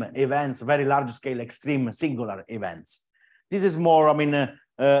extreme events, very large scale, extreme singular events. This is more, I mean,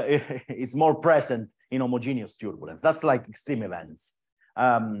 it's more present in homogeneous turbulence. That's like extreme events.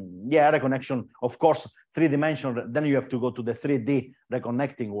 Yeah, reconnection, of course, three-dimensional, then you have to go to the 3D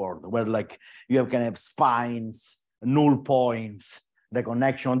reconnecting world where like you have kind of spines, null points,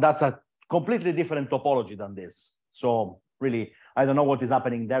 reconnection. That's a completely different topology than this. So really, I don't know what is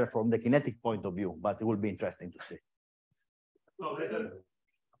happening there from the kinetic point of view, but it will be interesting to see.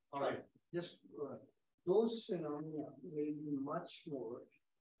 All right. Just those phenomena may be much more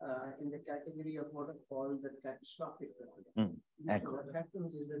in the category of what are called the catastrophic phenomena. What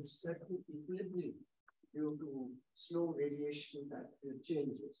happens is that certain equilibrium due to slow radiation that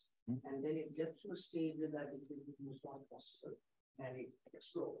changes, and then it gets to a stage where that equilibrium is not possible and it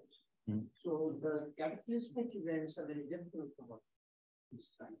explodes. So the cataclysmic events are very different from what this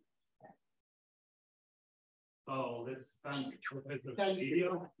time. So let's thank Professor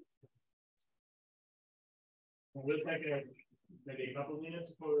Sergio. We'll take maybe a couple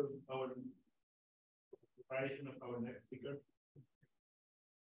minutes for our preparation of our next speaker.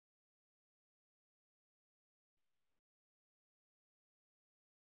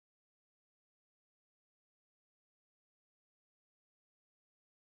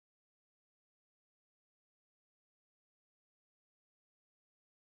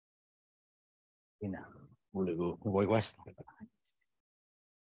 Vuoi questo?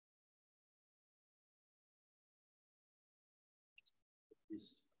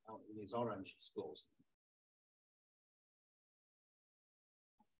 This orange is closed.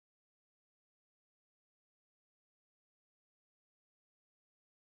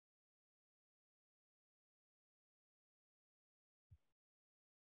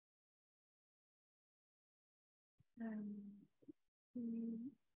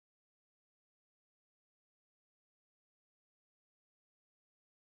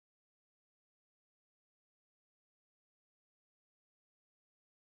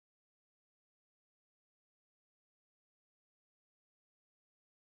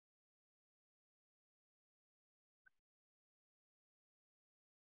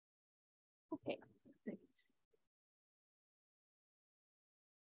 Okay, great.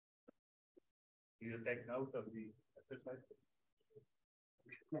 You take note of the exercise?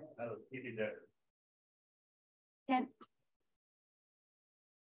 I'll keep it there. Can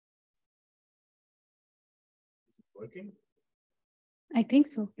Working? I think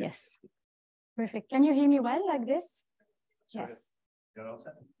so, yes. Perfect. Can you hear me well like this? Sure. Yes. You're all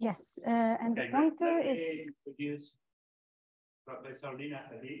set? Yes. And the Okay, pointer let me is introduce Professor Lina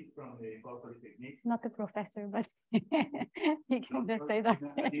Ali from the Ecole Polytechnique. not a professor, but you can just say that.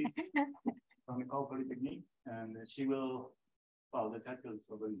 From Ecole Polytechnique, and she will, well, the title is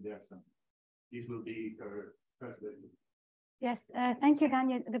already there, so this will be her first lecture. Yes, thank you,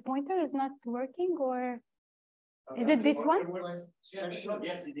 Daniel. The pointer is not working, or is it this one?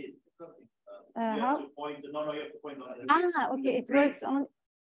 Yes, it is. How? No, you have to point on it. Ah, okay, it works on.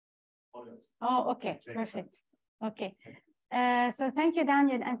 Oh, okay, perfect. Okay. So thank you,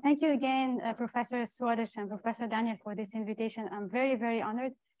 Daniel, and thank you again, Professor Swadesh and Professor Daniel, for this invitation. I'm very, very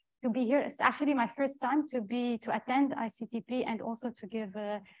honored to be here. It's actually my first time to attend ICTP and also to give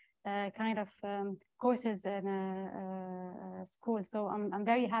kind of courses in school. So I'm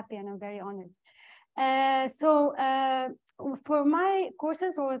very happy and I'm very honored. For my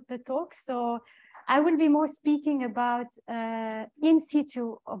courses or the talks, so I will be more speaking about in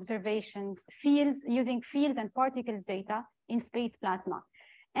situ observations, using fields and particles data in space plasma.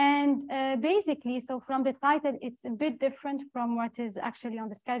 And basically, so from the title, it's a bit different from what is actually on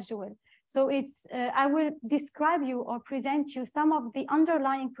the schedule. So it's, I will describe you or present you some of the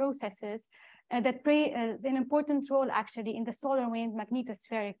underlying processes that play an important role actually in the solar wind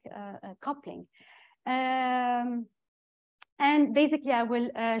magnetospheric coupling. And basically, I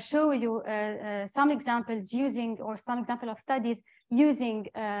will show you some examples using, or some example of studies using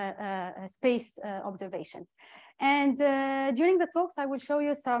space observations. And during the talks, I will show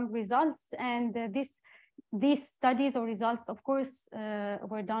you some results. And these studies or results, of course,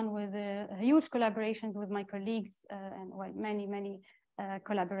 were done with huge collaborations with my colleagues and well, many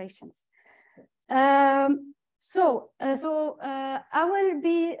collaborations. So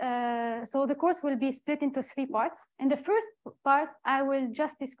the course will be split into 3 parts. In the first part, I will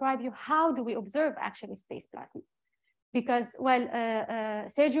just describe you how do we observe actually space plasma. Because, well,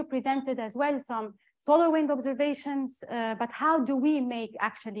 Sergio presented as well some solar wind observations, but how do we make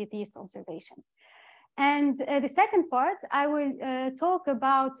actually these observations? And the second part, I will talk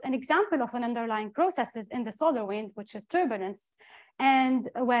about an example of an underlying processes in the solar wind, which is turbulence. And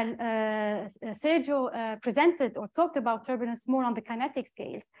well, Sergio presented or talked about turbulence more on the kinetic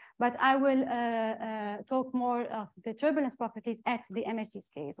scales, but I will talk more of the turbulence properties at the MHD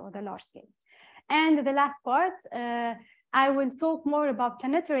scales or the large scale. And the last part, I will talk more about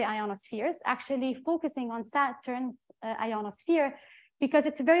planetary ionospheres, actually focusing on Saturn's ionosphere, because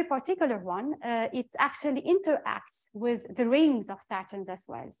it's a very particular one. It actually interacts with the rings of Saturn as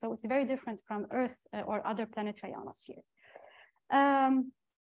well. So it's very different from Earth or other planetary ionospheres.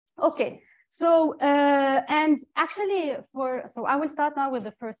 Okay, so and actually so I will start now with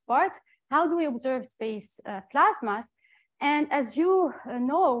the first part. How do we observe space plasmas? And as you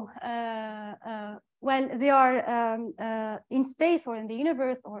know, well, they are in space or in the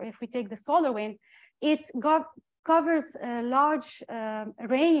universe, or if we take the solar wind, it covers a large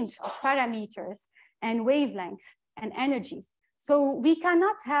range of parameters and wavelengths and energies. So we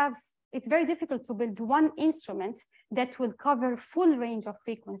cannot have, it's very difficult to build one instrument that will cover full range of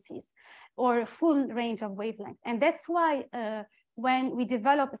frequencies or full range of wavelength. And that's why when we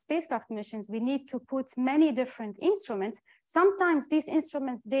develop spacecraft missions, we need to put many different instruments. Sometimes these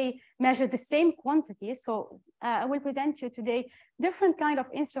instruments, they measure the same quantity. So I will present you today different kind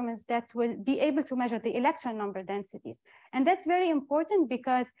of instruments that will be able to measure the electron number densities. And that's very important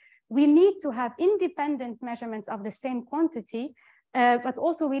because we need to have independent measurements of the same quantity, but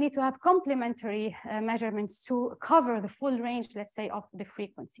also we need to have complementary measurements to cover the full range, let's say, of the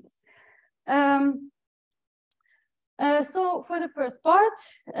frequencies. So for the first part,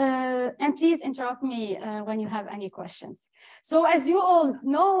 and please interrupt me when you have any questions. So as you all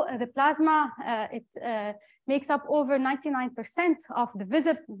know, the plasma, it makes up over 99% of the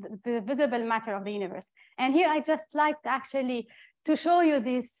visible matter of the universe. And here I just like actually to show you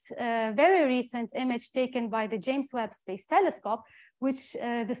this very recent image taken by the James Webb Space Telescope, which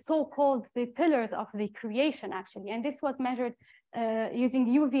the so-called the pillars of the creation actually. And this was measured using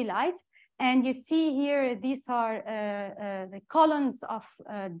UV light. And you see here, these are the columns of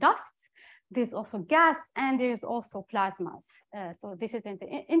dust. There's also gas, and there's also plasmas. So this is in the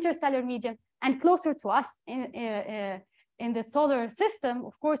interstellar medium, and closer to us in the solar system,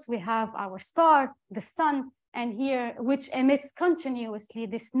 of course, we have our star, the sun, and here, which emits continuously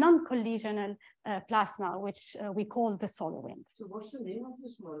this non-collisional plasma, which we call the solar wind. So what's the name of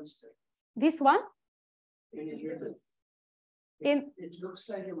this monster? This one? It looks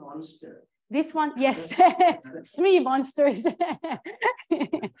like a monster. This one, yes, 3 monsters.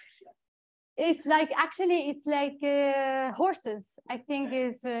 It's like, actually, it's like horses. I think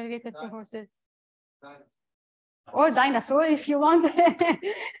is related to horses. Or dinosaur, if you want.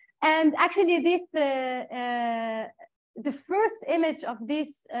 And actually, this the first image of this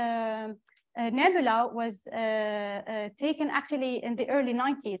nebula was taken actually in the early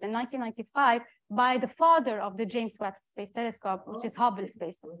 90s, in 1995, by the father of the James Webb Space Telescope, which is Hubble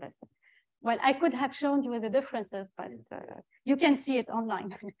Space Telescope. Well, I could have shown you the differences, but you can see it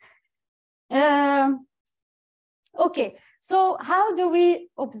online. Okay, so how do we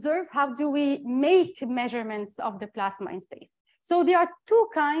observe, how do we make measurements of the plasma in space? So there are 2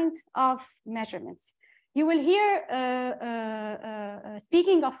 kinds of measurements. You will hear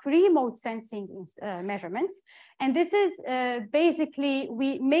speaking of remote sensing measurements, and this is basically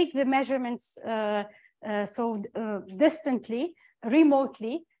we make the measurements distantly,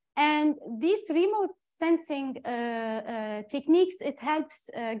 remotely, and these remote sensing techniques, it helps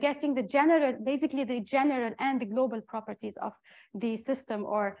getting the general, basically the general and the global properties of the system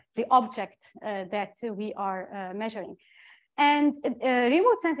or the object that we are measuring. And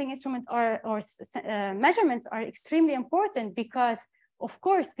remote sensing instruments or measurements are extremely important because, of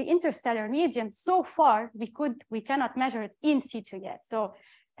course, the interstellar medium, so far, we cannot measure it in situ yet. So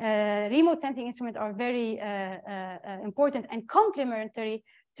remote sensing instruments are very important and complementary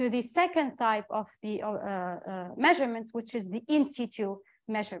to the second type of the measurements, which is the in situ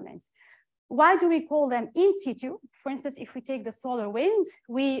measurements. Why do we call them in situ? For instance, if we take the solar wind,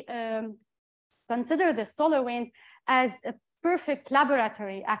 we consider the solar wind as a perfect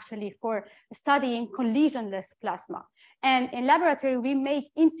laboratory actually for studying collisionless plasma. And in laboratory, we make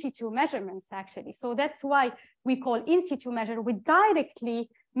in situ measurements actually. So that's why we call in situ measure. We directly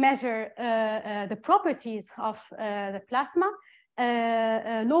measure the properties of the plasma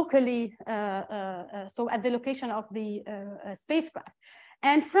locally, so at the location of the spacecraft.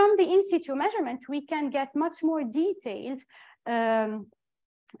 And from the in situ measurement, we can get much more detailed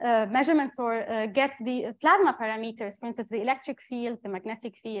measurements or get the plasma parameters, for instance, the electric field, the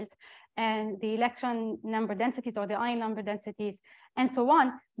magnetic field, and the electron number densities or the ion number densities, and so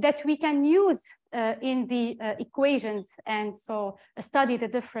on, that we can use in the equations and so study the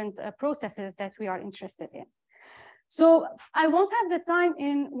different processes that we are interested in. So I won't have the time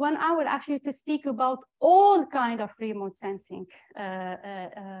in 1 hour actually to speak about all kind of remote sensing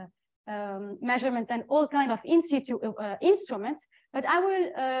measurements and all kind of in situ instruments, but I will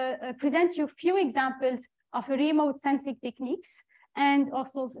present you a few examples of remote sensing techniques and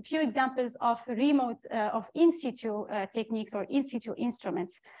also a few examples of remote of in situ techniques or in situ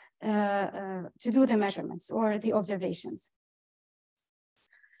instruments to do the measurements or the observations.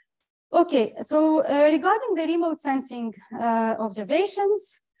 Okay, so regarding the remote sensing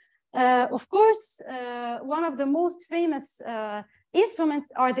observations, of course, one of the most famous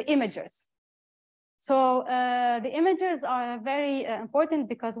instruments are the imagers. So the imagers are very important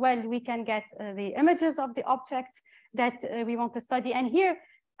because, well, we can get the images of the objects that we want to study. And here,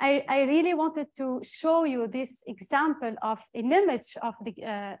 I really wanted to show you this example of an image of the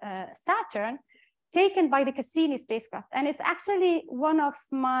Saturn taken by the Cassini spacecraft. And it's actually one of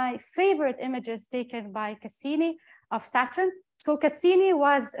my favorite images taken by Cassini of Saturn. So Cassini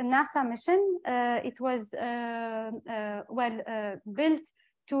was a NASA mission. It was built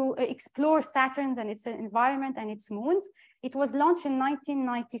to explore Saturn and its environment and its moons. It was launched in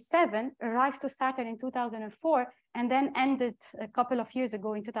 1997, arrived to Saturn in 2004, and then ended a couple of years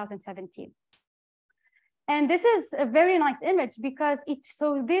ago in 2017. And this is a very nice image because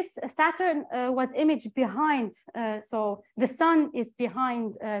this Saturn was imaged behind, so the sun is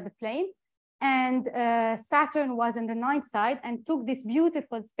behind the plane, and Saturn was in the night side and took this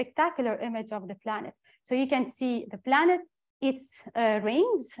beautiful, spectacular image of the planet. So you can see the planet, its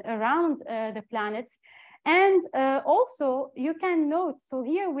rings around the planets, and also you can note, so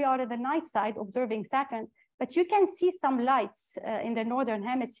here we are at the night side observing Saturn, but you can see some lights in the northern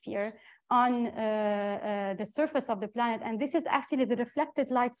hemisphere on the surface of the planet. And this is actually the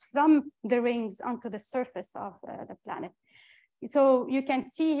reflected lights from the rings onto the surface of the planet. So you can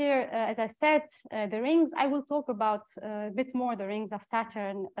see here, as I said, the rings. I will talk about a bit more the rings of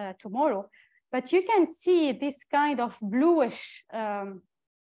Saturn tomorrow, but you can see this kind of bluish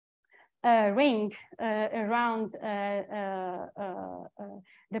ring around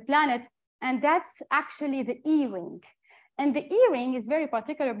the planet, and that's actually the E ring. And the E ring is very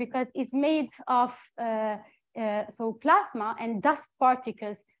particular because it's made of so plasma and dust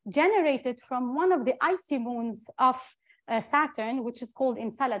particles generated from one of the icy moons of Saturn, which is called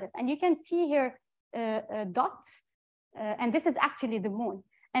Enceladus. And you can see here a dot, and this is actually the moon.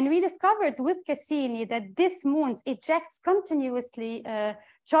 And we discovered with Cassini that this moon ejects continuously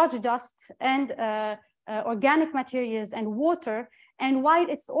charged dust and organic materials and water. And while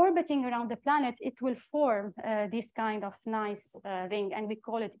it's orbiting around the planet, it will form this kind of nice ring. And we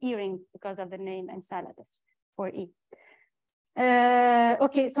call it E-ring because of the name Enceladus for E.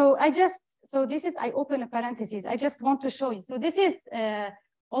 Okay, so this is, I open a parenthesis. I just want to show you. So this is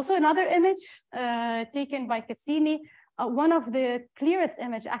also another image taken by Cassini. One of the clearest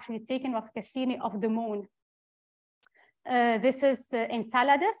image actually taken of Cassini of the moon. This is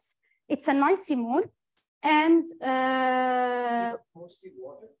Enceladus. It's an icy moon, and mostly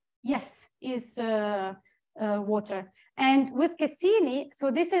water. Yes, is water. And with Cassini,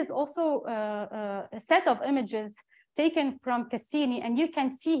 so this is also a set of images taken from Cassini, and you can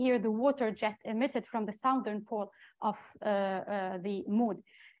see here the water jet emitted from the southern pole of the moon.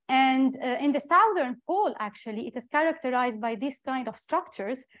 And in the southern pole, actually, it is characterized by this kind of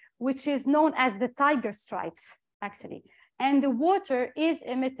structures, which is known as the tiger stripes, actually. And the water is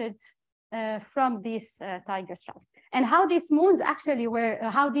emitted from these tiger stripes. And how these moons actually were,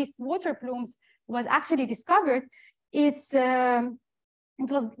 how these water plumes was actually discovered, it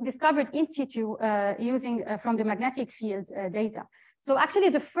was discovered in situ using from the magnetic field data. So actually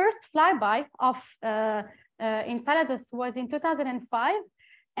the first flyby of Enceladus was in 2005.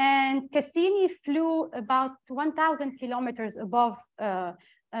 And Cassini flew about 1,000 kilometers above the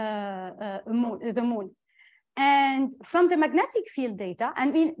moon. And from the magnetic field data, I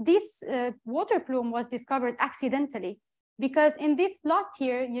mean, this water plume was discovered accidentally, because in this plot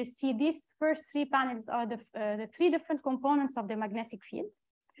here, you see these first three panels are the three different components of the magnetic field.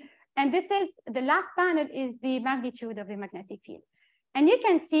 And this is, the last panel is the magnitude of the magnetic field. And you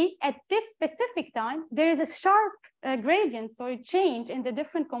can see at this specific time, there is a sharp gradient or a change in the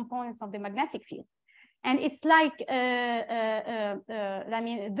different components of the magnetic field. And it's like, I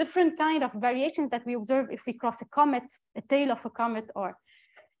mean, a different kind of variations that we observe if we cross a comet, a tail of a comet, or.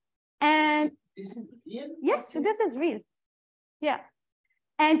 And This is real? yes, this is real. Yeah.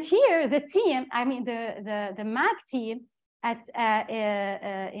 And here the team, I mean, the MAG team at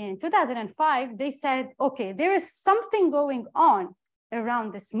in 2005, they said, okay, there is something going on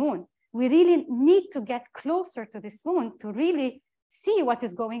around this moon. We really need to get closer to this moon to really see what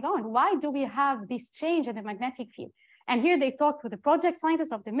is going on. Why do we have this change in the magnetic field? And here they talked with the project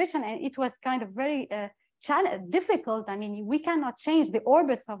scientists of the mission, and it was kind of very difficult. I mean, we cannot change the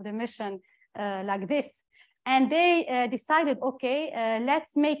orbits of the mission like this. And they decided, okay,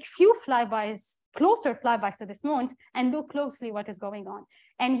 let's make few flybys, closer flybys to this moon, and look closely what is going on.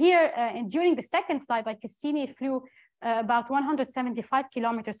 And here, during the second flyby, Cassini flew about 175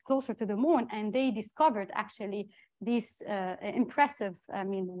 kilometers closer to the moon, and they discovered actually these impressive, I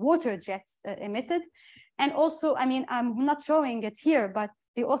mean, water jets emitted. And also, I mean, I'm not showing it here, but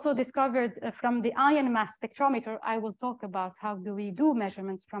they also discovered from the ion mass spectrometer, I will talk about how do we do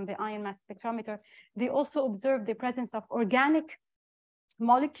measurements from the ion mass spectrometer. They also observed the presence of organic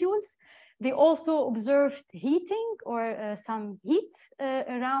molecules. They also observed heating or some heat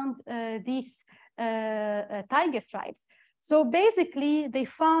around these tiger stripes. So basically, they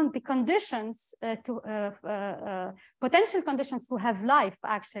found the conditions potential conditions to have life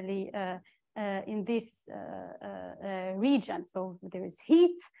actually in this region. So there is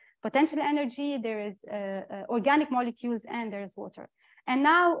heat, potential energy, there is organic molecules, and there is water. And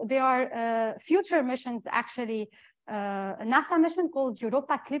now there are future missions, actually, a NASA mission called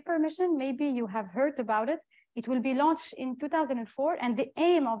Europa Clipper mission. Maybe you have heard about it. It will be launched in 2004, and the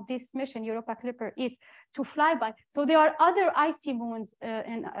aim of this mission, Europa Clipper, is to fly by. So there are other icy moons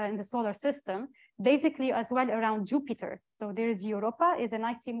in the solar system, basically as well around Jupiter. So there is Europa, is an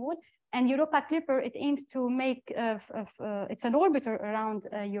icy moon, and Europa Clipper, it aims to make, it's an orbiter around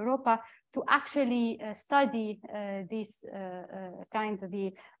Europa to actually study this kind of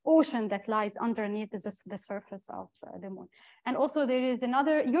the ocean that lies underneath the surface of the moon. And also there is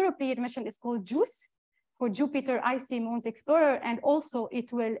another European mission, it's called JUICE, for Jupiter Icy Moons Explorer. And also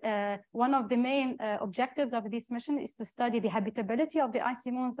it will, one of the main objectives of this mission is to study the habitability of the icy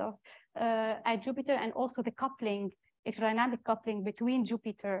moons of at Jupiter, and also the coupling electrodynamic coupling between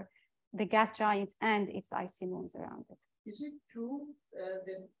Jupiter, the gas giant, and its icy moons around it. Is it true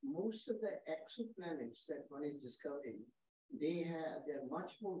that most of the exoplanets that one is discovering, they're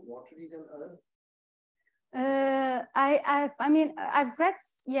much more watery than Earth? I mean, I've read,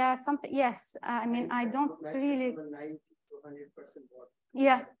 yeah, something, yes. I mean, I don't really. 90 to 100% water.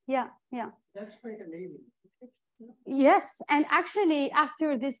 Yeah. That's quite amazing. Yes, and actually,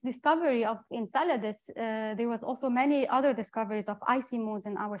 after this discovery of Enceladus, there was also many other discoveries of icy moons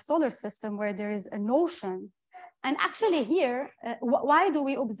in our solar system where there is an ocean. And actually here, why do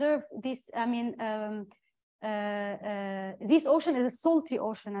we observe this? I mean, this ocean is a salty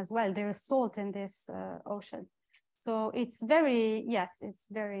ocean as well. There is salt in this ocean. So it's very, yes, it's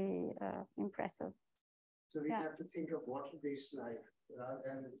very impressive. So we have to think of water-based life rather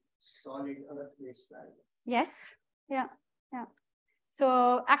than solid earth-based life. Yes, yeah.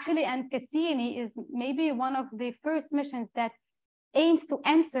 So actually, and Cassini is maybe one of the first missions that aims to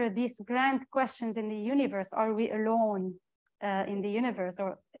answer these grand questions in the universe. Are we alone in the universe,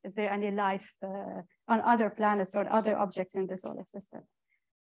 or is there any life on other planets or other objects in the solar system?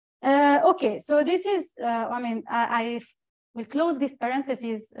 Okay, so this is, I mean, I will close this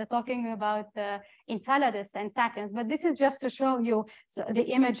parenthesis talking about Enceladus and Saturn, but this is just to show you the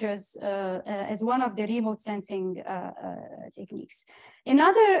images as one of the remote sensing techniques.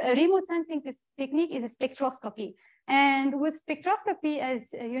 Another remote sensing technique is spectroscopy. And with spectroscopy,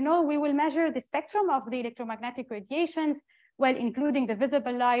 as you know, we will measure the spectrum of the electromagnetic radiations, well, including the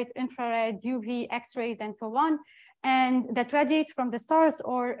visible light, infrared, UV, X-rays, and so on, and that radiates from the stars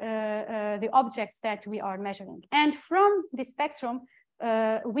or the objects that we are measuring. And from the spectrum,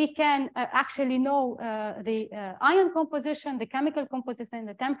 we can actually know the ion composition, the chemical composition,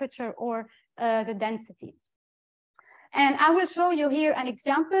 the temperature, or the density. And I will show you here an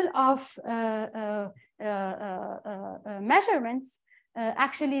example of measurements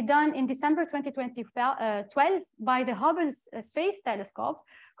actually done in December 2012 by the Hubble Space Telescope,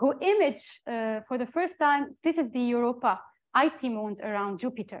 who imaged for the first time, this is the Europa icy moons around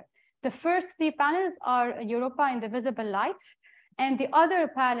Jupiter. The first 3 panels are Europa in the visible light, and the other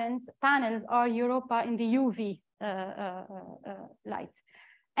panels are Europa in the UV light.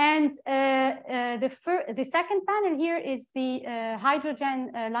 And the second panel here is the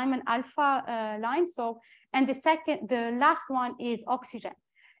hydrogen Lyman alpha line. So, and the last one is oxygen.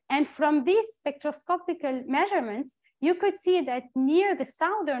 And from these spectroscopical measurements, you could see that near the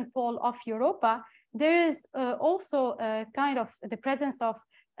southern pole of Europa, there is also kind of the presence of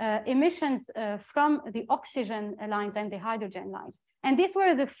emissions from the oxygen lines and the hydrogen lines. And these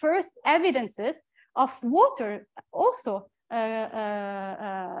were the first evidences of water also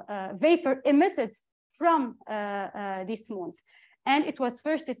vapor emitted from these moons. And it was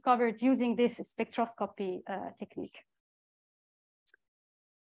first discovered using this spectroscopy technique.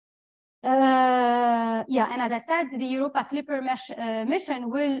 Yeah, and as I said, the Europa Clipper mission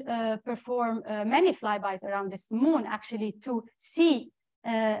will perform many flybys around this moon, actually, to see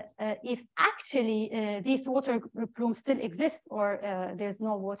if actually these water plumes still exist, or there's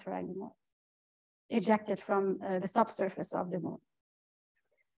no water anymore ejected from the subsurface of the moon.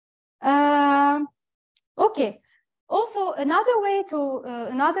 Okay. Also, another way to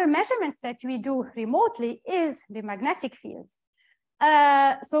another measurements that we do remotely is the magnetic fields.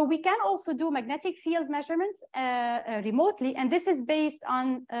 So we can also do magnetic field measurements remotely, and this is based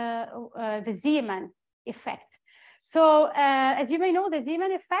on the Zeeman effect. So as you may know, the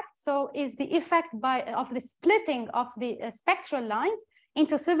Zeeman effect is the effect of the splitting of the spectral lines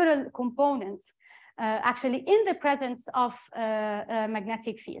into several components, actually in the presence of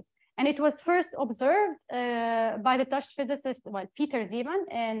magnetic fields. And it was first observed by the Dutch physicist, Peter Zeeman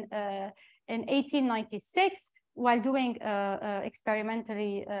in 1896, while doing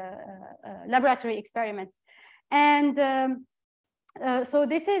laboratory experiments. And so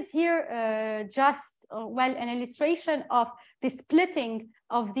this is here just, an illustration of the splitting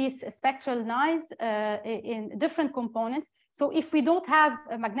of these spectral lines in different components. So if we don't have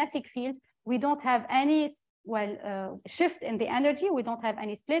a magnetic field, we don't have any shift in the energy, we don't have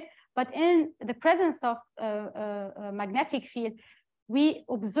any split, but in the presence of a magnetic field, we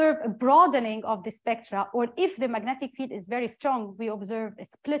observe a broadening of the spectra, or if the magnetic field is very strong, we observe a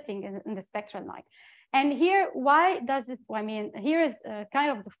splitting in the spectral line. And here, why does it, here is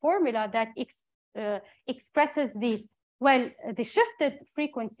kind of the formula that expresses the shifted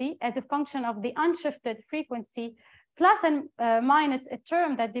frequency as a function of the unshifted frequency, plus and minus a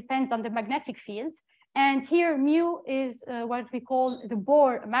term that depends on the magnetic fields. And here mu is what we call the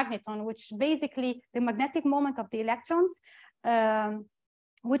Bohr magneton, which basically the magnetic moment of the electrons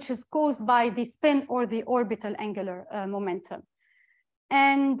which is caused by the spin or the orbital angular momentum.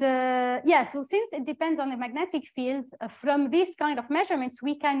 And yeah, so since it depends on the magnetic field, from these kind of measurements,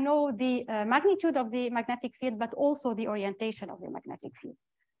 we can know the magnitude of the magnetic field, but also the orientation of the magnetic field.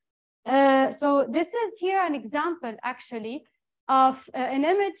 So this is here an example, actually, of an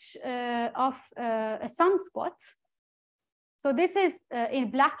image of a sunspot. So this is in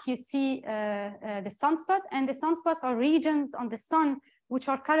black, you see the sunspot, and the sunspots are regions on the sun which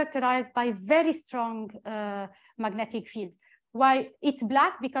are characterized by very strong magnetic field. Why it's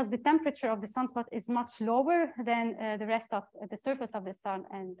black? Because the temperature of the sunspot is much lower than the rest of the surface of the sun,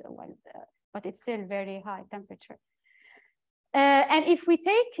 and well, but it's still very high temperature. And if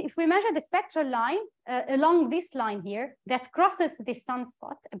we measure the spectral line along this line here that crosses the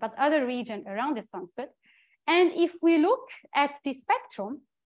sunspot, but other region around the sunspot, and if we look at the spectrum,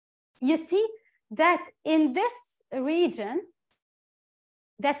 you see that in this region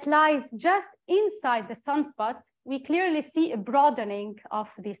that lies just inside the sunspot, we clearly see a broadening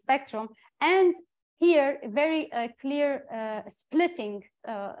of the spectrum, and here very clear splitting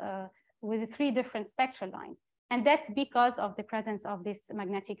with the three different spectral lines. And that's because of the presence of this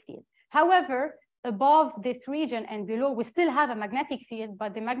magnetic field. However, above this region and below, we still have a magnetic field,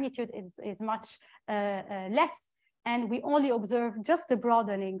 but the magnitude is much less, and we only observe just the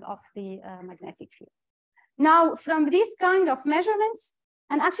broadening of the magnetic field. Now, from these kind of measurements,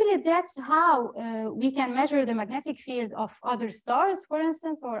 and actually that's how we can measure the magnetic field of other stars, for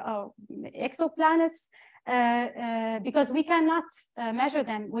instance, or exoplanets, because we cannot measure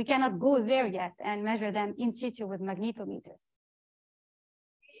them, we cannot go there yet and measure them in situ with magnetometers.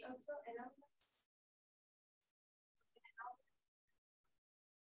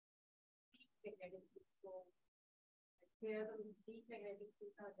 Where the deep magnetic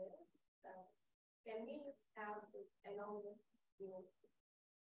fields are there, can we have this anomalous?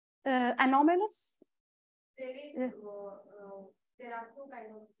 Anomalous? There is, there are two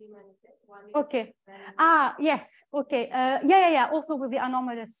kinds of Z manifest. One is okay. Yes. Okay. Yeah. Also with the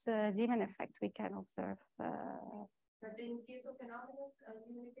anomalous Zeeman effect, we can observe. But in case of anomalous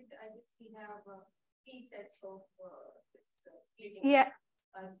Zeeman effect, I guess we have three sets of this splitting. Yeah.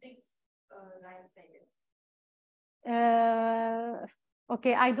 6 lines, I guess.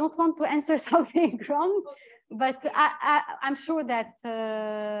 Okay, I don't want to answer something wrong, but I'm sure that,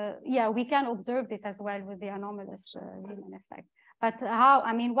 yeah, we can observe this as well with the anomalous Zeeman effect. But how,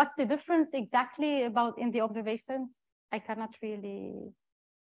 I mean, what's the difference exactly about in the observations? I cannot really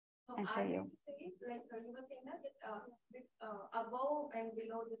answer you. Like you were saying that above and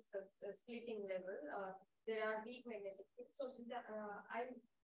below this splitting level, there are weak magnetic fields. So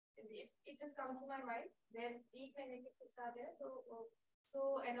it just comes to my mind that weak magnetic fields are there.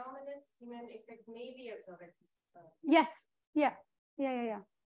 So anomalous Zeeman effect may be observed. Yes. Yeah.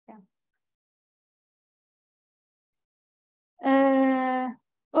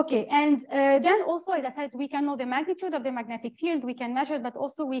 Okay, and then also, as I said, we can know the magnitude of the magnetic field, we can measure, but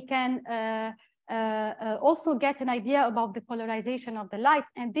also we can also get an idea about the polarization of the light,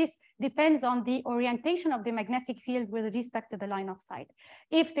 and this depends on the orientation of the magnetic field with respect to the line of sight.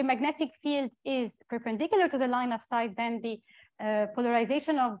 If the magnetic field is perpendicular to the line of sight, then the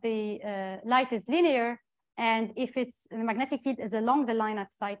polarization of the light is linear, and if the magnetic field is along the line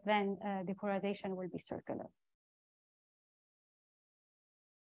of sight, then the polarization will be circular.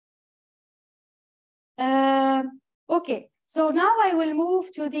 Okay, so now I will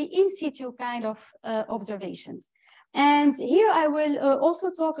move to the in situ kind of observations. And here I will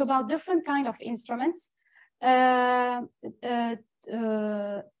also talk about different kind of instruments. And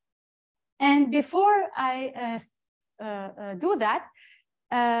before I do that,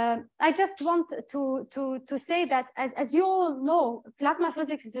 I just want to say that as you all know, plasma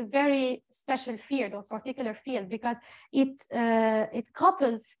physics is a very special field or particular field because it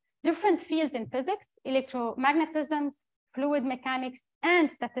couples different fields in physics, electromagnetisms, fluid mechanics,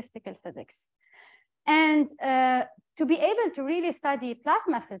 and statistical physics. And to be able to really study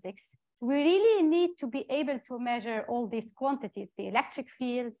plasma physics, we really need to be able to measure all these quantities, the electric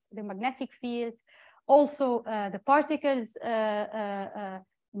fields, the magnetic fields, also the particles,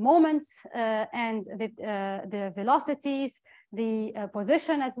 moments, and the velocities, the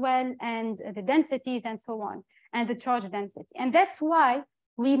position as well, and the densities, and so on, and the charge density. And that's why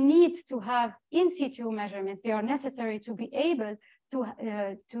we need to have in situ measurements. They are necessary to be able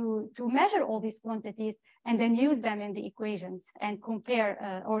to measure all these quantities and then use them in the equations and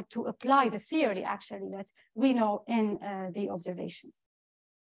compare or to apply the theory actually that we know in the observations.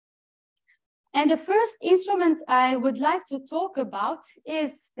 And the first instrument I would like to talk about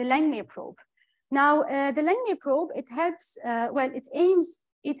is the Langley probe. Now, the Langley probe, it helps, well, it aims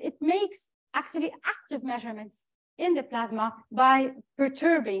it makes actually active measurements in the plasma by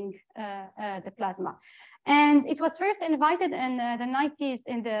perturbing the plasma. And it was first invited in the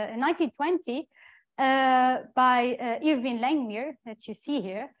 1920 by Irving Langmuir, that you see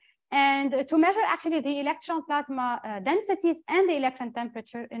here, and to measure actually the electron plasma densities and the electron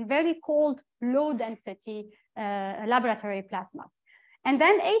temperature in very cold, low density laboratory plasmas. And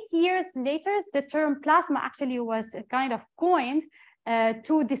then 8 years later, the term plasma actually was kind of coined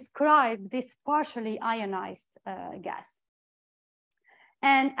to describe this partially ionized gas.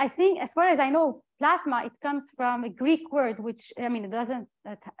 And I think, as far as I know, plasma, it comes from a Greek word, which, I mean, it doesn't,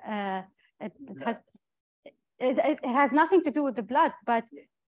 it has nothing to do with the blood, but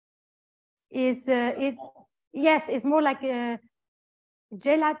is more like a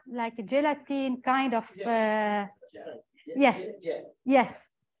gelatin kind of, yes.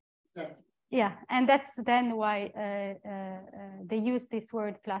 Yeah, and that's then why they use this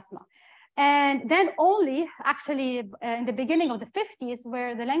word plasma. And then only actually in the beginning of the 50s,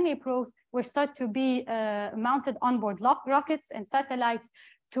 where the Langmuir probes were started to be mounted onboard rockets and satellites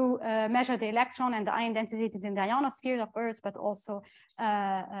to measure the electron and the ion densities in the ionosphere of Earth, but also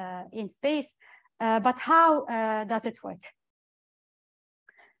in space. But how does it work?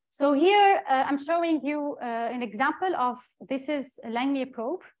 So here I'm showing you an example of, this is a Langmuir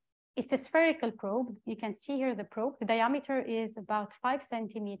probe. It's a spherical probe. You can see here the probe. The diameter is about 5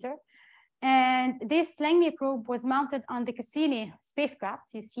 centimeters. And this Langmuir probe was mounted on the Cassini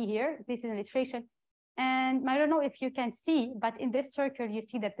spacecraft. You see here, this is an illustration. And I don't know if you can see, but in this circle, you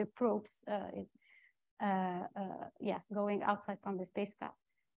see that the probes is, going outside from the spacecraft.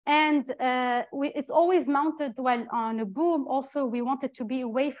 And it's always mounted well on a boom. Also, we want it to be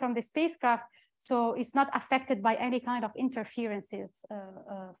away from the spacecraft, so it's not affected by any kind of interferences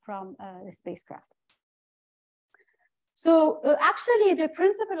from the spacecraft. So actually, the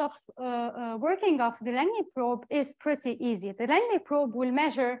principle of working of the Langmuir probe is pretty easy. The Langmuir probe will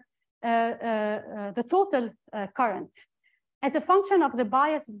measure the total current as a function of the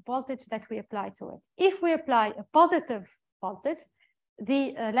bias voltage that we apply to it. If we apply a positive voltage,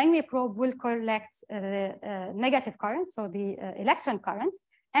 the Langmuir probe will collect the negative current, so the electron current.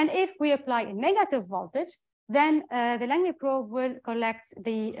 And if we apply a negative voltage, then the Langmuir probe will collect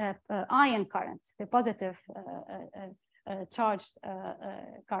the ion current, the positive charged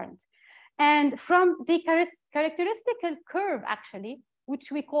current. And from the characteristical curve, actually,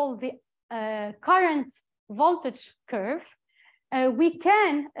 which we call the current voltage curve, we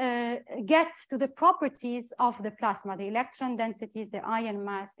can get to the properties of the plasma, the electron densities, the ion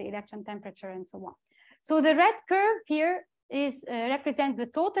mass, the electron temperature, and so on. So the red curve here is represents the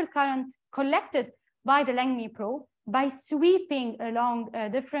total current collected by the Langmuir probe by sweeping along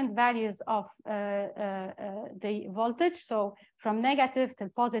different values of the voltage, so from negative to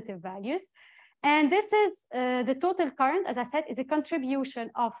positive values. And this is the total current, as I said, is a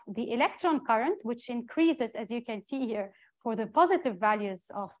contribution of the electron current, which increases, as you can see here, for the positive values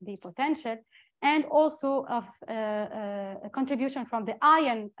of the potential, and also of a contribution from the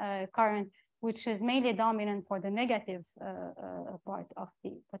ion current, which is mainly dominant for the negative part of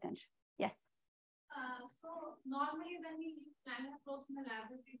the potential. Yes? So normally when we use Langmuir probes in the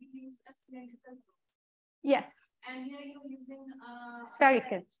laboratory, we use a cylindrical probe. Yes. And here you're using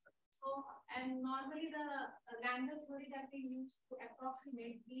spherical. So, and normally the Langmuir theory that we use to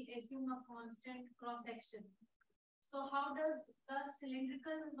approximate, we assume a constant cross section. So how does the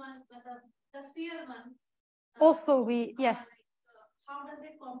cylindrical one, the sphere one, also we, yes. How does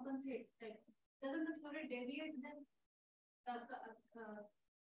it compensate? Like, doesn't the theory deviate then the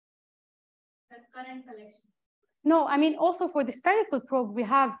current collection? No, I mean, also for the spherical probe, we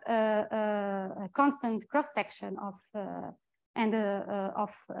have a constant cross section of the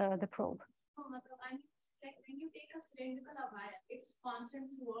probe. No, I mean, like when you take a cylindrical wire, it's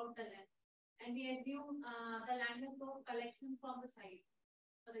constant throughout the length. And we assume the Langmuir probe collection from the side.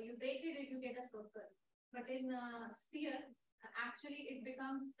 So you break it, you get a circle. But in a sphere, actually it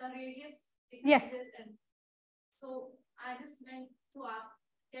becomes the radius. Yes. And so I just meant to ask,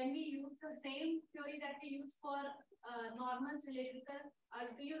 can we use the same theory that we use for normal cylindrical,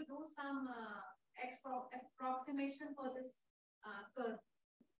 or do you do some approximation for this curve?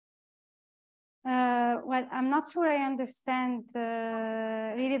 Well, I'm not sure I understand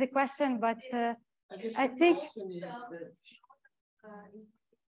really the question, but I think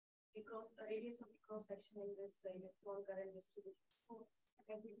because the radius of the cross section in this electron current distribution, so I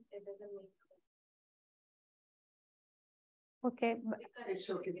think it doesn't make sense. Okay, but it's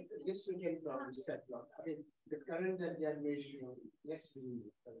okay. This we can probably set up. I mean, the current that they are measuring, let's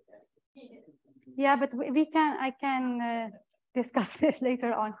be. Yeah, but we can. I can. discuss this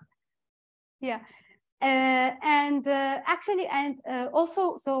later on. Yeah.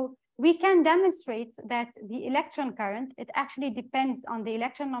 Also, so we can demonstrate that the electron current, it actually depends on the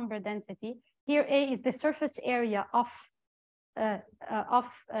electron number density. Here, A is the surface area of the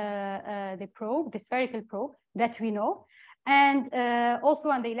probe, the spherical probe that we know, and also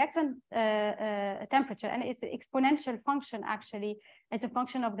on the electron temperature. And it's an exponential function, actually, as a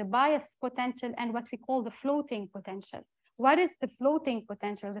function of the bias potential and what we call the floating potential. What is the floating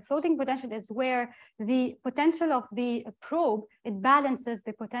potential? The floating potential is where the potential of the probe, it balances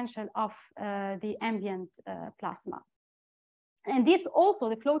the potential of the ambient plasma. And this also,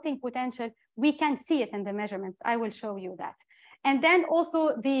 the floating potential, we can see it in the measurements. I will show you that. And then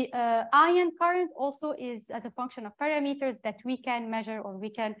also the ion current also is as a function of parameters that we can measure or we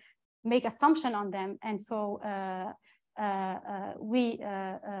can make assumption on them. And so we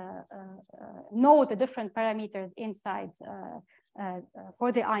know the different parameters inside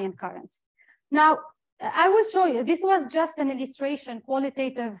for the ion current. Now, I will show you, this was just an illustration,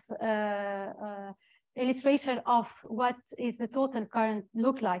 qualitative illustration of what is the total current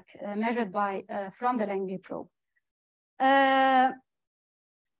look like measured by from the Langley probe. I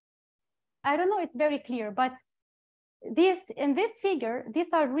don't know, it's very clear, but in this figure,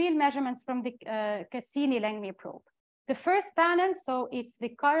 these are real measurements from the Cassini-Langley probe. The first panel, so it's the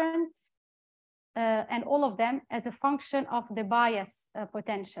current and all of them as a function of the bias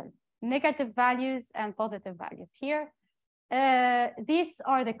potential, negative values and positive values here. These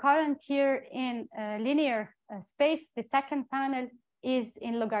are the current here in linear space. The second panel is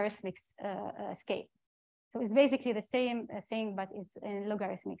in logarithmic scale. So it's basically the same thing, but it's in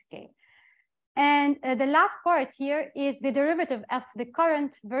logarithmic scale. And the last part here is the derivative of the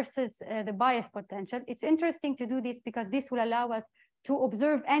current versus the bias potential. It's interesting to do this because this will allow us to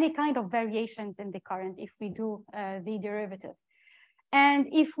observe any kind of variations in the current if we do the derivative. And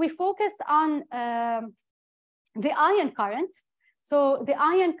if we focus on the ion current, so the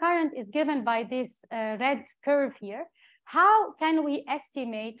ion current is given by this red curve here. How can we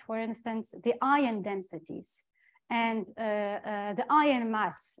estimate, for instance, the ion densities and the ion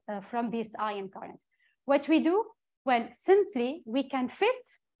mass from this ion current? What we do? Well, simply we can fit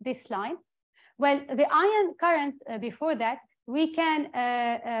this line. Well, the ion current before that, we can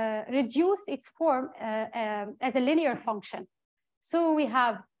reduce its form as a linear function. So we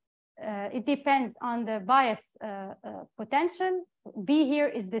have, it depends on the bias potential. B here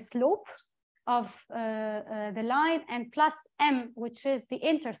is the slope of the line, and plus M, which is the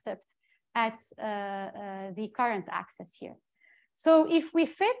intercept at the current axis here. So if we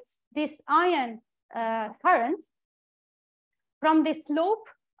fit this ion current from the slope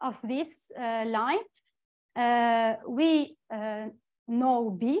of this line, we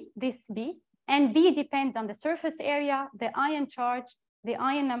know B, this B, and B depends on the surface area, the ion charge, the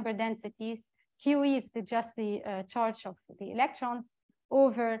ion number densities. QE is just the charge of the electrons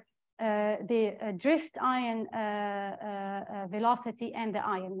over the drift ion velocity and the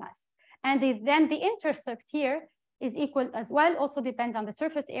ion mass. And then the intercept here is equal as well, also depends on the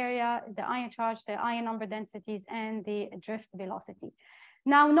surface area, the ion charge, the ion number densities, and the drift velocity.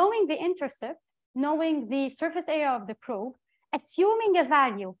 Now, knowing the intercept, knowing the surface area of the probe, assuming a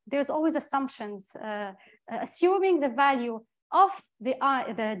value, there's always assumptions, assuming the value of the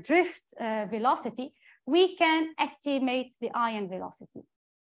drift velocity, we can estimate the ion velocity,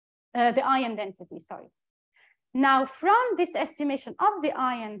 the ion density, sorry. Now, from this estimation of the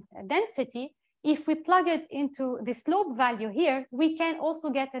ion density, if we plug it into the slope value here, we can also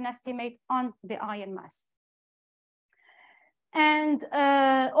get an estimate on the ion mass. And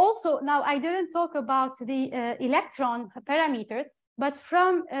also, now I didn't talk about the electron parameters, but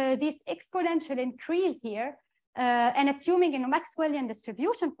from this exponential increase here, and assuming in a Maxwellian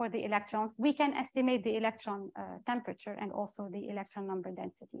distribution for the electrons, we can estimate the electron temperature and also the electron number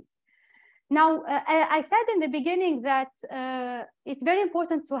densities. Now, I said in the beginning that it's very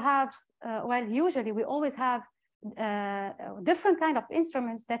important to have, well, usually we always have different kind of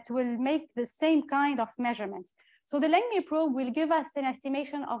instruments that will make the same kind of measurements. So the Langley probe will give us an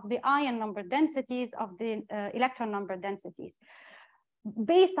estimation of the ion number densities, of the electron number densities,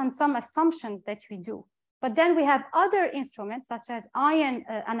 based on some assumptions that we do. But then we have other instruments such as ion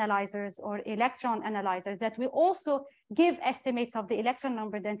analyzers or electron analyzers that will also give estimates of the electron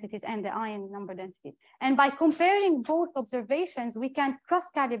number densities and the ion number densities. And by comparing both observations, we can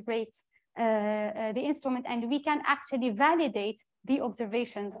cross-calibrate the instrument, and we can actually validate the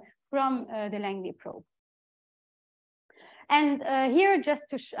observations from the Langley probe. And here,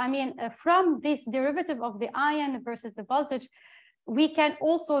 just to, from this derivative of the ion versus the voltage, we can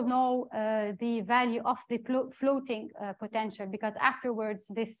also know the value of the floating potential, because afterwards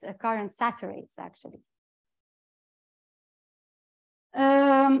this current saturates actually.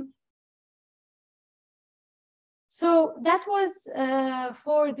 So that was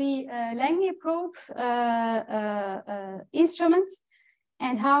for the Langley probe instruments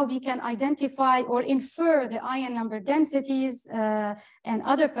and how we can identify or infer the ion number densities and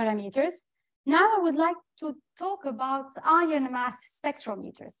other parameters. Now I would like to talk about ion mass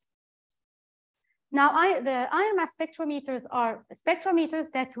spectrometers. Now, the ion mass spectrometers are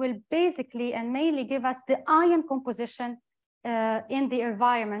spectrometers that will basically and mainly give us the ion composition in the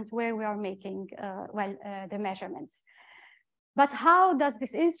environment where we are making, the measurements. But how does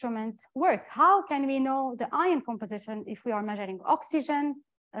this instrument work? How can we know the ion composition if we are measuring oxygen,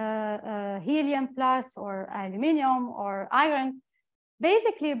 helium plus, or aluminum, or iron?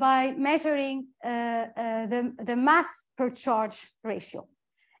 Basically by measuring the mass per charge ratio.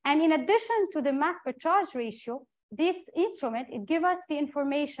 And in addition to the mass per charge ratio, this instrument, it gives us the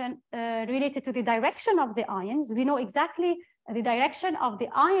information related to the direction of the ions. We know exactly the direction of the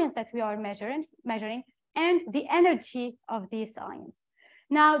ions that we are measuring and the energy of these ions.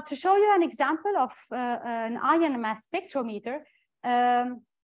 Now, to show you an example of an ion mass spectrometer,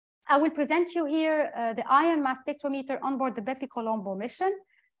 I will present you here the ion mass spectrometer on board the Bepi-Colombo mission,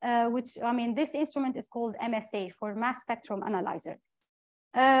 which, I mean, this instrument is called MSA, for Mass Spectrum Analyzer.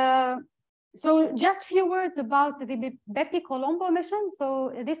 So just a few words about the Bepi-Colombo mission.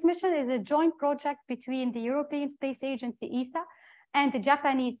 So this mission is a joint project between the European Space Agency, ESA, and the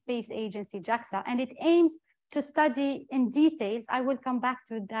Japanese Space Agency, JAXA, and it aims to study in details. I will come back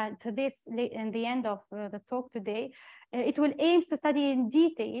to this in the end of the talk today. It will aim to study in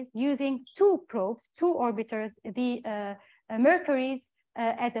details using two probes, two orbiters, the Mercury's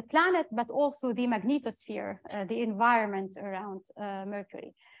as a planet, but also the magnetosphere, the environment around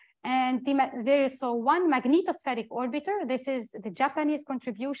Mercury. And there is one magnetospheric orbiter, this is the Japanese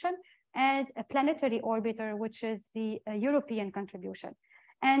contribution, and a planetary orbiter, which is the European contribution.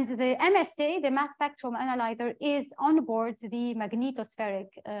 And the MSA, the Mass Spectrum Analyzer, is on board the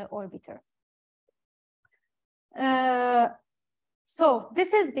magnetospheric orbiter. So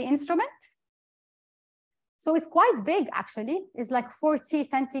this is the instrument. So it's quite big, actually. It's like 40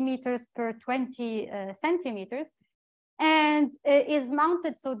 centimeters per 20 centimeters. And is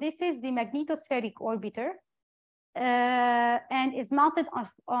mounted, so this is the magnetospheric orbiter, and is mounted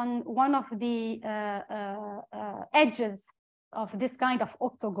on one of the edges of this kind of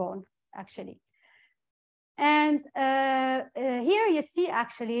octagon, actually. And here you see,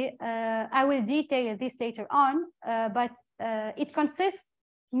 actually, I will detail this later on, but it consists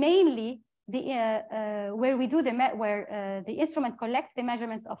mainly where the instrument collects the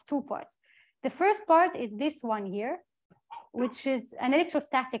measurements of two parts. The first part is this one here, which is an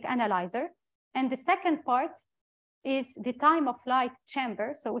electrostatic analyzer. And the second part is the time of flight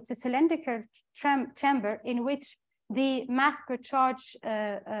chamber. So it's a cylindrical chamber in which the mass per charge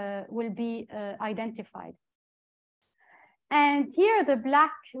will be identified. And here, the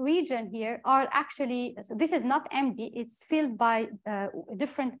black region here are actually, so this is not empty, it's filled by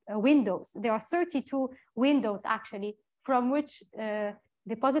different windows. There are 32 windows, actually, from which the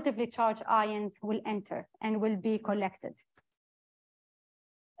positively charged ions will enter and will be collected.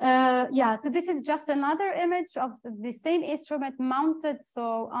 So this is just another image of the same instrument mounted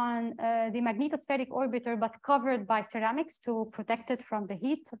on the magnetospheric orbiter, but covered by ceramics to protect it from the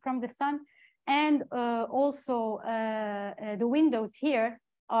heat from the sun. And also the windows here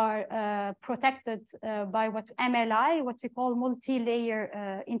are protected by MLI, what we call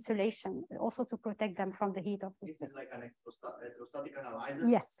multi-layer insulation, also to protect them from the heat of the sun. This is like an electrostatic analyzer?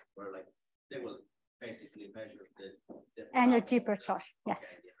 Yes. Where like they will basically measure the energy per charge.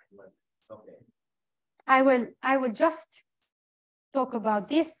 Yes. Okay. I will just talk about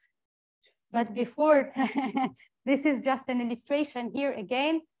this, but before this is just an illustration here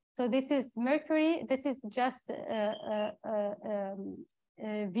again. So this is Mercury. This is just a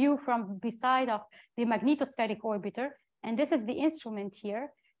view from beside of the magnetospheric orbiter, and this is the instrument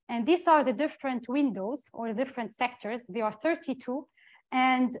here. And these are the different windows or different sectors. There are 32.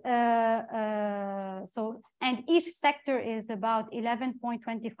 And and each sector is about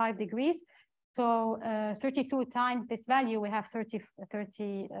 11.25 degrees. So 32 times this value, we have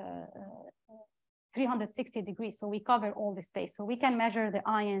 360 degrees. So we cover all the space. So we can measure the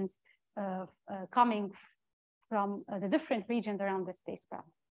ions coming from the different regions around the spacecraft.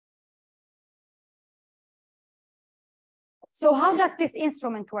 So how does this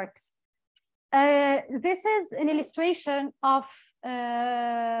instrument works? This is an illustration of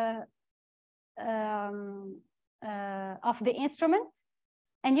the instrument.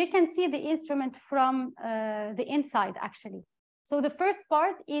 And you can see the instrument from the inside, actually. So the first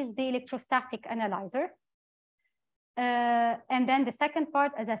part is the electrostatic analyzer. And then the second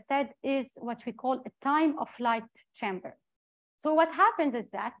part, as I said, is what we call a time of flight chamber. So what happens is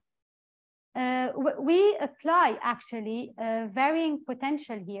that we apply actually varying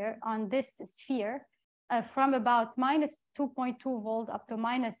potential here on this sphere from about minus 2.2 volt up to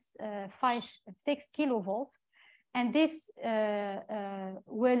minus 6 kilovolt. And this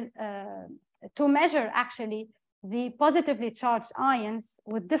will, to measure actually the positively charged ions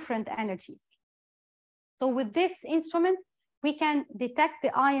with different energies. So with this instrument, we can detect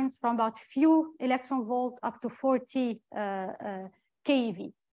the ions from about few electron volt up to 40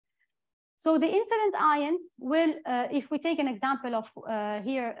 keV. So the incident ions will, if we take an example of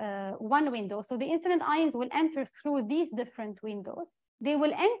here, one window, so the incident ions will enter through these different windows. They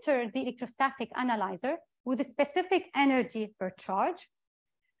will enter the electrostatic analyzer with a specific energy per charge.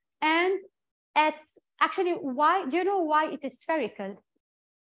 And at actually, why, do you know why it is spherical?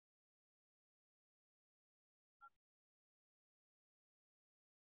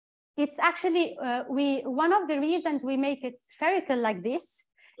 It's actually, one of the reasons we make it spherical like this.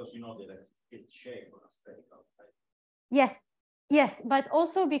 Because you know that it's shaped on a spherical, right? Yes, yes, but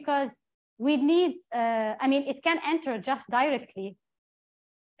also because we need, I mean, it can enter just directly,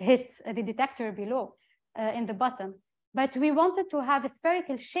 hit the detector below in the bottom. But we wanted to have a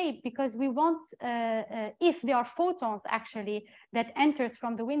spherical shape because we want, if there are photons actually that enters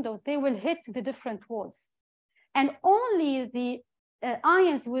from the windows, they will hit the different walls. And only the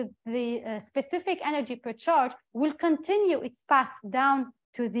ions with the specific energy per charge will continue its path down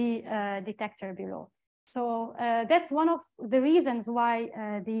to the detector below. So that's one of the reasons why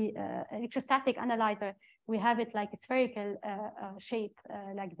the electrostatic analyzer, we have it like a spherical shape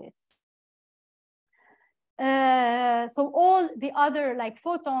like this. So all the other like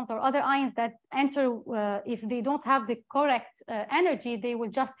photons or other ions that enter, if they don't have the correct energy, they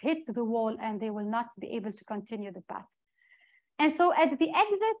will just hit the wall and they will not be able to continue the path. And so at the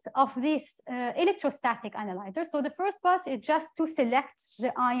exit of this electrostatic analyzer, so the first pass is just to select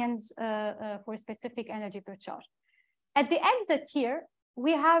the ions for specific energy per charge. At the exit here,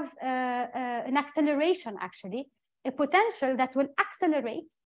 we have an acceleration actually, a potential that will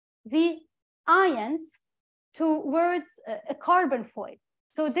accelerate the ions towards a carbon foil.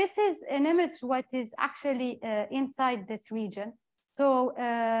 So this is an image what is actually inside this region. So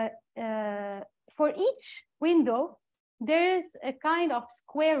for each window, there is a kind of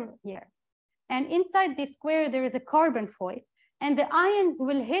square here. And inside this square, there is a carbon foil. And the ions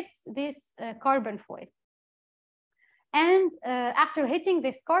will hit this carbon foil. And after hitting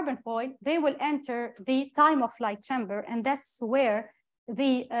this carbon foil, they will enter the time of flight chamber. And that's where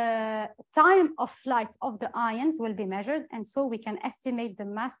the time of flight of the ions will be measured. And so we can estimate the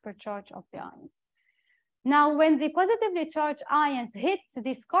mass per charge of the ions. Now, when the positively charged ions hit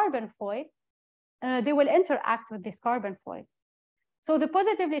this carbon foil, they will interact with this carbon foil. So the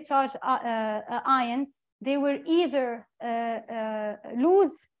positively charged ions, they will either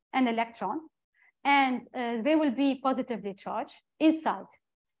lose an electron and they will be positively charged inside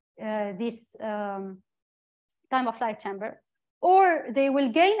this time of flight chamber, or they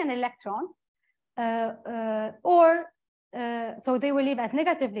will gain an electron, so they will leave as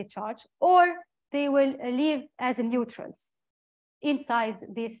negatively charged, or they will leave as neutrals inside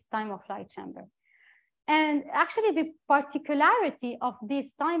this time of flight chamber. And actually, the particularity of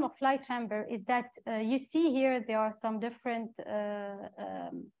this time of flight chamber is that you see here, there are some different,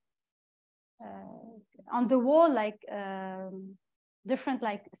 on the wall, like different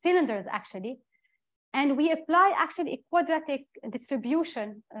like cylinders actually. And we apply actually a quadratic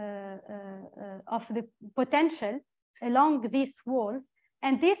distribution of the potential along these walls.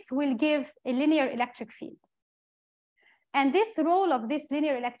 And this will give a linear electric field. And this role of this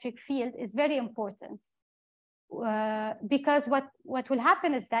linear electric field is very important. Because what will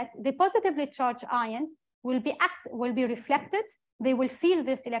happen is that the positively charged ions will be reflected, they will feel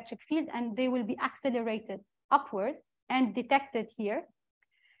this electric field, and they will be accelerated upward and detected here.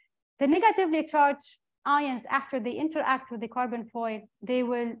 The negatively charged ions, after they interact with the carbon foil, they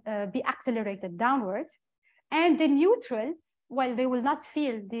will be accelerated downward. And the neutrals, well, they will not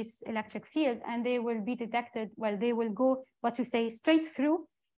feel this electric field, and they will be detected, well, they will go, what you say, straight through,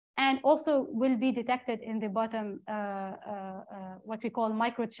 and also will be detected in the bottom, what we call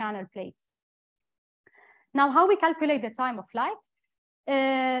microchannel plates. Now, how we calculate the time of flight?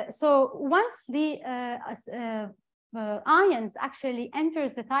 So once the ions actually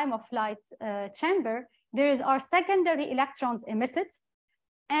enters the time of flight chamber, there are secondary electrons emitted,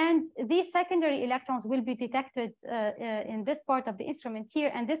 And these secondary electrons will be detected in this part of the instrument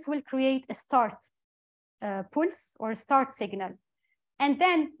here, and this will create a start pulse or start signal. And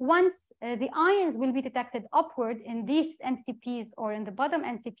then once the ions will be detected upward in these MCPs or in the bottom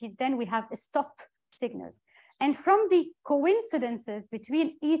MCPs, then we have a stop signals. And from the coincidences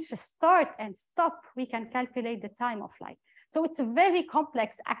between each start and stop, we can calculate the time of flight. So it's a very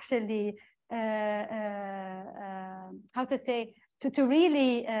complex, actually, how to say, to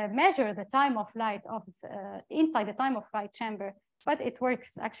really measure the time of flight of inside the time of flight chamber, but it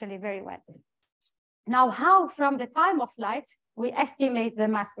works actually very well. Now, how from the time of flight, we estimate the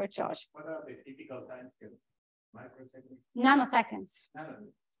mass per charge? What are the typical time scales? Microseconds? Nanoseconds.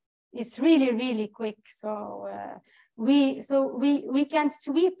 Nanoseconds. It's really, really quick. So we can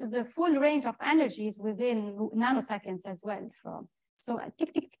sweep the full range of energies within nanoseconds as well. So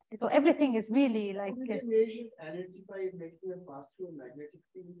tick, tick, tick. So everything is really like. Measure energy by making a pass through magnetic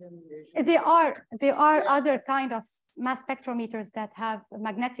field and there are other kind of mass spectrometers that have a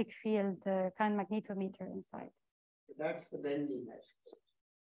magnetic field kind of magnetometer inside. That's the bending aspect.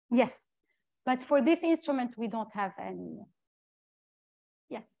 Yes, but for this instrument we don't have any.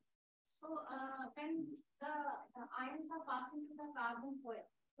 Yes. So when the ions are passing to the carbon foil,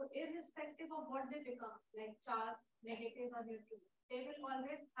 so irrespective of what they become, like charge, negative or neutral, they will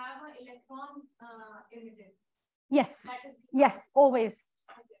always have an electron emitted. Yes. Yes, always.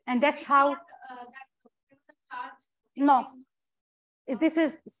 Okay. And that's how. Charge. No. This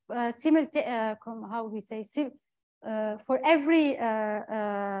is how we say, for every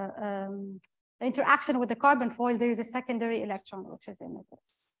interaction with the carbon foil, there is a secondary electron which is emitted.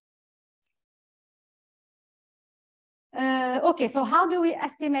 Okay, so how do we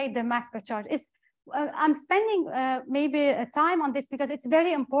estimate the mass per charge? I'm spending maybe a time on this because it's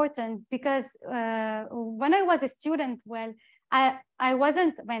very important, because when I was a student, well, I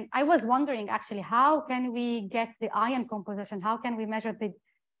was wondering actually, how can we get the ion composition? How can we measure the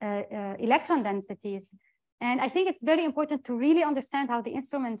electron densities? And I think it's very important to really understand how the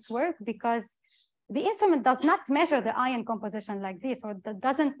instruments work, because the instrument does not measure the ion composition like this, or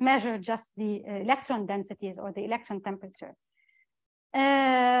doesn't measure just the electron densities or the electron temperature.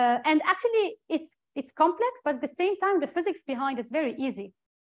 And actually, it's complex, but at the same time, the physics behind is very easy.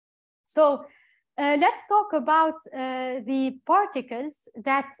 So let's talk about the particles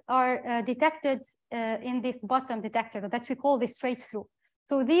that are detected in this bottom detector that we call the straight through.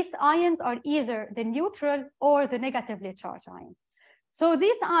 So these ions are either the neutral or the negatively charged ions. So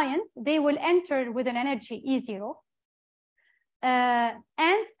these ions, they will enter with an energy E0. And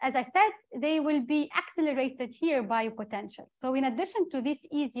as I said, they will be accelerated here by a potential. So in addition to this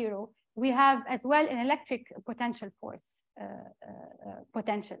E0, we have as well an electric potential force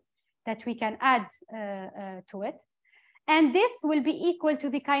potential that we can add to it. And this will be equal to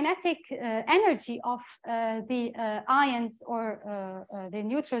the kinetic energy of the ions or the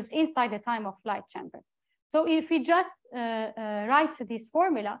neutrals inside the time of flight chamber. So if we just write this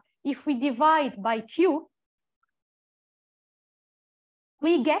formula, if we divide by Q,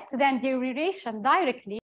 we get then the relation directly